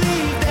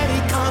believe that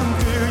he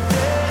conquered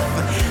death.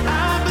 I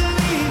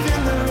believe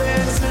in the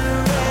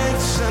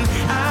resurrection.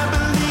 I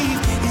believe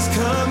he's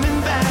coming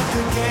back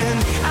again.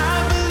 I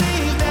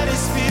believe that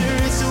his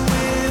spirit's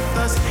with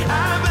us. I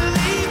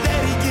believe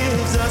that he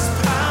gives us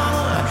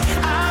power.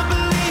 I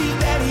believe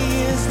that he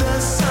is the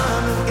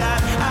Son of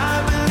God.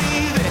 I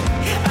believe it.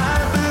 I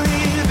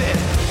believe it.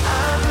 I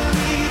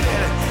believe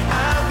it. I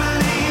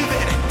believe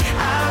it. I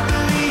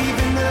believe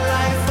in the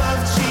life of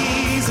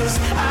Jesus.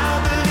 I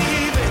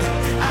believe it.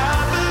 I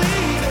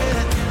believe it.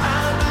 I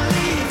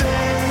believe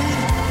it.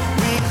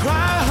 We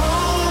cry,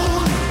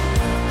 holy,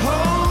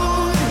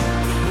 holy,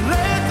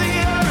 let the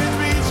earth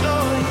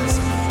rejoice.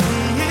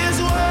 He is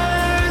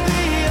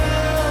worthy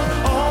of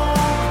all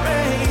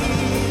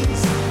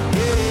praise.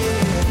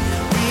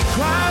 Yeah. We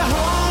cry,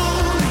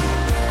 holy,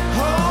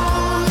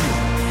 holy,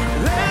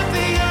 let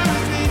the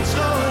earth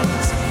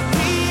rejoice.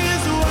 He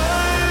is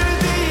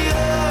worthy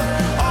of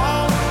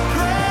all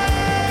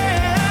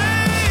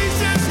praise.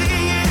 Yes, he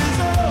is.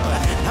 Oh,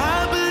 I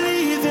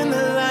believe in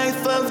the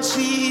life of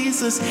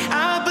Jesus.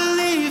 I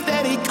believe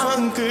that he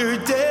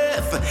conquered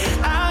death.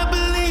 I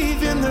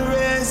believe in the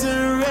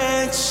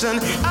resurrection.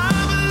 I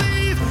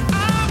believe,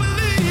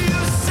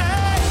 say, I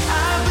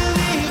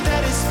believe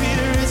that his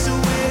spirit's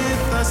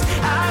with us.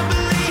 I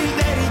believe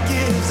that he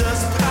gives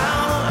us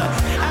power.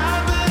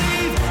 I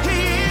believe he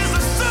is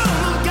the Son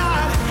of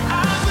God. I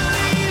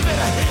believe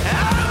it. I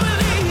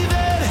believe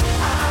it.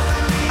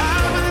 I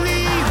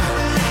believe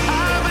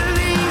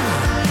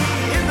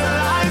in the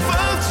life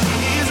of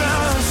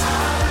Jesus.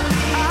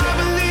 I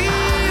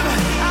believe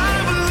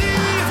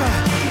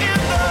in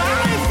the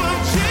life of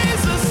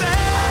Jesus.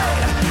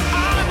 I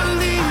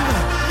believe,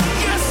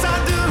 yes I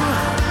do.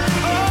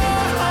 Oh,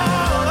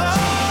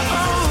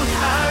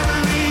 I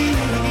believe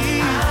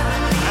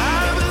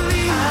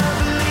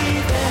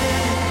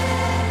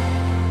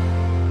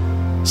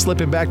it.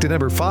 Slipping back to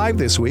number 5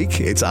 this week,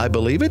 it's "I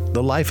Believe It,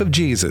 the Life of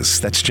Jesus."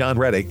 That's John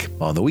Reddick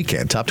on the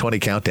Weekend Top 20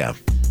 Countdown.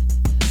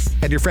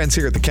 And your friends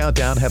here at the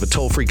Countdown have a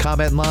toll-free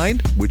comment line,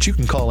 which you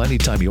can call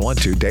anytime you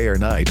want to, day or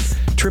night.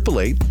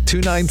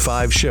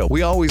 888-295-SHOW.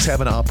 We always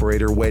have an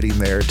operator waiting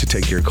there to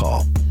take your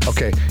call.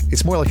 Okay,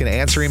 it's more like an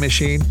answering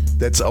machine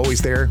that's always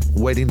there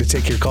waiting to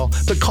take your call.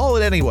 But call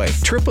it anyway.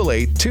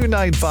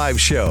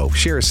 888-295-SHOW.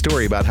 Share a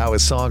story about how a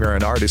song or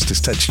an artist has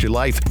touched your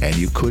life, and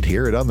you could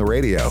hear it on the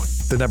radio.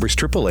 The number's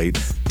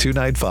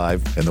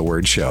 888-295 and the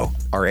word "SHOW.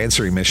 Our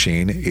answering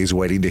machine is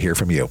waiting to hear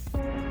from you.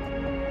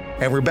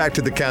 And we're back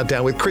to the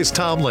Countdown with Chris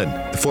Tomlin,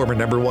 the former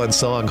 #1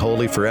 song,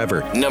 "Holy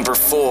Forever." Number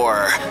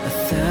 4.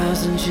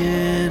 1,000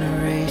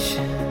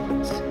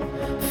 generations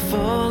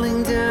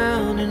falling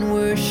down in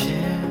worship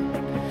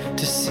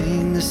to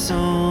sing the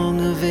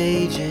song of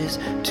ages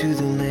to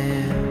the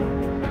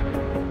Lamb.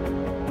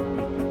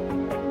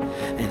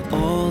 And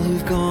all who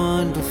who've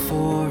gone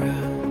before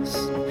us,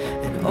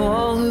 and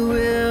all who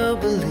will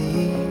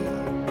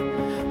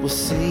believe will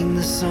sing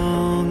the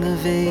song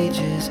of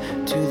ages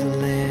to the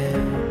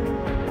Lamb.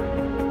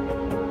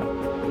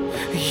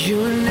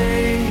 Your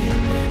name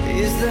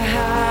is the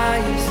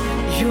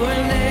highest, your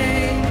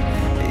name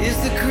is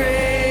the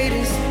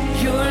greatest,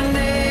 your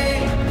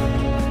name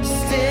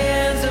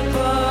stands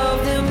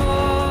above them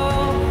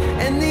all,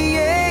 and the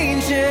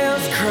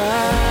angels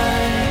cry.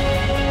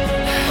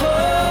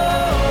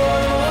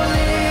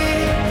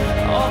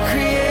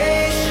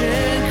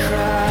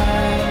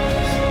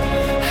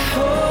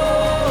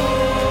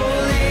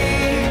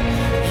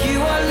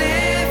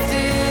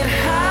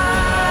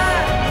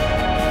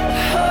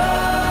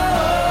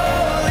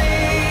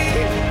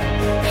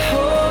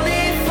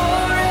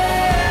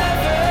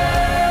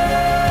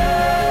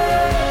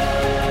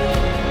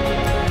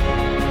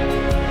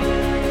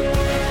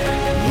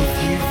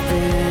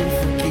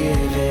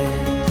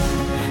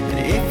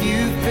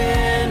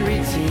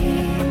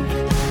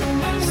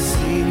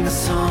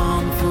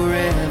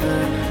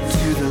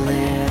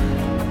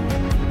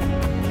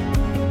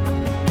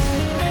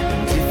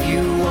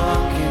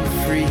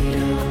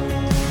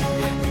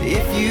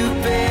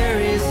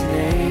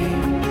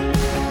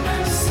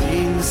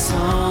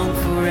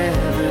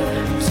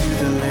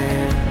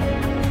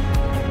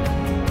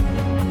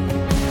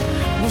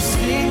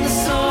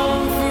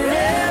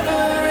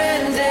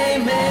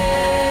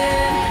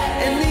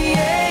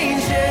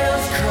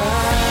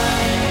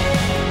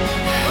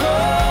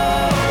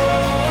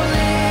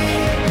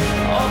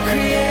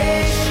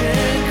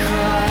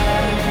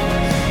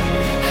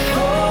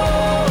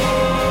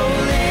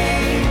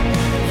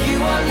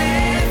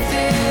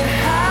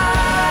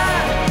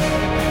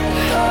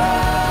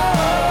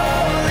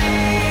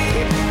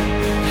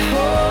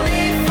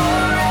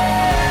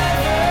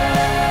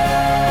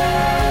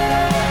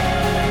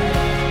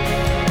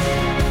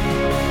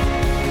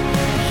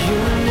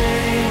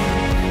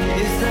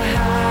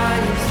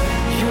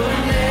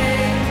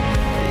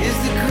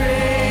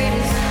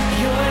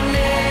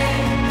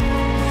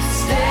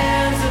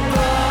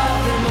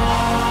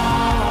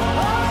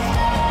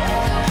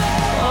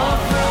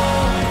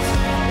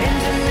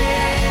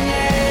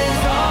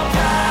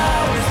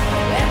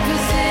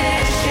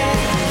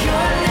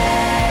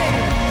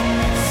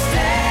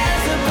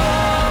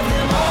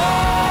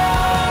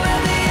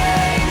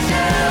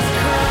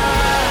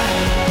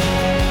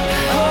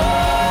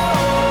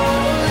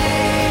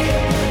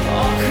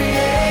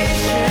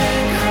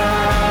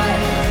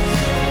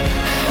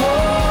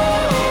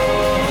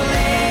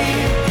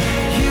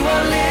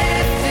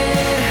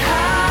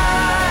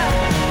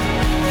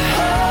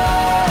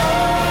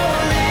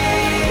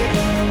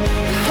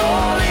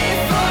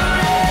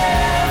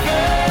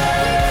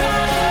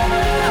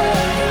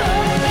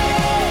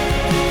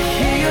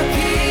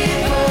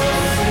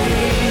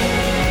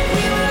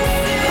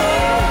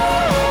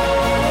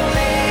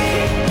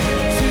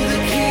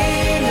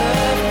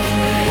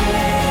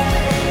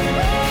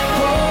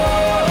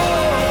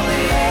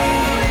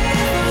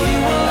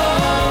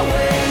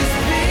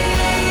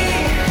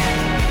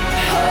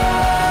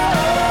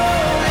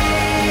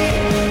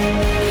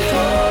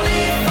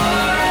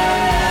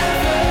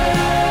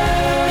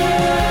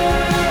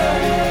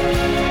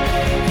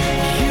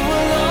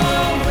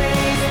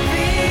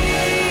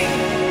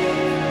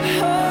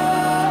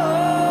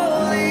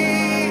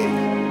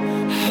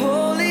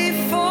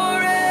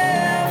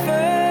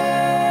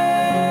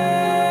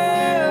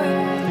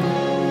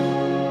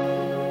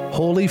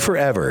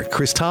 Forever,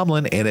 Chris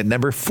Tomlin, and at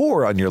number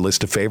 4 on your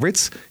list of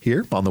favorites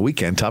here on the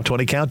Weekend Top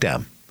 20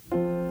 Countdown.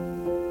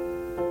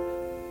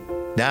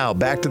 Now,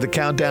 back to the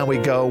countdown we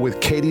go with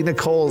Katie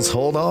Nicole's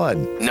Hold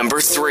On. Number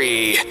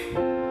 3.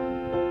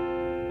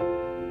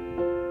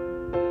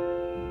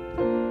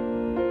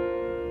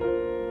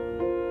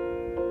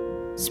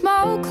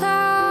 Smoke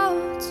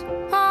clouds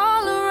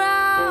all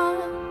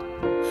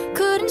around,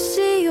 couldn't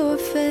see your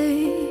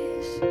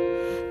face.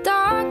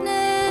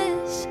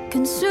 Darkness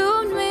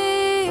consumed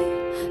me,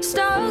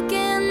 stuck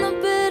in the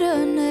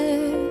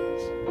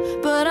bitterness.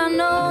 But I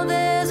know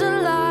there's a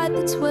light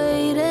that's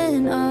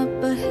waiting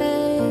up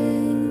ahead.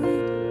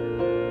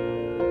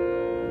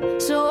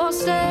 So I'll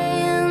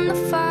stay in the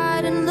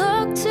fight and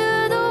look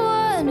to the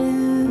one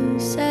who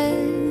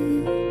said,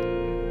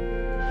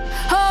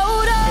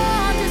 hold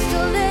on just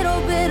a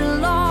little bit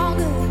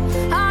longer.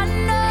 I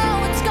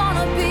know it's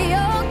gonna be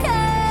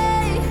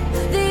okay.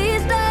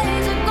 These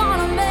days are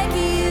gonna make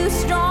you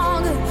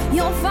stronger.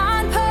 You'll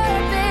find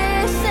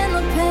purpose in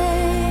the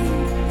pain.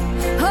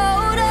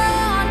 Hold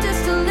on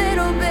just a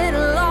little bit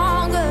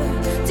longer.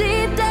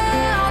 Deep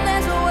down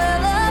there's a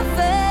well of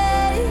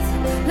faith.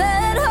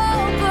 Let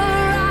hope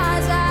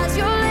arise as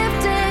you're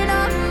lifting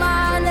up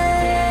my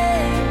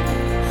name.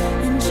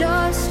 And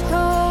just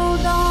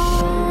hold on.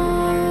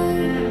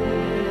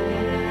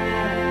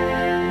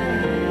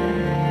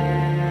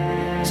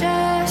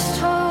 Just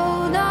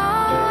hold on.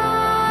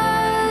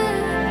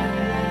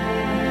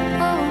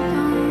 Hold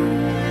on.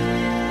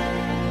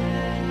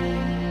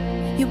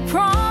 Your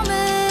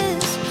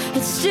promise,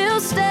 it still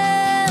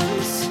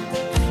stands.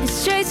 It's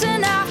is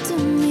chasing after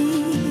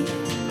me.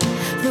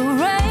 The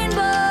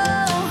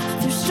rainbow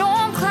through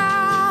storm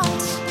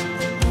clouds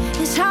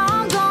is how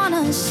I'm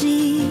gonna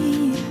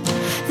see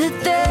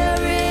that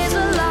there is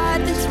a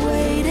light that's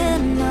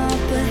waiting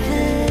up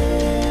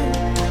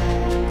ahead.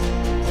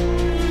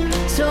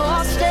 So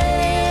I'll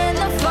stay in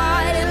the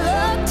fight and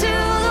look to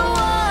the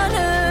one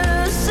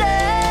who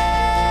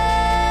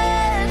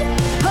said,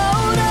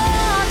 hold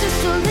on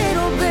just a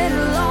little bit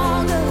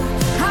longer.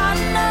 I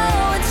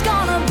know it's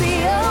gonna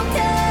be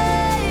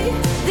okay.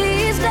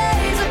 These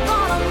days are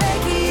gonna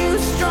make you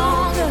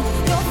stronger.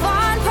 You'll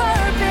find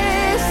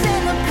purpose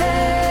in the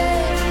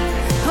pain.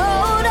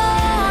 Hold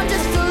on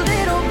just a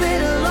little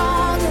bit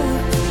longer.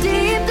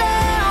 Deep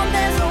down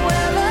there's a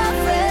well of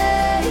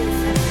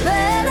faith.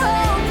 Let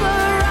hope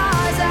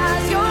arise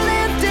as you're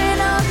lifting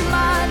up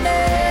my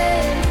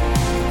name.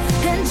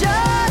 And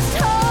just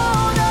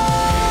hold on.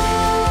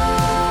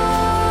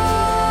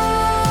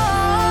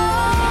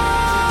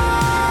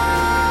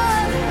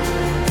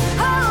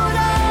 Hold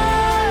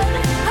on,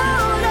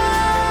 hold on.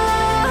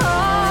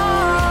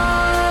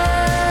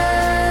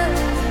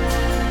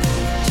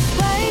 Just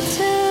wait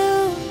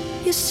till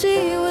you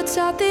see what's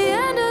at the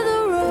end of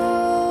the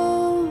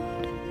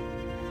road.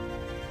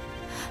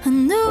 A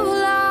new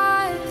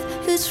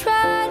life is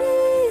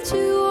ready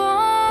to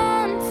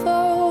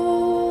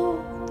unfold.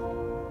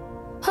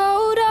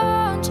 Hold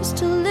on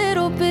just a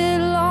little bit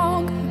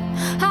longer.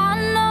 I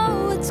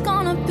know it's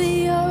gonna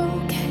be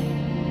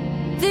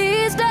okay.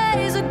 These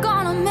days are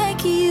gonna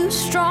make you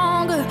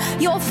stronger.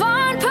 You'll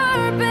find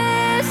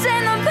purpose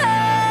in the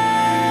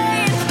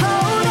pain.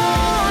 Hold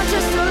on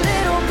just a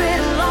little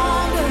bit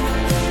longer.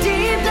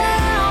 Deep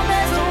down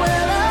there's a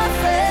well of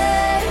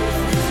faith.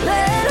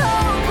 Let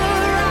hope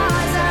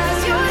arise as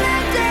you're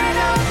lifting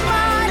up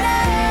my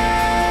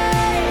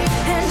name.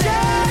 And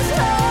just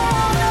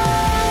hold on.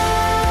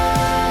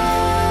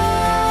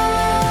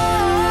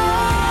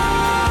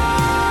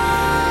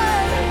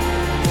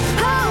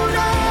 Hold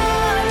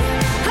on,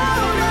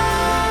 hold on.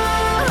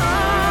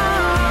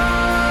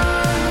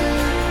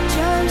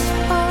 Just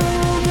hold on.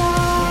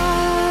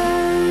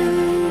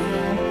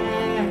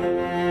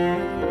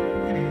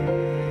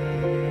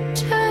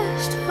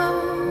 Just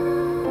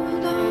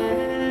hold on.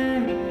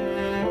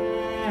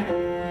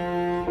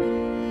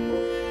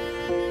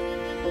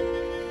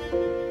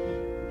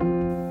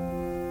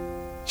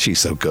 She's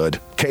so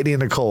good. Katie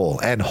and Nicole,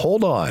 and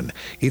Hold On.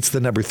 It's the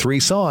number 3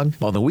 song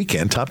on the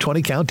Weekend Top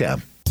 20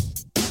 Countdown.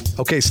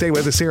 Okay, stay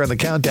with us here on the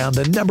countdown.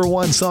 The number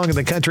 1 song in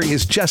the country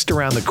is just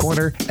around the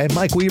corner, and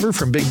Mike Weaver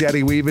from Big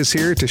Daddy Weave is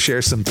here to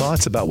share some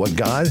thoughts about what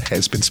God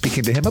has been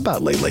speaking to him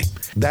about lately.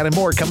 That and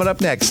more coming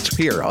up next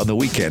here on the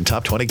Weekend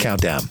Top 20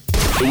 Countdown.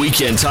 The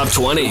Weekend Top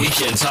 20.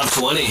 Weekend Top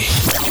 20.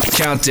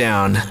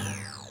 Countdown.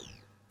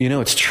 You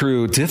know, it's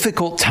true.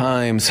 Difficult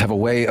times have a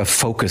way of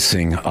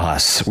focusing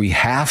us. We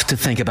have to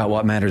think about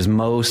what matters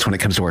most when it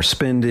comes to our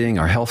spending,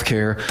 our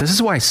healthcare. This is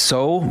why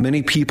so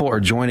many people are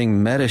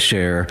joining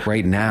Medishare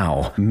right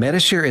now.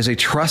 Medishare is a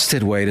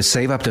trusted way to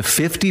save up to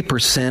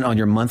 50% on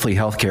your monthly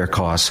healthcare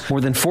costs.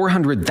 More than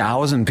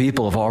 400,000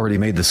 people have already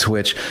made the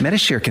switch.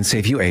 Medishare can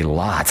save you a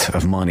lot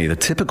of money. The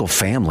typical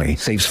family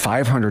saves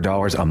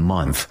 $500 a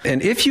month.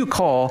 And if you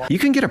call, you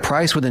can get a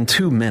price within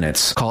 2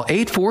 minutes. Call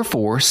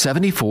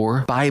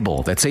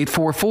 844-74-BIBLE. That's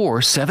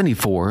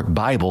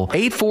 844-74-BIBLE.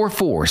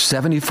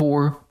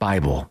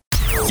 844-74-BIBLE.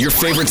 Your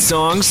favorite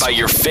songs by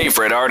your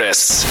favorite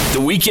artists.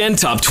 The Weekend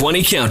Top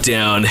 20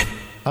 Countdown.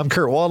 I'm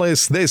Kurt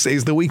Wallace. This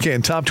is the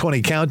Weekend Top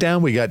 20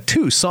 Countdown. We got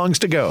 2 songs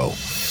to go.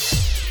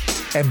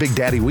 And Big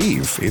Daddy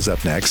Weave is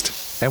up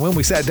next. And when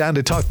we sat down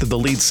to talk to the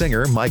lead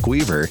singer, Mike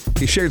Weaver,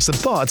 he shared some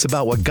thoughts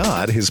about what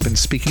God has been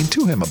speaking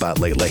to him about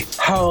lately.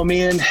 Oh,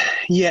 man.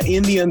 Yeah,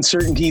 in the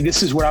uncertainty,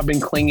 this is what I've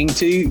been clinging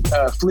to.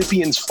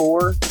 Philippians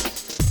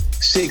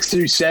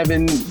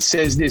 4:6-7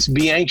 says this,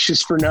 be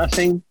anxious for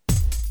nothing,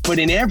 but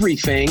in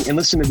everything, and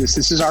listen to this,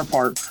 this is our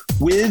part,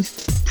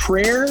 with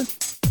prayer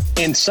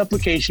and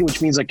supplication,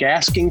 which means like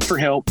asking for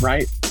help,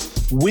 right?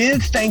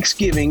 With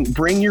thanksgiving,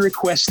 bring your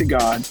requests to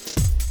God,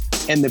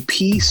 and the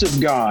peace of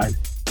God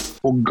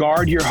will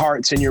guard your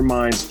hearts and your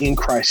minds in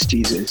Christ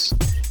Jesus.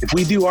 If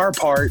we do our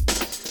part,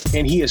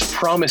 and he has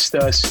promised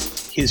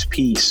us his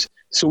peace.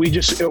 So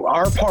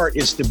our part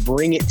is to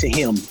bring it to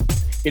him.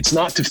 It's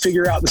not to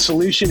figure out the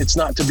solution. It's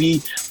not to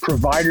be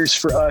providers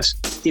for us.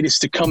 It is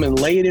to come and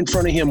lay it in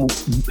front of him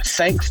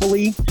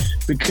thankfully,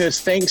 because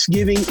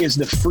thanksgiving is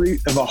the fruit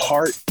of a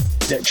heart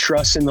that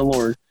trusts in the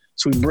Lord.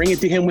 So we bring it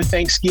to him with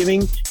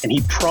thanksgiving, and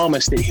he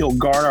promised that he'll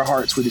guard our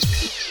hearts with his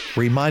peace.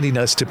 Reminding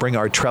us to bring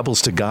our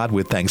troubles to God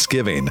with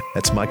thanksgiving.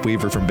 That's Mike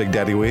Weaver from Big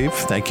Daddy Weave.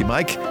 Thank you,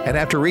 Mike. And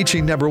after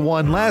reaching number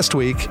 1 last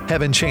week,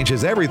 Heaven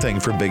Changes Everything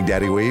from Big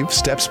Daddy Weave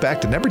steps back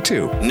to number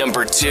 2.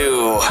 Number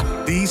 2.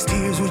 These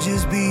tears would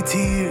just be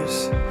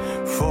tears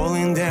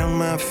falling down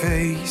my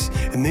face,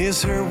 and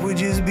this hurt would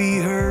just be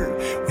hurt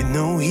with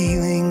no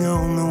healing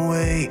on the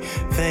way.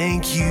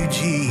 Thank you,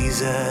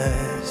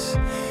 Jesus.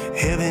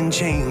 Heaven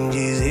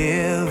changes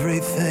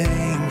everything.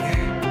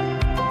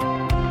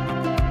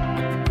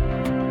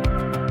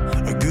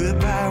 A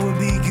goodbye would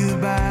be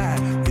goodbye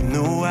with no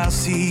I'll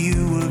see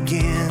you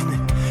again.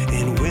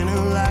 And when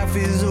a life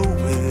is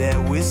over,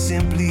 that will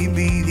simply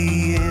be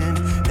the end.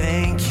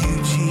 Thank you,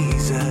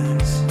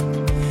 Jesus.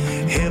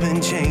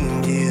 Heaven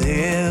changes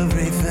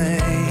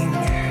everything.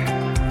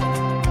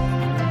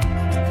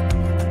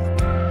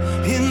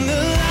 In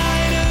the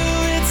light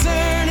of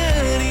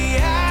eternity, I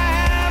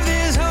have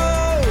this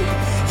hope.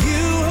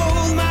 You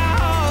hold my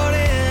heart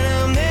and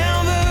I'm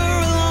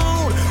never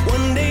alone.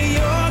 One day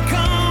you're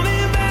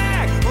coming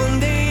back, one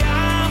day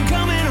I'm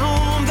coming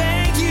home.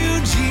 Thank you,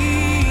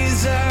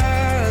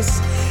 Jesus.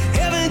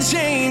 Heaven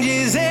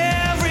changes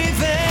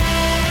everything.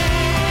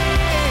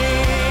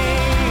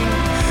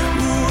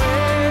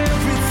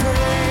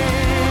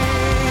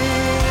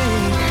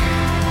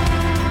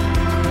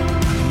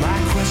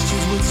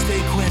 Would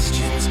stay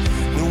questions,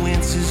 no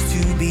answers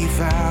to be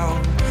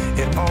found.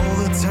 And all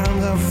the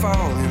times I've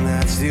fallen,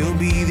 I'd still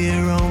be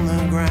there on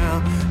the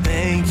ground.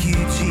 Thank you,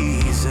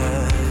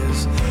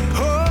 Jesus.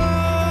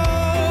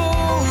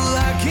 Oh,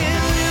 I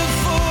can live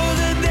for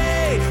the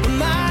day when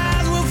my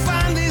eyes will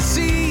finally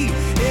see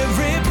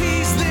every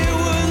piece that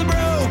was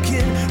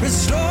broken,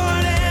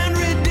 restored and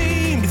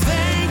redeemed.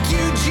 Thank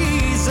you,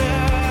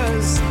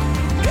 Jesus.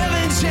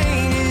 Heaven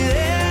changes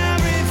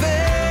everything.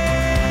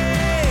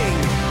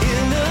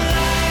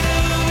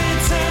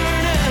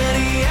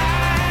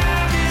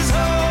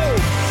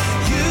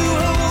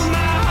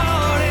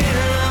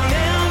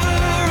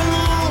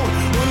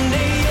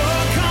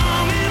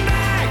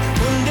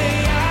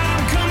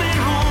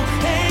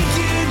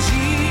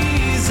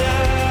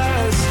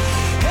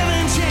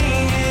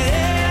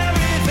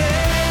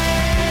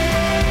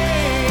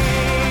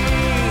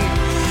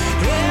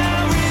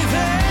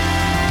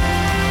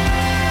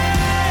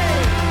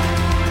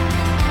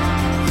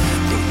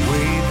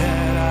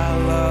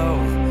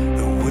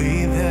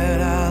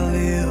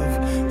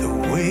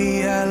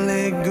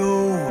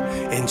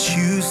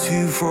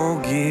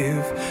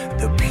 Forgive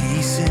the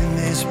peace in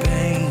this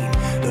pain,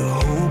 the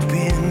hope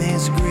in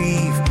this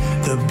grief,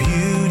 the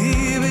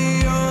beauty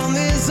beyond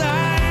this.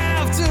 I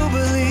have to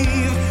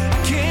believe.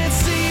 I can't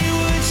see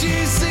what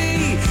you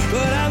see,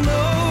 but I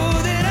know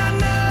that I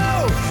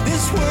know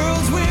this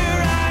world's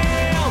where I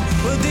am,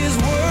 but this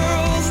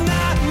world's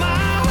not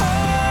my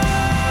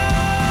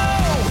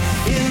home.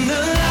 In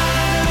the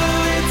light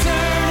of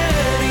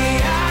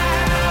eternity,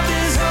 I have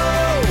this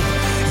hope.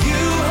 You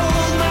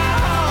hold my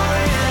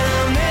heart and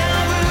I'm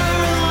never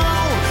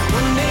alone.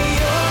 One day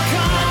you're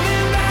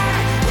coming back,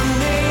 one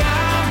day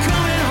I'm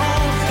coming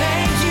home.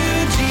 Thank you,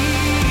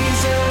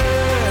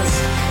 Jesus.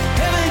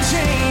 Heaven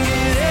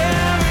changes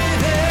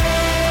everything.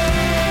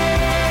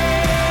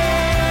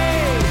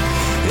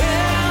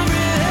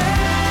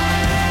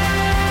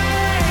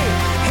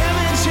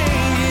 Heaven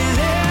changes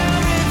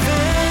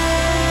everything.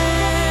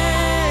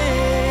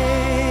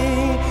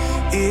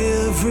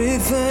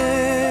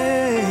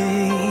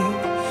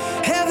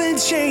 Heaven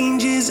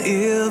changes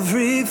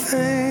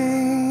everything.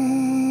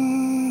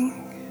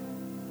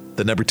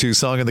 The number 2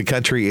 song in the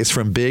country is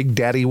from Big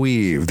Daddy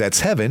Weave. That's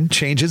Heaven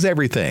Changes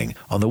Everything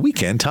on the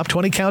Weekend Top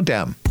 20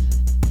 Countdown.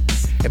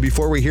 And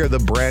before we hear the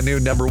brand new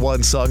number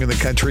 1 song in the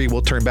country,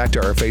 we'll turn back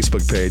to our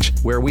Facebook page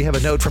where we have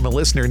a note from a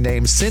listener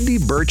named Cindy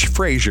Birch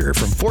Frazier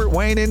from Fort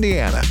Wayne,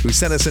 Indiana, who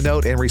sent us a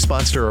note in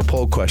response to our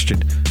poll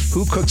question,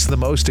 who cooks the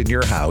most in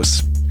your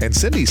house? And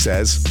Cindy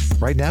says,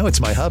 right now it's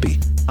my hubby.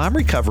 I'm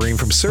recovering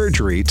from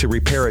surgery to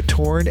repair a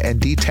torn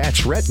and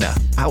detached retina.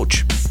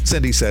 Ouch.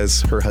 Cindy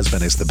says her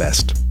husband is the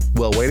best.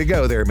 Well, way to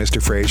go there,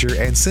 Mr. Frazier.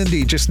 And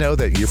Cindy, just know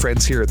that your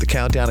friends here at the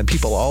Countdown and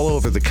people all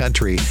over the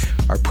country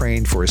are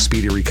praying for a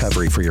speedy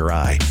recovery for your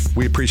eye.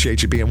 We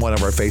appreciate you being one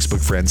of our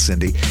Facebook friends,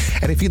 Cindy.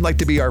 And if you'd like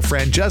to be our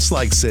friend just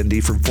like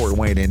Cindy from Fort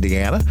Wayne,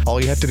 Indiana, all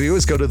you have to do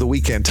is go to the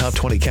Weekend Top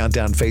 20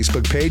 Countdown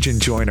Facebook page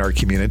and join our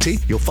community.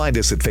 You'll find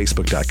us at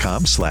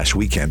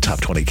facebook.com/Weekend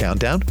Top 20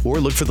 Countdown or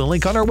look for the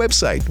link on our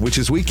website, which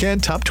is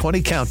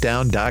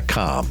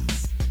weekendtop20countdown.com.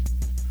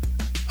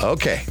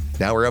 Okay,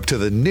 now we're up to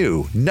the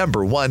new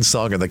number 1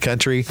 song in the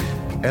country.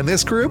 And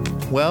this group,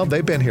 well,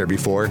 they've been here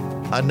before.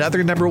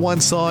 Another number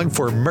 1 song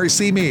for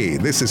Mercy Me.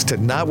 This is To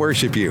Not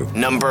Worship You.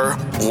 Number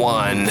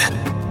 1.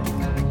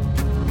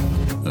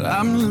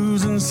 I'm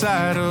losing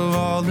sight of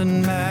all that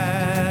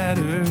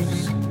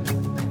matters,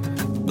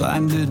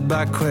 blinded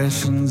by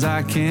questions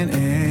I can't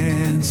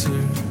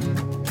answer.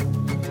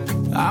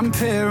 I'm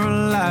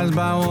paralyzed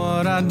by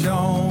what I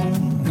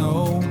don't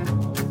know.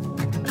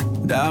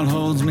 Doubt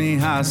holds me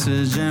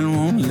hostage and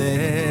won't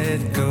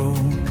let go.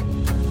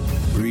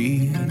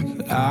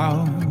 Breathe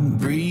out,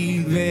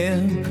 breathe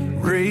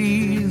in,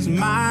 raise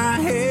my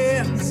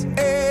hands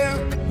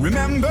and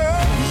remember,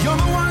 you're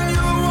the one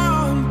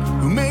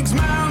who makes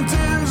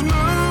mountains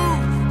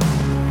move.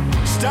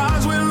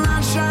 Stars will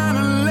not shine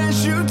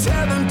unless you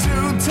tell them to.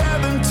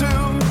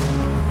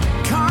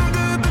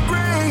 Conquered the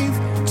grave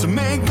to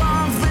make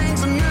all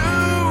things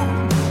anew.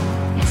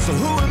 So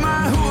who am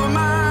I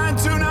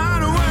to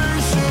not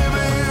worship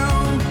you?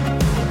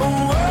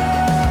 Oh,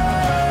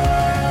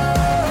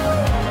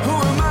 who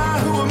am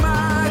I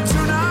to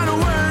not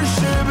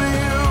worship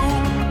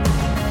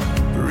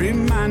you?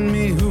 Remind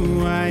me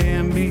who I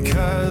am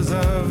because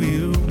of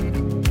you.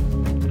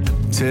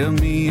 Tell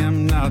me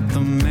I'm not the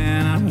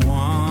man I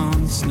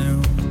once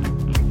knew.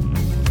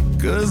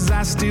 'Cause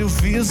I still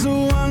feel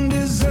so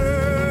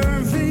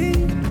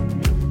undeserving.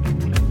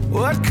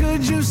 What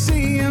could you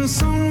see in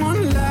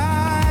someone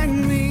like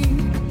me?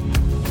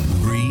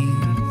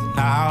 Breathe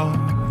out,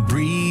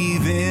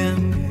 breathe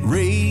in,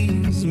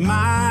 raise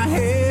my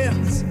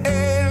hands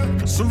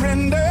and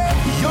surrender.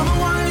 You're the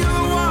one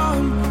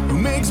who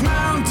makes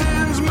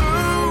mountains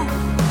move.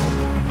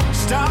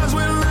 Stars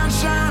will not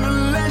shine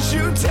unless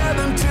you tell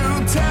them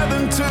to, tell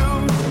them to.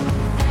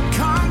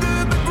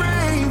 Conquer the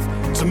grave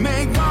to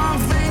make all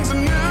things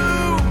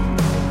anew.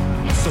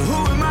 So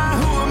who am I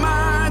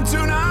to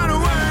not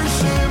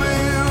worship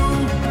you?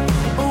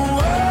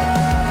 Oh,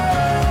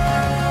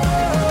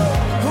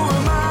 who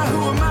am I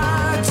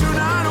to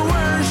not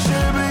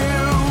worship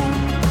you?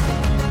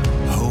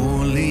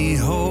 Holy,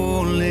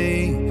 holy,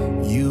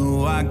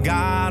 you are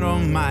God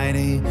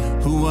Almighty,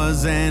 who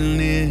was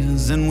and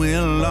is and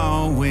will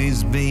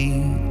always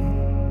be.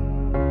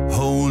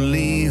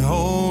 Holy,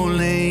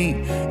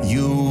 holy,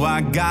 you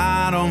are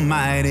God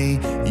Almighty.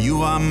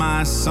 You are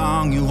my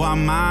song, you are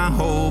my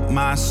hope,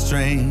 my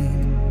strength.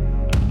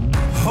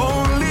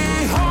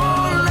 Holy,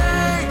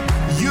 holy,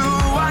 you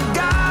are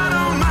God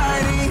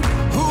Almighty,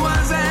 who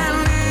was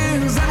and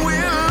is and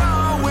will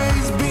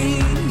always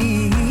be.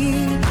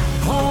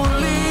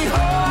 Holy,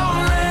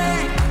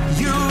 holy,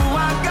 you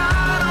are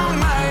God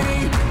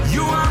Almighty.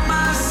 You are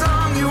my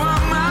song, you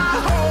are my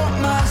hope,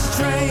 my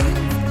strength.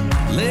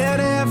 Let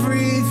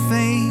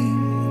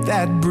everything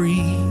that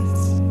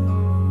breathes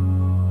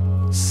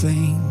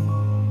sing.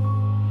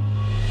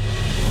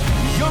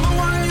 You're the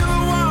one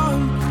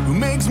who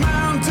makes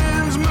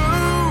mountains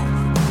move.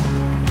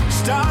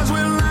 Stars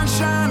will not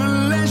shine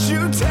unless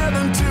you tell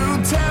them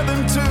to, tell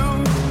them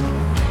to.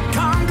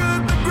 Conquer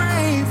the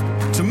grave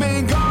to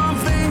make all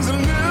things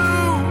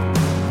anew.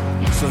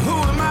 So who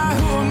am I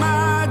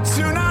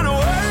to not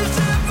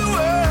worship the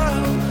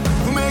world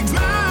who makes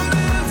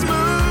mountains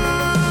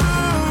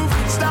move?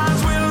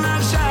 Stars will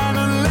not shine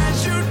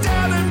unless you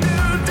tell them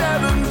to, tell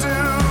them to.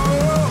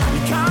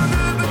 You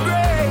conquer the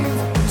grave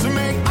to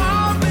make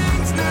all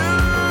things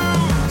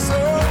new. So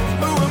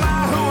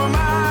who am I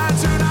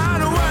to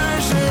not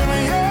worship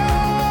you?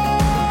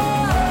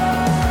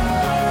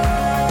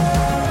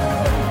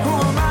 Who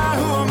am I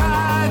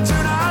to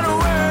not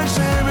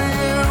worship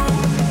you?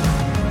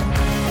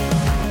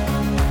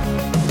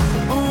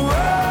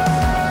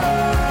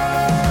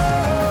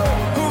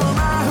 Who am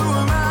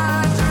I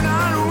to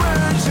not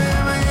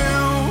worship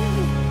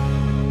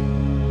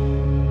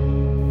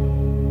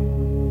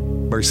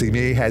you? Mercy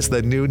Me has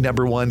the new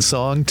number one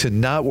song, To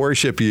Not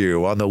Worship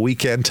You, on the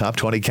Weekend Top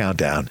 20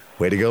 Countdown.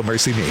 Way to go,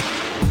 Mercy Me.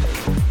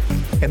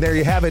 And there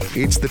you have it.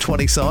 It's the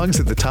 20 songs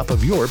at the top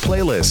of your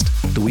playlist.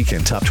 The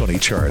Weekend Top 20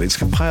 chart is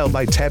compiled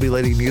by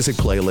tabulating music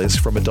playlists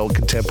from adult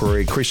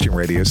contemporary Christian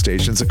radio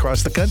stations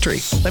across the country.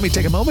 Let me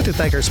take a moment to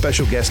thank our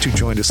special guest who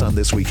joined us on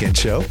this weekend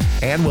show,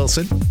 Ann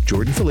Wilson,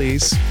 Jordan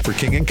Felice, for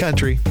King and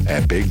Country,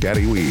 and Big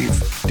Daddy Weave.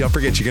 Don't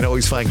forget, you can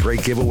always find great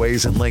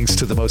giveaways and links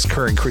to the most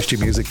current Christian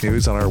music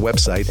news on our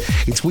website.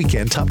 It's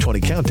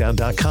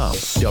weekendtop20countdown.com.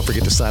 Don't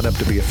forget to sign up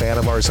to be a fan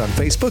of ours on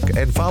Facebook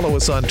and follow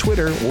us on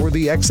Twitter or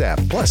the X app,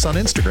 plus on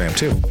Instagram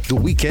too. The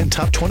Weekend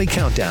Top 20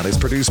 Countdown is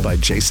produced by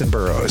Jason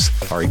Burrows.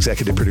 Our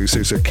executive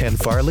producers are Ken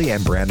Farley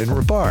and Brandon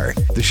Rabar.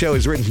 The show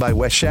is written by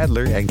Wes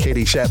Shadler and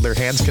Katie Shadler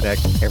Hands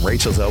Connect, and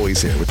Rachel's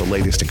always here with the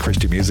latest in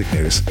Christian music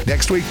news.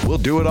 Next week, we'll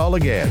do it all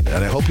again,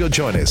 and I hope you'll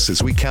join us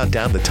as we count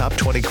down the top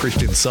 20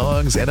 Christian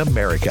songs in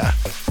America.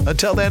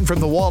 Until then, from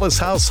the Wallace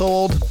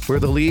household, where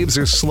the leaves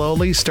are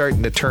slowly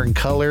starting to turn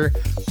color,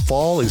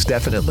 fall is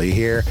definitely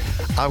here.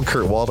 I'm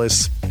Kurt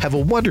Wallace. Have a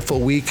wonderful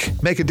week.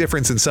 Make a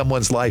difference in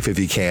someone's life if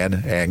you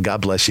can, and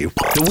God bless you.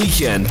 The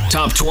Weekend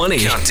Top 20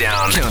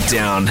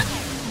 Countdown.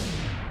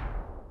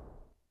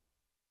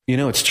 You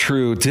know, it's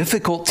true.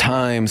 Difficult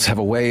times have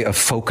a way of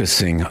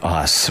focusing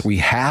us. We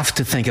have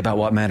to think about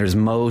what matters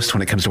most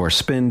when it comes to our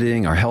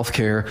spending, our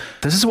healthcare.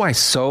 This is why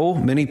so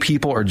many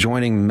people are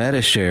joining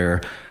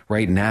Medishare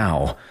right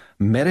now.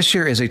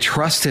 Medishare is a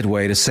trusted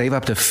way to save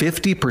up to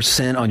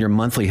 50% on your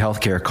monthly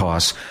healthcare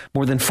costs.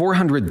 More than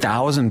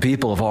 400,000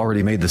 people have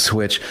already made the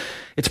switch.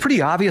 It's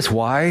pretty obvious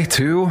why,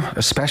 too,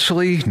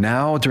 especially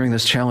now during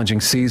this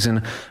challenging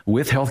season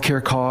with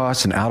healthcare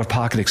costs and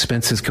out-of-pocket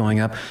expenses going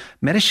up.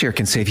 Medishare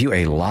can save you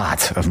a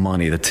lot of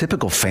money. The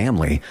typical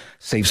family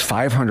saves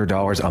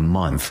 $500 a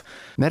month.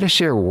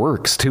 Medishare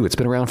works, too. It's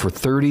been around for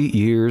 30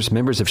 years.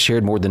 Members have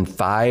shared more than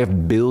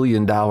 $5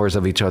 billion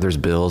of each other's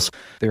bills.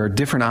 There are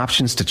different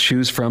options to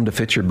choose from to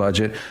fit your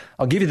budget.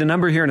 I'll give you the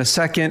number here in a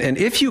second, and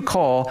if you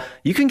call,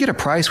 you can get a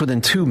price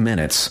within 2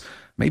 minutes.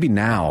 Maybe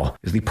now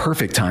is the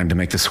perfect time to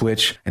make the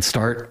switch and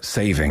start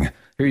saving.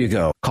 Here you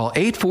go. Call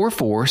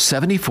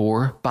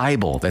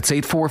 844-74-BIBLE. That's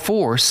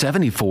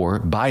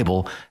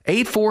 844-74-BIBLE.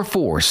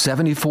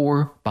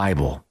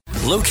 844-74-BIBLE.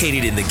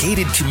 Located in the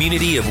gated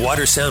community of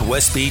Watersound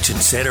West Beach in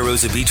Santa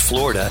Rosa Beach,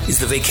 Florida, is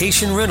the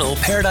vacation rental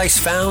Paradise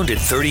Found at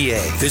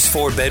 30A. This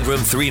 4-bedroom,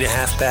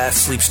 3.5 bath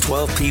sleeps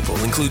 12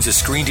 people, includes a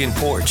screened-in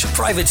porch,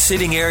 private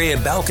sitting area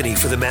and balcony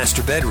for the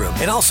master bedroom,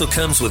 and also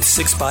comes with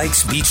 6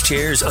 bikes, beach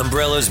chairs,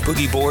 umbrellas,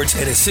 boogie boards,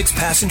 and a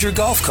 6-passenger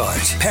golf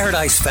cart.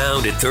 Paradise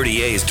Found at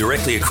 30A is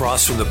directly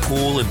across from the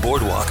pool and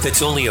boardwalk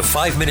that's only a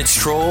 5-minute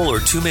stroll or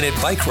 2-minute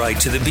bike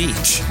ride to the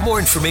beach. More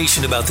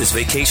information about this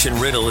vacation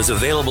rental is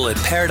available at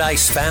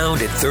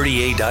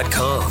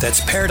paradisefound@30a.com.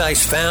 That's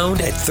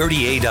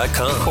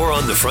paradisefound@30a.com or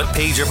on the front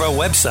page of our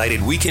website at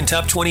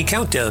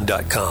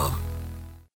weekendtop20countdown.com.